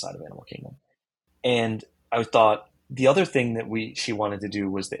left hand side of Animal Kingdom. And I thought the other thing that she wanted to do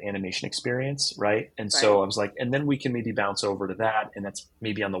was the animation experience, right? And so Right. I was like, and then we can maybe bounce over to that, and that's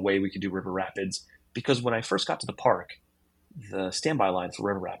maybe on the way we could do River Rapids, because when I first got to the park, the standby line for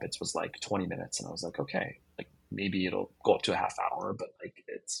River Rapids was like 20 minutes, and I was like, okay, like maybe it'll go up to a half hour, but like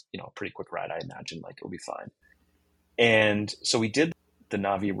it's a pretty quick ride. I imagine like it'll be fine. And so we did the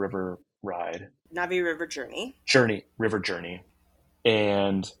Navi River ride, Navi River Journey. River Journey,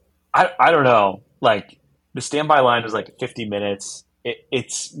 and I don't know, like the standby line was like 50 minutes.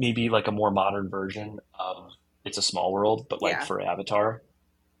 It's maybe like a more modern version of It's a Small World, but like Yeah. for Avatar.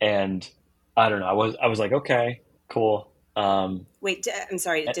 And I don't know. I was like, okay, cool. Wait, I'm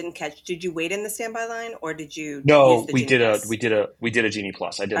sorry, it didn't catch. Did you wait in the standby line, or did you No, use the we Genie did Plus? we did a Genie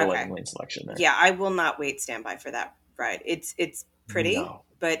Plus. I did a Okay. lightning lane selection there. Yeah, I will not wait standby for that ride. It's pretty, No.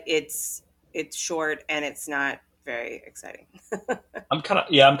 but it's short and it's not very exciting. I'm kind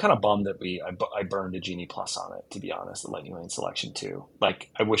of bummed that I burned a Genie Plus on it, to be honest, the lightning lane selection too.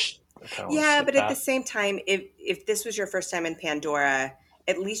 Like I wish I kind of Yeah, but at the same time, if this was your first time in Pandora,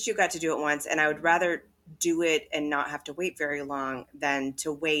 at least you got to do it once, and I would rather do it and not have to wait very long than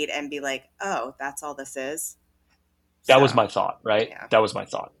to wait and be like, oh, that's all this is. That was my thought, right? Yeah. That was my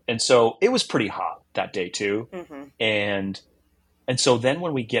thought. And so it was pretty hot that day too. Mm-hmm. And so then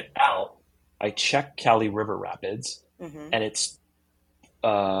when we get out, I check Cali River Rapids, Mm-hmm. and it's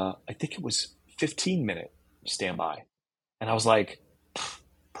I think it was 15-minute standby. And I was like,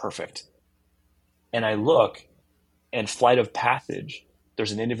 perfect. And I look, and Flight of Passage,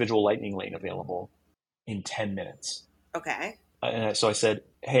 there's an individual lightning lane available in 10 minutes. Okay. And so I said,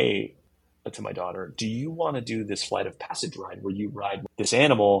 hey, to my daughter, do you want to do this Flight of Passage ride where you ride this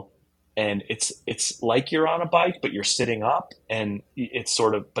animal, and it's like you're on a bike, but you're sitting up, and it's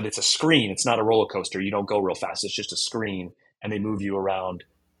but it's a screen. It's not a roller coaster. You don't go real fast. It's just a screen, and they move you around.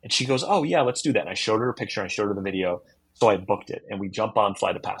 And she goes, oh yeah, let's do that. And I showed her a picture. I showed her the video. So I booked it, and we jump on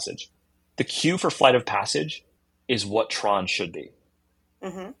Flight of Passage. The queue for Flight of Passage is what Tron should be.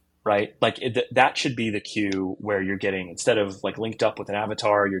 Mm-hmm. right? Like that should be the cue where you're getting, instead of like linked up with an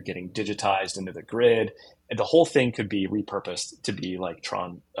avatar, you're getting digitized into the grid, and the whole thing could be repurposed to be like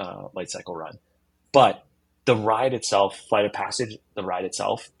Tron Light Cycle Run. But the ride itself, Flight of Passage, the ride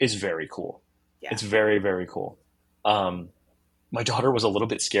itself is very cool. Yeah. It's very, very cool. My daughter was a little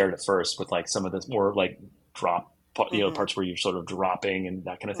bit scared at first with like some of the more like drop, parts where you're sort of dropping and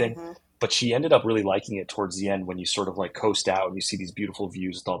that kind of thing. Mm-hmm. But she ended up really liking it towards the end when you sort of like coast out and you see these beautiful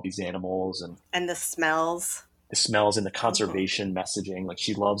views with all these animals And the smells. and the conservation messaging. Like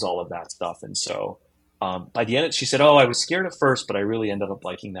she loves all of that stuff. And so by the end, she said, "Oh, I was scared at first, but I really ended up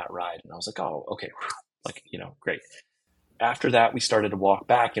liking that ride." And I was like, "Oh, okay." Like, great. After that, we started to walk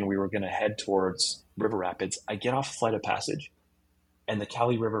back and we were going to head towards River Rapids. I get off Flight of Passage and the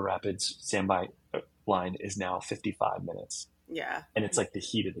Cali River Rapids standby line is now 55 minutes. Yeah. And it's like the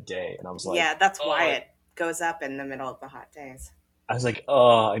heat of the day. And I was like, yeah, that's why it goes up in the middle of the hot days. I was like,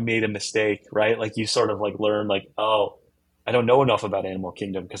 oh, I made a mistake, right? Like you sort of like learn like, oh, I don't know enough about Animal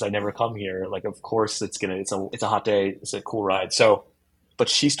Kingdom because I never come here. Like, of course it's a hot day. It's a cool ride. So, but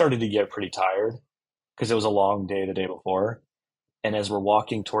she started to get pretty tired because it was a long day the day before. And as we're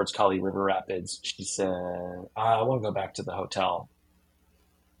walking towards Kali River Rapids, she said, "I want to go back to the hotel."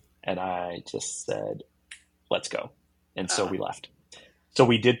 And I just said, "Let's go." And so we left. So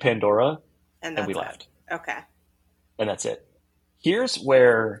we did Pandora and we left. Okay. And that's it. Here's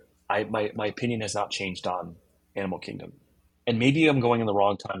where my opinion has not changed on Animal Kingdom. And maybe I'm going in the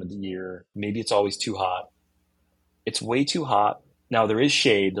wrong time of the year. Maybe it's always too hot. It's way too hot. Now there is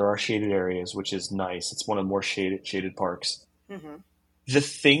shade. There are shaded areas, which is nice. It's one of the more shaded parks. Mm-hmm. The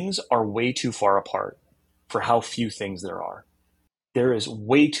things are way too far apart for how few things there are. There is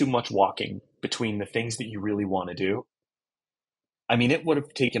way too much walking between the things that you really want to do. I mean, it would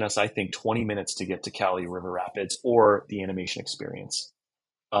have taken us, I think, 20 minutes to get to Cali River Rapids or the animation experience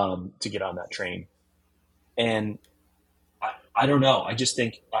to get on that train. And I don't know. I just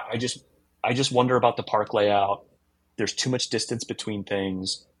think I just wonder about the park layout. There's too much distance between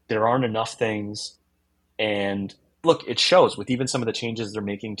things. There aren't enough things. And look, it shows with even some of the changes they're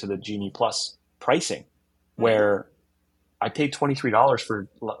making to the Genie Plus pricing, where I paid $23 for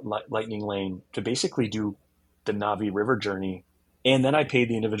Lightning Lane to basically do the Navi River journey. And then I paid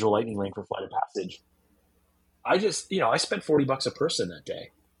the individual Lightning Lane for Flight of Passage. I just, I spent $40 a person that day.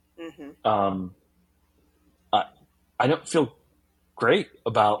 Mm-hmm. I don't feel great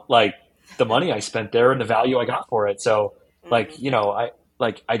about like the money I spent there and the value I got for it. So like,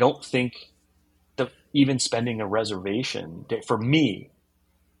 I don't think that even spending a reservation for me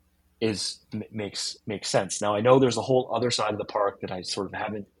makes sense. Now I know there's a whole other side of the park that I sort of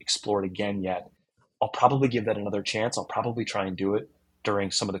haven't explored again yet. I'll probably give that another chance. I'll probably try and do it during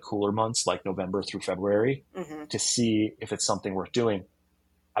some of the cooler months like November through February to see if it's something worth doing.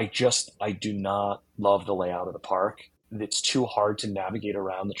 I do not love the layout of the park. It's too hard to navigate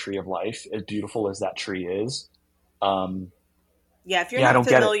around the Tree of Life, as beautiful as that tree is. If you're not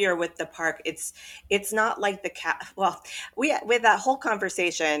familiar with the park, it's not like the cat. Well, we had that whole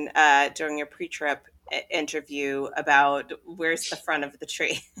conversation during your pre-trip interview about where's the front of the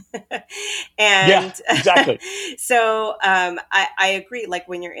tree. And exactly. So I agree. Like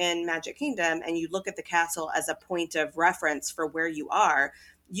when you're in Magic Kingdom and you look at the castle as a point of reference for where you are,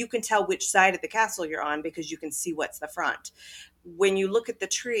 you can tell which side of the castle you're on because you can see what's the front. When you look at the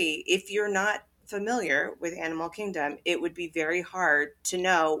tree, if you're not familiar with Animal Kingdom, it would be very hard to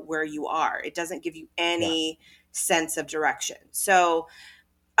know where you are. It doesn't give you any sense of direction. So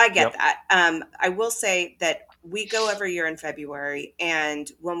I get that. I will say that we go every year in February, and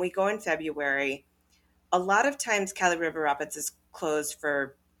when we go in February, a lot of times Cali River Rapids is closed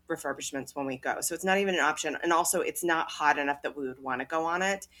for refurbishments when we go. So it's not even an option. And also it's not hot enough that we would want to go on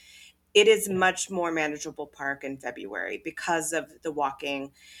it. It is much more manageable park in February because of the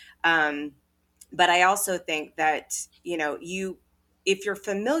walking. But I also think that, if you're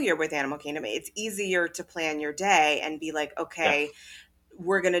familiar with Animal Kingdom, it's easier to plan your day and be like, okay,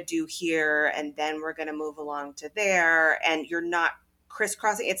 we're going to do here and then we're going to move along to there. And you're not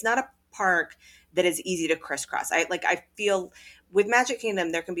crisscrossing. It's not a park that is easy to crisscross. I feel with Magic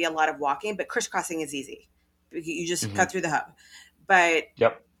Kingdom, there can be a lot of walking, but crisscrossing is easy. You just cut through the hub. But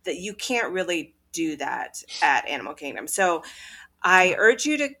that you can't really do that at Animal Kingdom. So I urge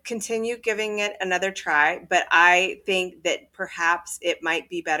you to continue giving it another try, but I think that perhaps it might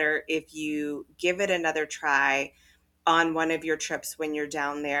be better if you give it another try on one of your trips when you're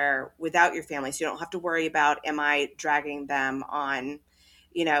down there without your family. So you don't have to worry about, am I dragging them on,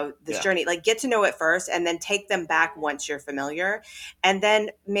 this journey? Like get to know it first and then take them back once you're familiar. And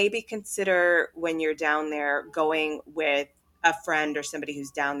then maybe consider when you're down there going with a friend or somebody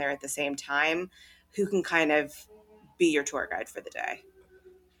who's down there at the same time who can kind of be your tour guide for the day.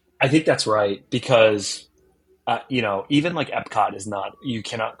 I think that's right because even like Epcot is not, you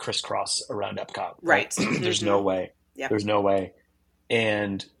cannot crisscross around Epcot, right? Right. There's no way. Yep. There's no way.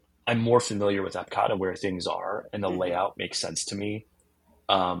 And I'm more familiar with Epcot and where things are, and the layout makes sense to me.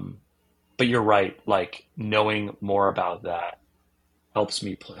 But you're right. Like knowing more about that helped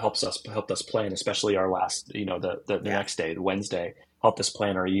us plan, especially our last, the next day, the Wednesday, helped us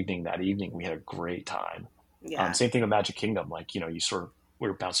plan our evening. That evening, we had a great time. Yeah. Same thing with Magic Kingdom. Like, we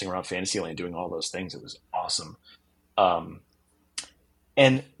were bouncing around Fantasyland doing all those things. It was awesome.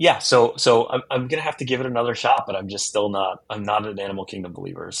 And yeah, so I'm going to have to give it another shot, but I'm not an Animal Kingdom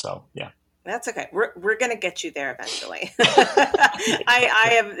believer. So yeah. That's okay. We're going to get you there eventually.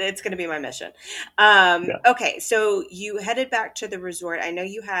 It's going to be my mission. Okay. So you headed back to the resort. I know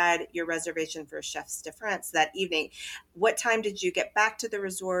you had your reservation for Chef's de France that evening. What time did you get back to the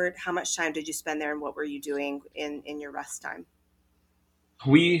resort? How much time did you spend there, and what were you doing in your rest time?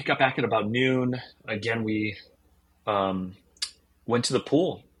 We got back at about noon. Again, we went to the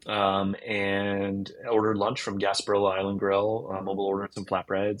pool and ordered lunch from Gasparilla Island Grill. Mobile ordered some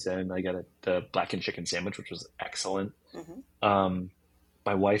flatbreads, and I got the blackened chicken sandwich, which was excellent.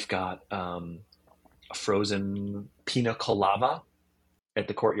 My wife got a frozen pina colada at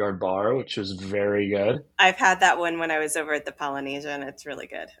the Courtyard Bar, which was very good. I've had that one when I was over at the Polynesian. It's really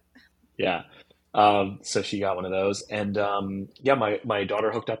good. Yeah. So she got one of those, and my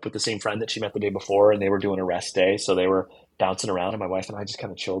daughter hooked up with the same friend that she met the day before, and they were doing a rest day, so they were bouncing around, and my wife and I just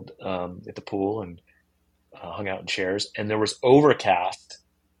kind of chilled at the pool and hung out in chairs. And there was overcast,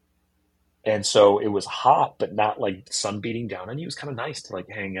 and so it was hot, but not like sun beating down on you. It was kind of nice to like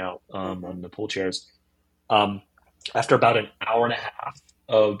hang out on the pool chairs. After about an hour and a half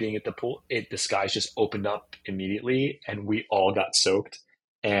of being at the pool, the skies just opened up immediately, and we all got soaked.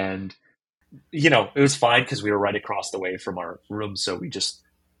 And it was fine because we were right across the way from our room. So we just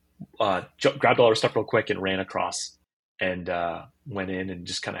grabbed all our stuff real quick and ran across and went in and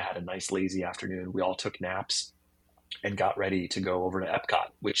just kind of had a nice lazy afternoon. We all took naps and got ready to go over to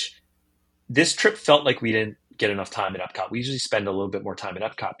Epcot, which this trip felt like we didn't get enough time at Epcot. We usually spend a little bit more time at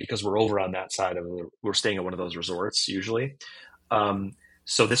Epcot because we're over on that side we're staying at one of those resorts usually.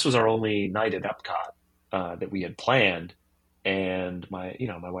 So this was our only night at Epcot that we had planned. And my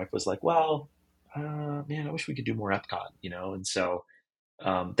wife was like, well, man, I wish we could do more Epcot, And so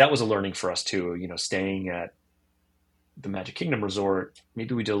that was a learning for us too, staying at the Magic Kingdom resort.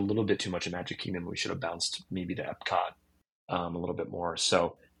 Maybe we did a little bit too much at Magic Kingdom. We should have bounced maybe to Epcot a little bit more.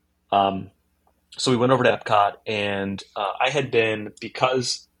 So we went over to Epcot, and I had been,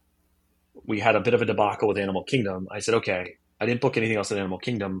 because we had a bit of a debacle with Animal Kingdom, I said, okay, I didn't book anything else at Animal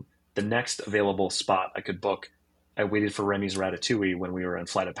Kingdom. The next available spot I could book, I waited for Remy's Ratatouille when we were in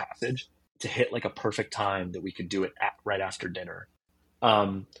Flight of Passage to hit like a perfect time that we could do it right after dinner.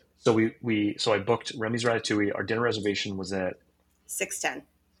 So I booked Remy's Ratatouille. Our dinner reservation was at 6:10,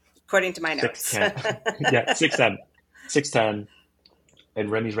 according to my notes. 6:10. Yeah, 6:10. 6:10. And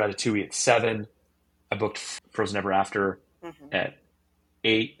Remy's Ratatouille at 7. I booked Frozen Ever After at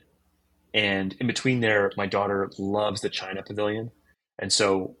 8. And in between there, my daughter loves the China Pavilion. And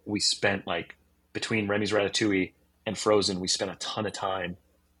so we spent between Remy's Ratatouille and Frozen, we spent a ton of time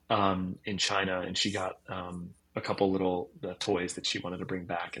in China, and she got a couple little toys that she wanted to bring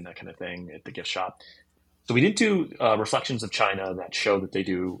back and that kind of thing at the gift shop. So we didn't do Reflections of China, that show that they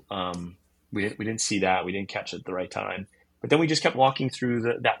do. We didn't see that. We didn't catch it at the right time. But then we just kept walking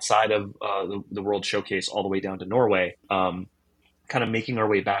through that side of the World Showcase all the way down to Norway, kind of making our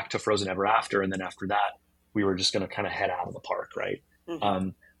way back to Frozen Ever After. And then after that, we were just going to kind of head out of the park, right?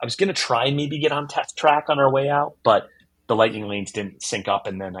 I was going to try and maybe get on Test Track on our way out, but the lightning lanes didn't sync up.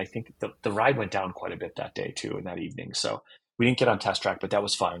 And then I think the ride went down quite a bit that day too, and that evening. So we didn't get on Test Track, but that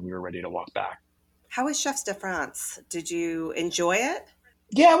was fine. We were ready to walk back. How was Chef's de France? Did you enjoy it?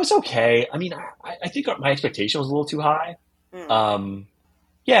 Yeah, it was okay. I mean, I think my expectation was a little too high.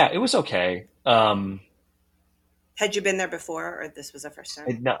 Yeah, it was okay. Had you been there before, or this was the first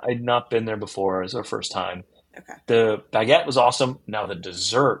time? I'd not been there before. It was our first time. Okay. The baguette was awesome. Now the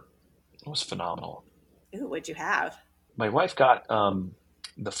dessert was phenomenal. Ooh, what'd you have? My wife got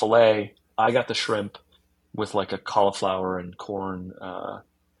the filet. I got the shrimp with like a cauliflower and corn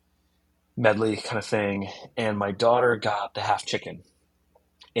medley kind of thing. And my daughter got the half chicken.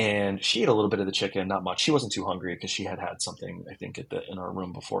 And she ate a little bit of the chicken, not much. She wasn't too hungry because she had something, I think, in our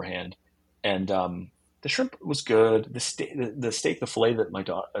room beforehand. And the shrimp was good. The steak, the filet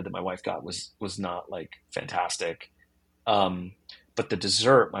that my wife got was not like fantastic. But the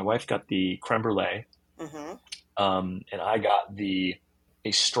dessert, my wife got the creme brulee. And I got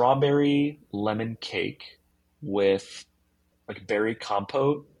a strawberry lemon cake with like berry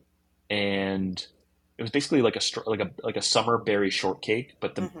compote, and it was basically like a summer berry shortcake,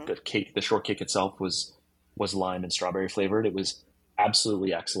 but Mm-hmm. the shortcake itself was lime and strawberry flavored. It was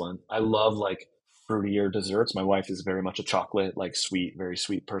absolutely excellent. I love like fruitier desserts. My wife is very much a chocolate, like sweet, very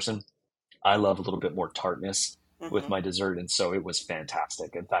sweet person. I love a little bit more tartness with Mm-hmm. my dessert, and so it was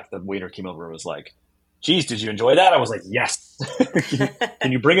fantastic. In fact, the waiter came over and was like, "Geez, did you enjoy that?" I was like, "Yes."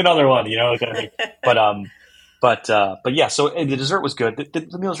 Can you bring another one? You know, kind of thing. But but yeah. So the dessert was good.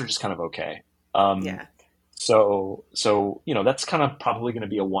 The meals were just kind of okay. Um, Yeah. so that's kind of probably going to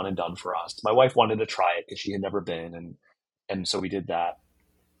be a one and done for us. My wife wanted to try it because she had never been, and so we did that.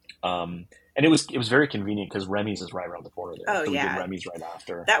 And it was very convenient because Remy's is right around the corner there, Oh so we did yeah. Remy's right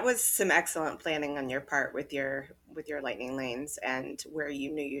after. That was some excellent planning on your part with your lightning lanes and where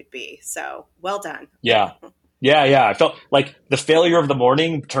you knew you'd be. So well done. Yeah. Yeah. I felt like the failure of the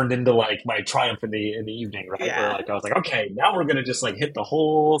morning turned into like my triumph in the evening, right? Where Yeah. like I was like, okay, now we're gonna just like hit the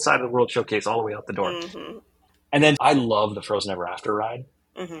whole side of the world showcase all the way out the door. Mm-hmm. And then I love the Frozen Ever After ride.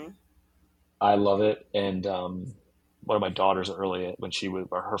 Mm-hmm. I love it. And one of my daughters early when she was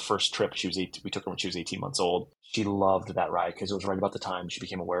or her first trip, we took her when she was 18 months old. She loved that ride because it was right about the time she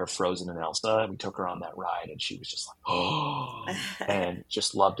became aware of Frozen and Elsa. And we took her on that ride, and she was just like, oh, and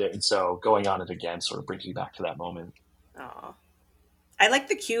just loved it. And so going on it again sort of brings me back to that moment. Oh. I like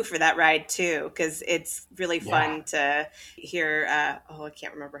the queue for that ride too, because it's really Yeah. fun to hear. I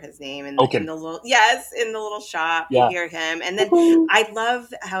can't remember his name in Oaken. the little in the little shop. You Yeah. hear him, and then Woohoo. I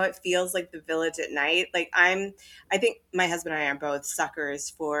love how it feels like the village at night. I think my husband and I are both suckers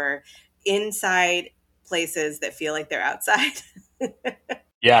for inside places that feel like they're outside.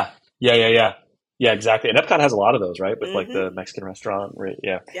 Yeah. Yeah. Yeah, exactly. And Epcot has a lot of those, right? With like Mm-hmm. the Mexican restaurant, right?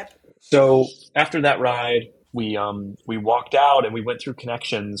 Yeah. Yep. So after that ride, we walked out and we went through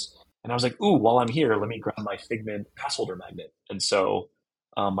connections, and I was like, "Ooh, while I'm here, let me grab my Figment pass holder magnet." And so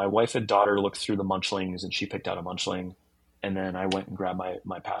my wife and daughter looked through the Munchlings, and she picked out a Munchling, and then I went and grabbed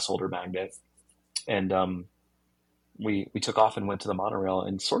my pass holder magnet, and we took off and went to the monorail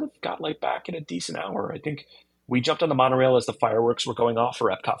and sort of got like back in a decent hour. I think we jumped on the monorail as the fireworks were going off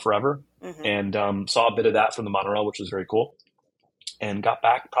for Epcot Forever, Mm-hmm. and saw a bit of that from the monorail, which was very cool, and got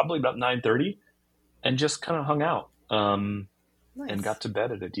back probably about 9:30 and just kind of hung out, and Nice. got to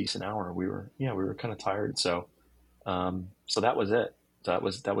bed at a decent hour. We were kind of tired, so that was it. That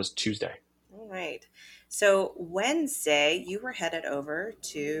was Tuesday. All right. So Wednesday, you were headed over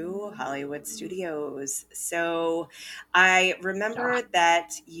to Hollywood Studios. So I Yeah. remember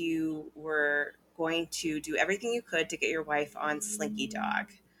that you were going to do everything you could to get your wife on Slinky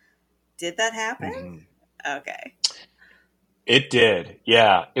Dog. Did that happen? Mhm. Okay. It did.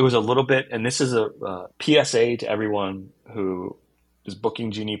 Yeah, it was a little bit, and this is a PSA to everyone who is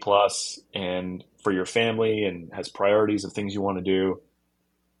booking Genie Plus and for your family and has priorities of things you want to do.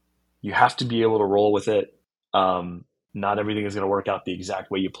 You have to be able to roll with it. Not everything is going to work out the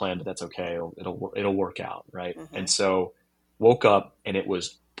exact way you planned, but that's okay. It'll work out, right? Mm-hmm. And so woke up and it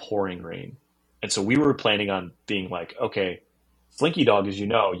was pouring rain, and so we were planning on being like, okay, Slinky Dog, as you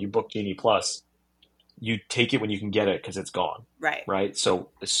know, you book Genie Plus, you take it when you can get it because it's gone, Right. right? So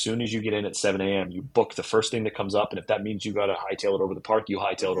as soon as you get in at 7 a.m., you book the first thing that comes up, and if that means you got to hightail it over the park, you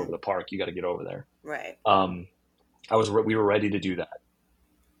hightail it Mm-hmm. over the park. You got to get over there. Right. We were ready to do that.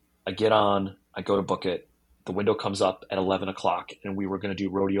 I get on, I go to book it. The window comes up at 11 o'clock, and we were going to do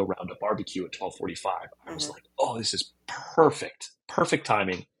Rodeo Roundup Barbecue at 12:45. I was Mm-hmm. like, oh, this is perfect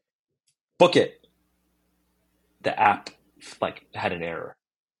timing. Book it. The app like had an error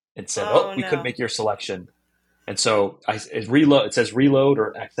and said, oh, Oh we couldn't no. make your selection. And so it says reload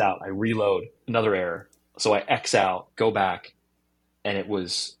or X out. I reload, another error. So I X out, go back, and it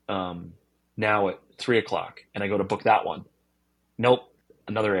was now at 3 o'clock, and I go to book that one. Nope,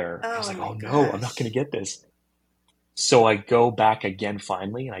 another error. I was Oh like, my oh no, I'm not gosh. going to get this. So I go back again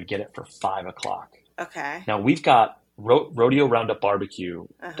finally, and I get it for 5 o'clock. Okay. Now we've got Rodeo Roundup Barbecue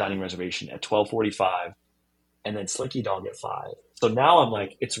Uh-huh. dining reservation at 12:45, and then Slinky Dog at 5. So now I'm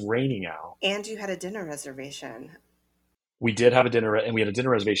like, it's raining out. And you had a dinner reservation. We did have a dinner, and we had a dinner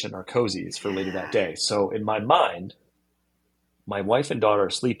reservation in our cozies for later that Yeah. day. So in my mind, my wife and daughter are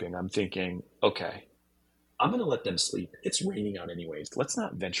sleeping. I'm thinking, okay, I'm going to let them sleep. It's raining out anyways. Let's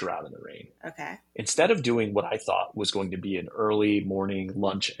not venture out in the rain. Okay. Instead of doing what I thought was going to be an early morning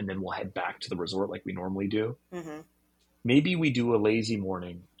lunch and then we'll head back to the resort like we normally do, Mm-hmm. maybe we do a lazy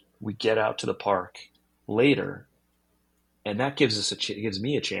morning. We get out to the park later, and that gives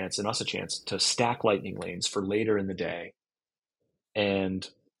me a chance and us a chance to stack lightning lanes for later in the day and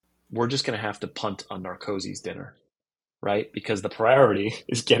we're just going to have to punt on Narcose's dinner, right? Because the priority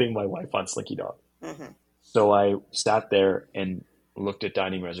is getting my wife on Slinky Dog. Mm-hmm. So I sat there and looked at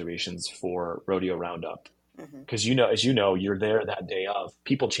dining reservations for Rodeo Roundup. Mm-hmm. Because, as you know, you're there that day of.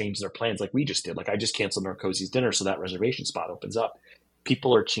 People change their plans like we just did. Like I just canceled Narcose's dinner so that reservation spot opens up.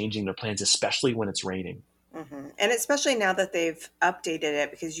 People are changing their plans, especially when it's raining. Mm-hmm. And especially now that they've updated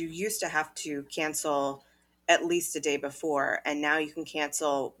it, because you used to have to cancel at least a day before, and now you can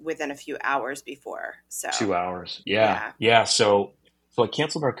cancel within a few hours before. So 2 hours. Yeah. yeah. Yeah. So I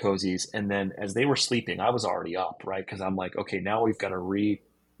canceled Narcose's, and then as they were sleeping, I was already up, right? Because I'm like, okay, now we've got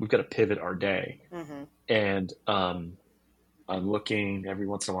to pivot our day. Mm-hmm. And I'm looking every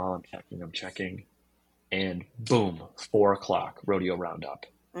once in a while, I'm checking, and boom, 4 o'clock, Rodeo Roundup.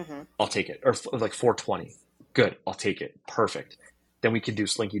 Mm-hmm. I'll take it. Or like 4:20. Good, I'll take it. Perfect. Then we can do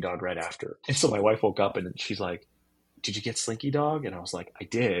Slinky Dog right after. And so my wife woke up and she's like, "Did you get Slinky Dog?" And I was like, "I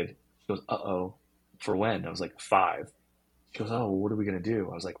did." She goes, "Uh-oh, for when?" I was like, 5. She goes, "Oh, well, what are we going to do?"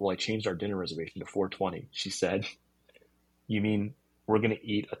 I was like, "Well, I changed our dinner reservation to 4:20. She said, "You mean we're going to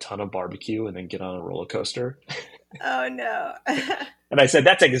eat a ton of barbecue and then get on a roller coaster?" Oh no. And I said,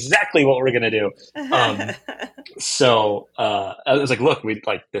 "That's exactly what we're going to do." So I was like, "Look,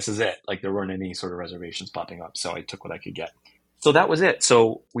 this is it." Like there weren't any sort of reservations popping up, so I took what I could get. So that was it.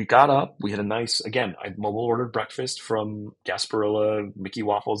 So we got up. We had a nice, again, I mobile ordered breakfast from Gasparilla, Mickey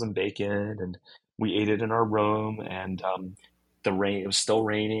Waffles and Bacon, and we ate it in our room. And it was still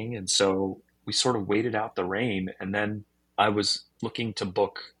raining, and so we sort of waited out the rain. And then I was looking to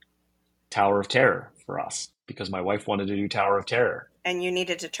book Tower of Terror for us because my wife wanted to do Tower of Terror. And you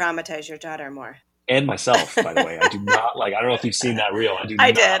needed to traumatize your daughter more. And myself, by the way. I do not like, I don't know if you've seen that reel. I do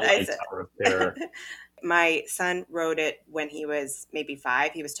not like Tower of Terror. My son rode it when he was maybe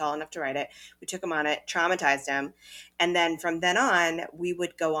 5. He was tall enough to ride it. We took him on it, traumatized him. And then from then on, we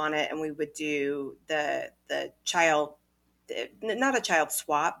would go on it and we would do the child, not a child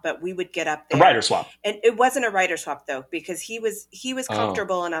swap, but we would get up there. A rider swap. And it wasn't a rider swap though, because he was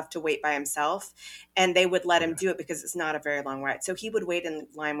comfortable enough to wait by himself, and they would let him do it because it's not a very long ride. So he would wait in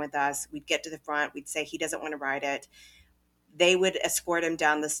line with us. We'd get to the front. We'd say he doesn't want to ride it. They would escort him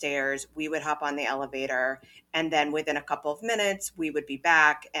down the stairs. We would hop on the elevator. And then within a couple of minutes, we would be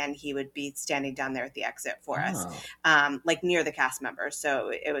back and he would be standing down there at the exit for us, like near the cast members.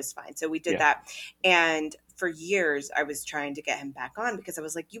 So it was fine. So we did that. And for years, I was trying to get him back on because I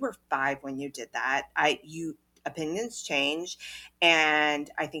was like, you were 5 when you did that. Opinions change,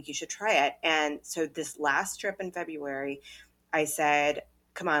 and I think you should try it. And so this last trip in February, I said,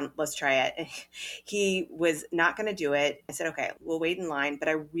 come on, let's try it. And he was not going to do it. I said, okay, we'll wait in line, but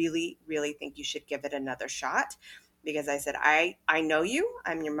I really, really think you should give it another shot, because I said, I know you,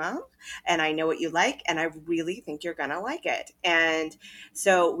 I'm your mom, and I know what you like, and I really think you're going to like it. And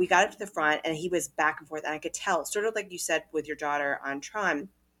so we got up to the front, and he was back and forth, and I could tell, sort of like you said with your daughter on Tron,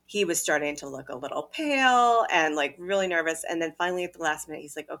 he was starting to look a little pale and like really nervous. And then finally at the last minute,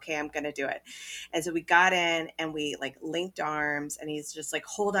 he's like, okay, I'm going to do it. And so we got in and we like linked arms, and he's just like,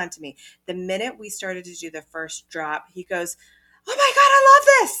 hold on to me. The minute we started to do the first drop, he goes, oh my God, I love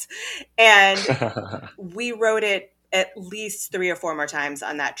this. And we wrote it at least 3 or 4 more times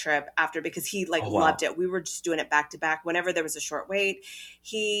on that trip after, because he loved it. We were just doing it back to back. Whenever there was a short wait,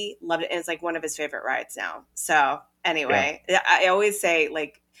 he loved it. And it's like one of his favorite rides now. So anyway, I always say,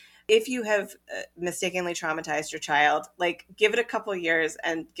 like, if you have mistakenly traumatized your child, like give it a couple years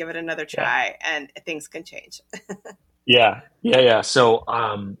and give it another try, and things can change. Yeah. So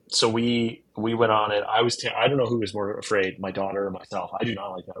we went on it. I don't know who was more afraid, my daughter or myself. I do not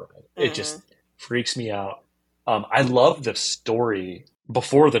like that ride. It just freaks me out. I love the story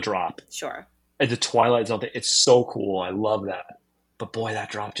before the drop. Sure. And the Twilight Zone thing. It's so cool. I love that. But boy,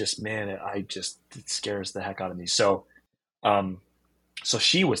 that drop just, man, it scares the heck out of me. So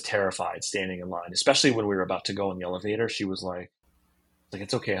she was terrified standing in line, especially when we were about to go in the elevator. She was like,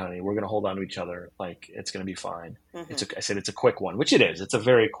 it's okay, honey. We're going to hold on to each other. Like, it's going to be fine. I said, it's a quick one, which it is. It's a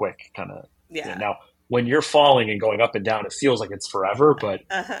very quick kind of thing. Now, when you're falling and going up and down, it feels like it's forever, but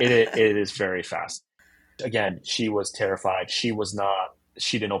it is very fast. Again, she was terrified. She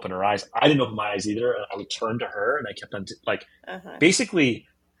didn't open her eyes. I didn't open my eyes either. And I would turn to her and I kept on basically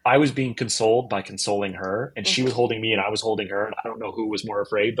I was being consoled by consoling her, and she was holding me and I was holding her, and I don't know who was more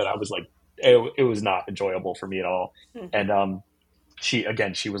afraid, but I was like, it was not enjoyable for me at all. And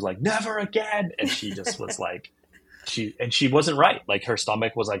she was like, never again. And she just was like, she wasn't right. Like her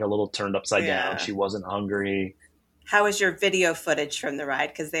stomach was like a little turned upside down. She wasn't hungry. How was your video footage from the ride?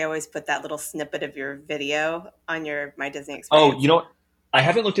 Because they always put that little snippet of your video on your My Disney Experience. Oh, you know what? I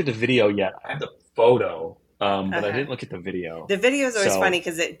haven't looked at the video yet. I have the photo but I Uh-huh. didn't look at the video. The video is always So funny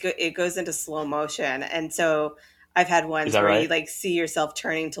because it goes into slow motion, and so I've had is ones that where you right? like see yourself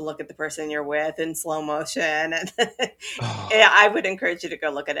turning to look at the person you're with in slow motion, and yeah, I would encourage you to go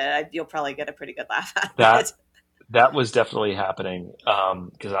look at it. You'll probably get a pretty good laugh out of that it. that was definitely happening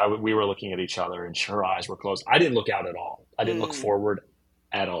because we were looking at each other and her eyes were closed. I didn't look out at all. I didn't look Mm. forward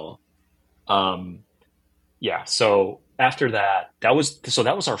at all. Um, yeah. So after that, that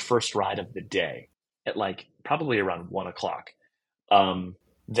was our first ride of the day at like probably around 1 o'clock.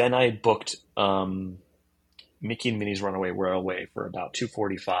 Then I booked Mickey and Minnie's Runaway Railway for about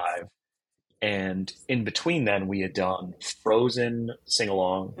 2:45, and in between then we had done Frozen sing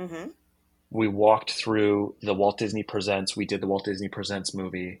along. Hmm. We walked through the Walt Disney Presents. We did the Walt Disney Presents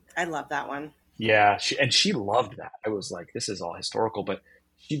movie. I love that one. Yeah, she loved that. I was like, this is all historical, but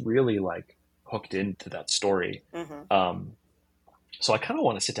she really like hooked into that story. Hmm. Um, so I kind of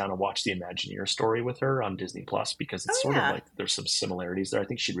want to sit down and watch the Imagineer story with her on Disney Plus because it's Oh sort of yeah. like there's some similarities there. I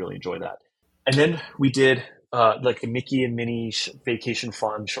think she'd really enjoy that. And then we did like the Mickey and Minnie Vacation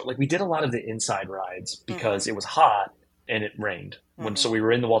Fun show. Like we did a lot of the inside rides Hmm. because it was hot and it rained. So Hmm. we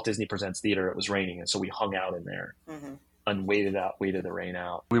were in the Walt Disney Presents Theater, it was raining, and so we hung out in there Hmm. and waited the rain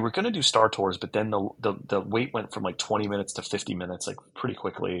out. We were going to do Star Tours, but then the wait went from like 20 minutes to 50 minutes, like pretty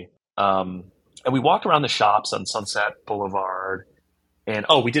quickly. And we walked around the shops on Sunset Boulevard, and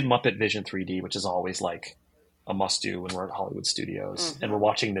we did Muppet Vision 3D, which is always like a must do when we're at Hollywood Studios, and Hmm. we're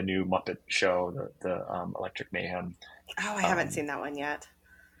watching the new Muppet show, the Electric Mayhem. Oh, I haven't Um, seen that one yet.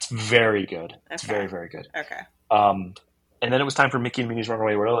 it's very good. It's Okay. very, very good. Okay. Um, and then it was time for Mickey and Minnie's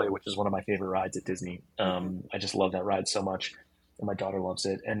Runaway Railway, which is one of my favorite rides at Disney. Hmm. I just love that ride so much, and my daughter loves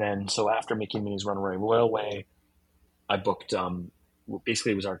it. And then so after Mickey and Minnie's Runaway Railway, I booked.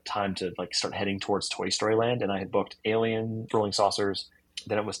 Basically, it was our time to like start heading towards Toy Story Land, and I had booked Alien, Rolling Saucers.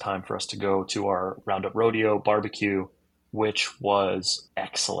 Then it was time for us to go to our Roundup Rodeo barbecue, which was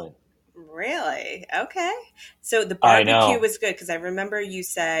excellent. Really? Okay. So the I barbecue know was good because I remember you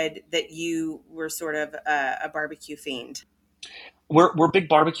said that you were sort of a barbecue fiend. we're big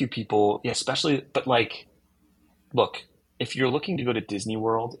barbecue people, yeah, especially. But like, look, if you're looking to go to Disney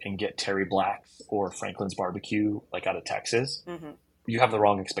World and get Terry Black's or Franklin's barbecue, like out of Texas, Hmm. you have the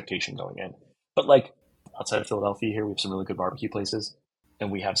wrong expectation going in. But like outside of Philadelphia, here we have some really good barbecue places,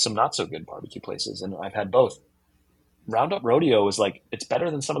 and we have some not so good barbecue places, and I've had both. Roundup Rodeo is like it's better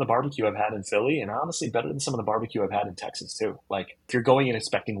than some of the barbecue I've had in Philly, and honestly better than some of the barbecue I've had in Texas too. Like if you're going in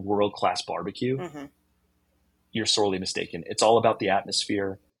expecting world class barbecue, Hmm. you're sorely mistaken. It's all about the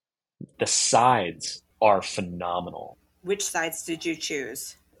atmosphere. The sides are phenomenal. Which sides did you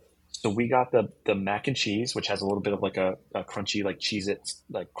choose? So we got the mac and cheese, which has a little bit of like a crunchy like Cheez It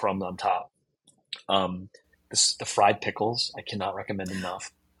like crumb on top. Um, the fried pickles I cannot recommend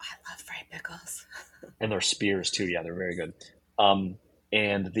enough, I love fried pickles. and their spears too. Yeah, they're very good. Um,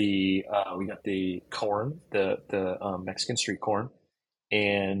 and the we got the corn, the Mexican street corn,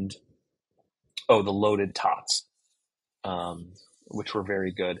 and the loaded tots, which were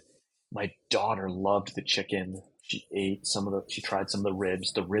very good. My daughter loved the chicken. She tried some of the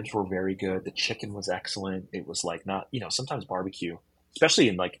ribs. The ribs were very good. The chicken was excellent. It was like not, sometimes barbecue, especially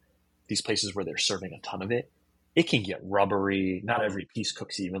in like these places where they're serving a ton of it can get rubbery. Not every piece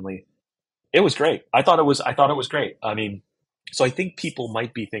cooks evenly. It was great. I thought it was great. I mean, so I think people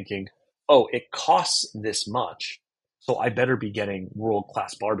might be thinking, oh, it costs this much, so I better be getting world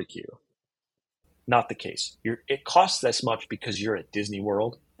class barbecue. Not the case. It costs this much because you're at Disney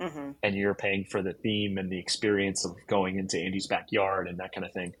World Hmm. and you're paying for the theme and the experience of going into Andy's backyard and that kind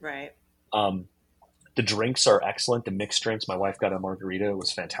of thing. Right. Um, the drinks are excellent. The mixed drinks, my wife got a margarita. It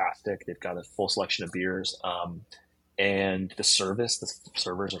was fantastic. They've got a full selection of beers. And the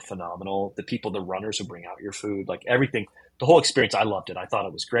servers are phenomenal. The runners who bring out your food, like everything, the whole experience, I loved it. I thought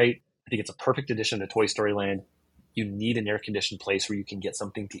it was great. I think it's a perfect addition to Toy Story Land. You need an air conditioned place where you can get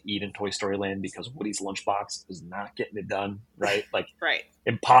something to eat in Toy Story Land because Woody's lunchbox is not getting it done, right? Like Right.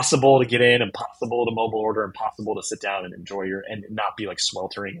 impossible to get in, impossible to mobile order, impossible to sit down and enjoy and not be like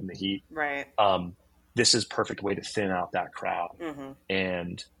sweltering in the heat. Right. This is perfect way to thin out that crowd. Hmm.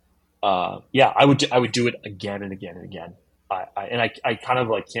 And yeah, I would do it again and again and again. I kind of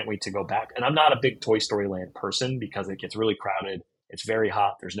like can't wait to go back. And I'm not a big Toy Story Land person because it gets really crowded. It's very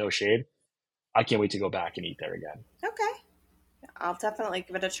hot. There's no shade. I can't wait to go back and eat there again. Okay. I'll definitely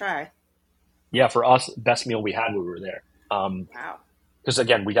give it a try. Yeah, for us, best meal we had when we were there. Wow. Because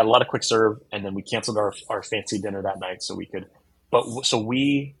again, we got a lot of quick serve, and then we canceled our fancy dinner that night so we could.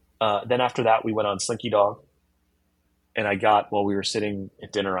 Then after that we went on Slinky Dog, and while we were sitting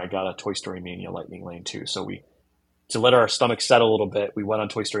at dinner, I got a Toy Story Mania Lightning Lane too. So to let our stomachs settle a little bit, we went on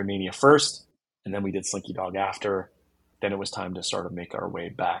Toy Story Mania first, and then we did Slinky Dog after. Then it was time to sort of make our way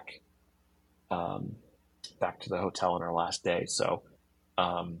back, um, back to the hotel on our last day. So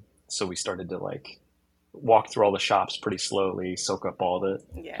we started to like walk through all the shops pretty slowly, soak up all the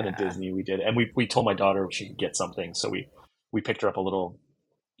kind of Yeah. Disney we did. And we told my daughter she could get something. So we picked her up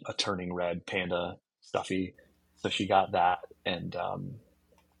a turning red panda stuffy. So she got that. And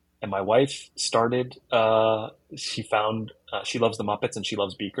my wife started, she found, she loves the Muppets and she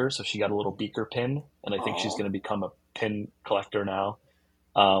loves beakers. So she got a little beaker pin. And I think she's Oh. going to become a pin collector now.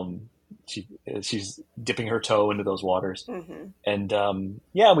 Um, she's dipping her toe into those waters. Mm-hmm. And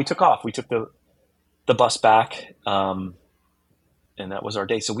yeah, we took off. We took the bus back, and that was our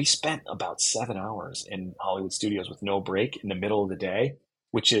day. So we spent about 7 hours in Hollywood Studios with no break in the middle of the day,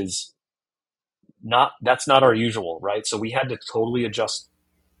 which is that's not our usual, right? So we had to totally adjust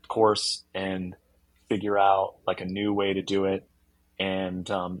course and figure out like a new way to do it, and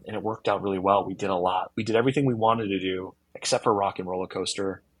it worked out really well. We did a lot. We did everything we wanted to do except for Rock and Roller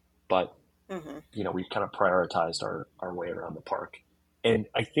Coaster, but Mm-hmm. we kind of prioritized our way around the park. And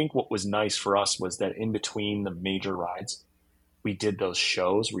I think what was nice for us was that in between the major rides, we did those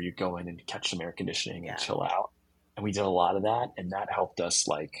shows where you go in and catch some air conditioning and Yeah. chill out. And we did a lot of that, and that helped us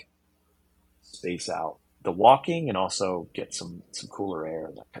like space out the walking and also get some cooler air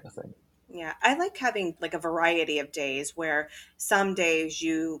and that kind of thing. Yeah, I like having like a variety of days where some days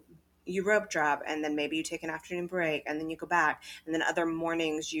you rope drop and then maybe you take an afternoon break and then you go back, and then other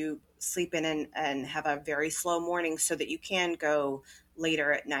mornings you sleep in and have a very slow morning so that you can go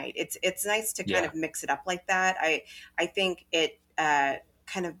later at night. It's nice to kind Yeah. of mix it up like that. I think it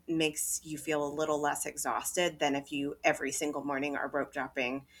kind of makes you feel a little less exhausted than if you every single morning are rope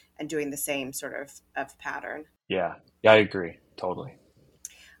dropping and doing the same sort of pattern. Yeah. Yeah, I agree. Totally.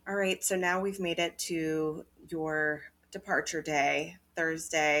 All right, so now we've made it to your departure day,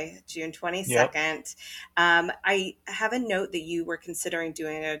 Thursday, June Yep. 22nd. I have a note that you were considering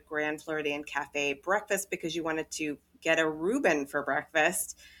doing a Grand Floridian Cafe breakfast because you wanted to get a Reuben for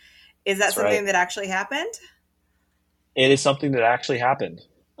breakfast. Is that That's right. something that actually happened? It is something that actually happened.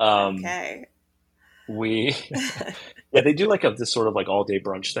 Um, Okay. we, yeah, they do like this sort of like all day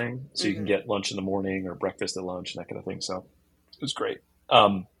brunch thing. So you can Hmm. get lunch in the morning or breakfast at lunch and that kind of thing. So it was great.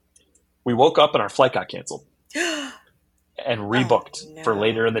 We woke up and our flight got canceled and Oh, rebooked for no.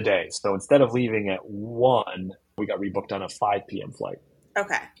 later in the day. So instead of leaving at 1, we got rebooked on a 5 p.m. flight.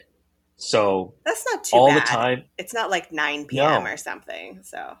 Okay. So That's not too all the bad. time, It's not like 9 p.m. no, or something.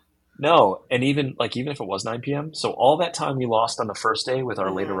 So, no. And even if it was 9 p.m., so all that time we lost on the first day with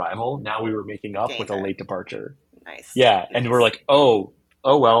our late hmm, arrival, now we were making up with gained a it. late departure. Nice. Yeah. And we're Nice. like, oh,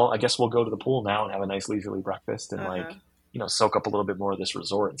 well, I guess we'll go to the pool now and have a nice leisurely breakfast and Uh-huh. like, soak up a little bit more of this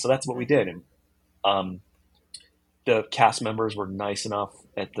resort. And so that's what we did. Hmm. And um, the cast members were nice enough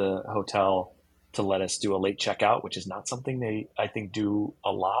at the hotel to let us do a late checkout, which is not something they, I think, do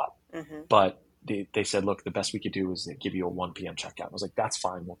a lot. Hmm. But they said, look, the best we could do is give you a 1 p.m. checkout. I was like, that's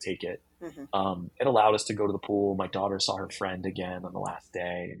fine. We'll take it. Hmm. It allowed us to go to the pool. My daughter saw her friend again on the last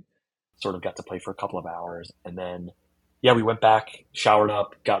day and sort of got to play for a couple of hours. And then, yeah, we went back, showered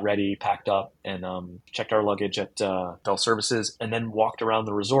up, got ready, packed up, and checked our luggage at Bell Services, and then walked around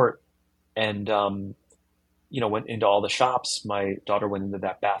the resort and went into all the shops. My daughter went into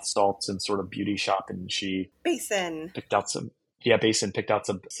that bath salts and sort of beauty shop, and she Basin. picked out Basin picked out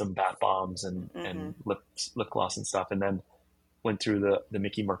some bath bombs Hmm. and lip gloss and stuff, and then went through the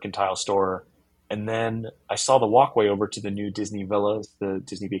Mickey Mercantile store, and then I saw the walkway over to the new Disney villas, the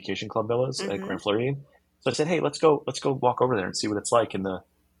Disney Vacation Club villas at Hmm. Grand Floridian. So I said, hey, let's go walk over there and see what it's like. And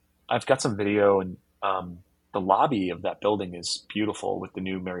I've got some video, and the lobby of that building is beautiful with the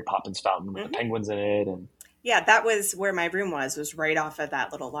new Mary Poppins fountain with the Hmm. penguins in it, and Yeah, that was where my room was right off of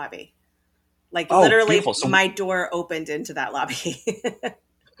that little lobby. Like oh, literally, beautiful. So my door opened into that lobby.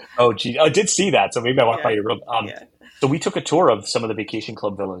 oh, gee, I did see that. So maybe I walked by Yeah, your room. yeah. So we took a tour of some of the vacation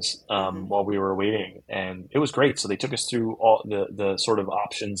club villas Hmm. while we were waiting, and it was great. So they took us through all the sort of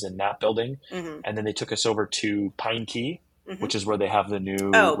options in that building, Hmm. and then they took us over to Pine Key, Hmm. which is where they have the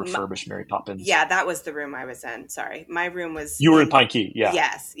new Oh, refurbished Mary Poppins. yeah, that was the room I was in. Sorry, my room was You were in in. Pine Key, yeah,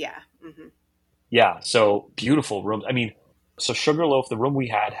 Yes, yeah. Hmm. yeah. So beautiful rooms. I mean, so Sugarloaf, the room we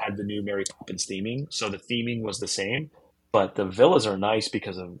had the new Mary Poppins theming, so the theming was the same, but the villas are nice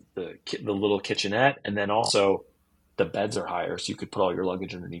because of the little kitchenette, and then also the beds are higher, so you could put all your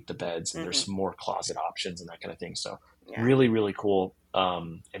luggage underneath the beds, and there's Hmm. some more closet options and that kind of thing. So Yeah. really, really cool,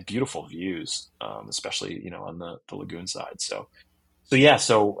 and beautiful views, especially on the lagoon side. So yeah,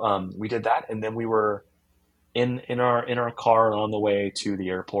 so we did that, and then we were in our car on the way to the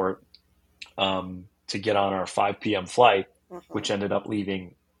airport to get on our 5 p.m. flight, Hmm. which ended up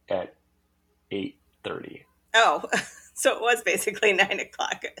leaving at 8:30. Oh, so it was basically 9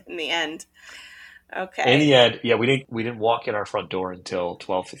 o'clock in the end. In Okay. the end, yeah, we didn't walk in our front door until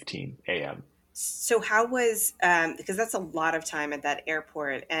 12:15 a.m. So how was, because that's a lot of time at that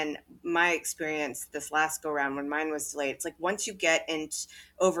airport, and my experience this last go round when mine was delayed, it's like once you get in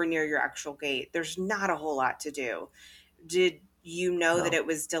over near your actual gate, there's not a whole lot to do. Did you know that No, it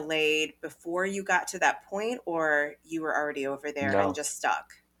was delayed before you got to that point, or you were already over there and no. just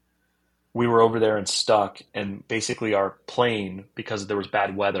stuck? We were over there and stuck, and basically our plane, because there was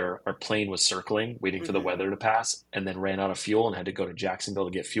bad weather, our plane was circling, waiting for the Hmm. weather to pass, and then ran out of fuel and had to go to Jacksonville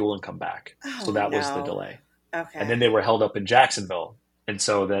to get fuel and come back. So Oh that was the no. delay. And Okay. then they were held up in Jacksonville, and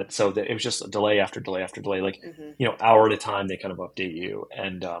so that it was just a delay after delay after delay, like Hmm. hour at a time. They kind of update you.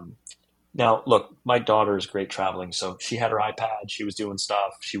 And now, look, my daughter is great traveling, so she had her iPad, she was doing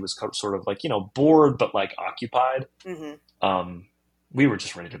stuff, she was sort of like bored but like occupied. Hmm. Um, we were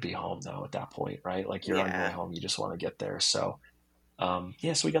just ready to be home though at that point, right? Like you're on your way Yeah. home, you just want to get there. So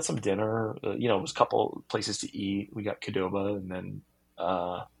yeah, so we got some dinner. It was a couple places to eat. We got Qdoba, and then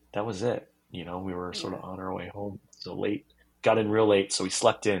that was it. We were sort Yeah. of on our way home. So late, got in real late, so we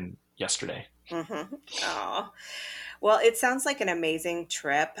slept in yesterday. Mm-hmm. Oh, well, it sounds like an amazing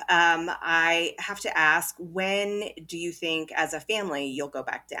trip. I have to ask, when do you think, as a family, you'll go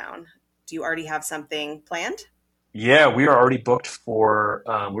back down? Do you already have something planned? Yeah, we are already booked for.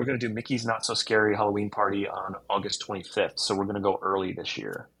 We're going to do Mickey's Not So Scary Halloween party on August 25th. So we're going to go early this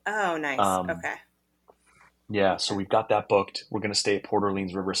year. Oh, nice. Um, Okay. yeah, so Okay. we've got that booked. We're going to stay at Port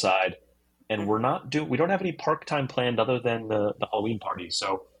Orleans Riverside, and Hmm. we don't have any park time planned other than the Halloween party.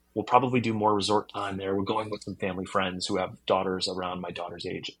 So we'll probably do more resort time there. We're going with some family friends who have daughters around my daughter's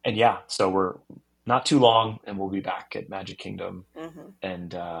age, and yeah, so we're not too long, and we'll be back at Magic Kingdom, Hmm.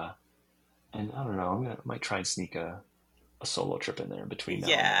 and I don't know, I might try and sneak a solo trip in there in between now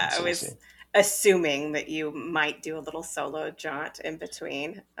and then. Yeah, I So we'll see. was assuming that you might do a little solo jaunt in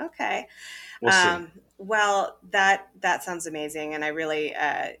between. Okay. We'll see. Well, that sounds amazing, and I really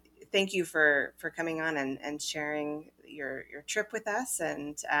thank you for coming on and sharing your trip with us.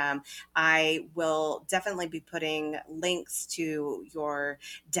 And I will definitely be putting links to your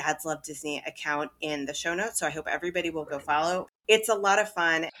Dad's Love Disney account in the show notes. So I hope everybody will go follow. It's a lot of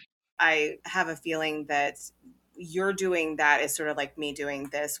fun. I have a feeling that you're doing that is sort of like me doing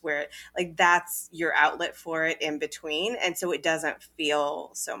this, where like that's your outlet for it in between, and so it doesn't feel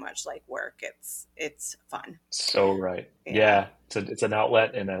so much like work. It's fun. So right. Yeah. Yeah, it's an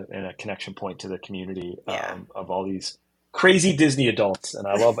outlet and a connection point to the community Yeah. of all these crazy Disney adults, and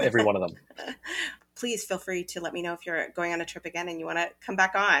I love every one of them. Please feel free to let me know if you're going on a trip again and you want to come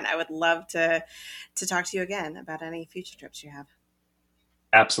back on. I would love to talk to you again about any future trips you have.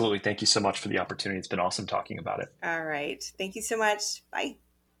 Absolutely. Thank you so much for the opportunity. It's been awesome talking about it. All right, thank you so much. Bye.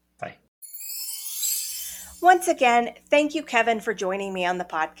 Bye. Once again, thank you, Kevin, for joining me on the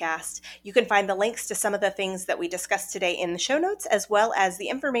podcast. You can find the links to some of the things that we discussed today in the show notes, as well as the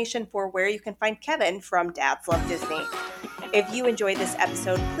information for where you can find Kevin from Dad's Love Disney. If you enjoyed this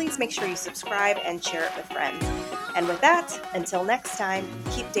episode, please make sure you subscribe and share it with friends. And with that, until next time,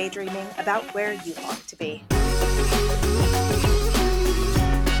 keep daydreaming about where you want to be.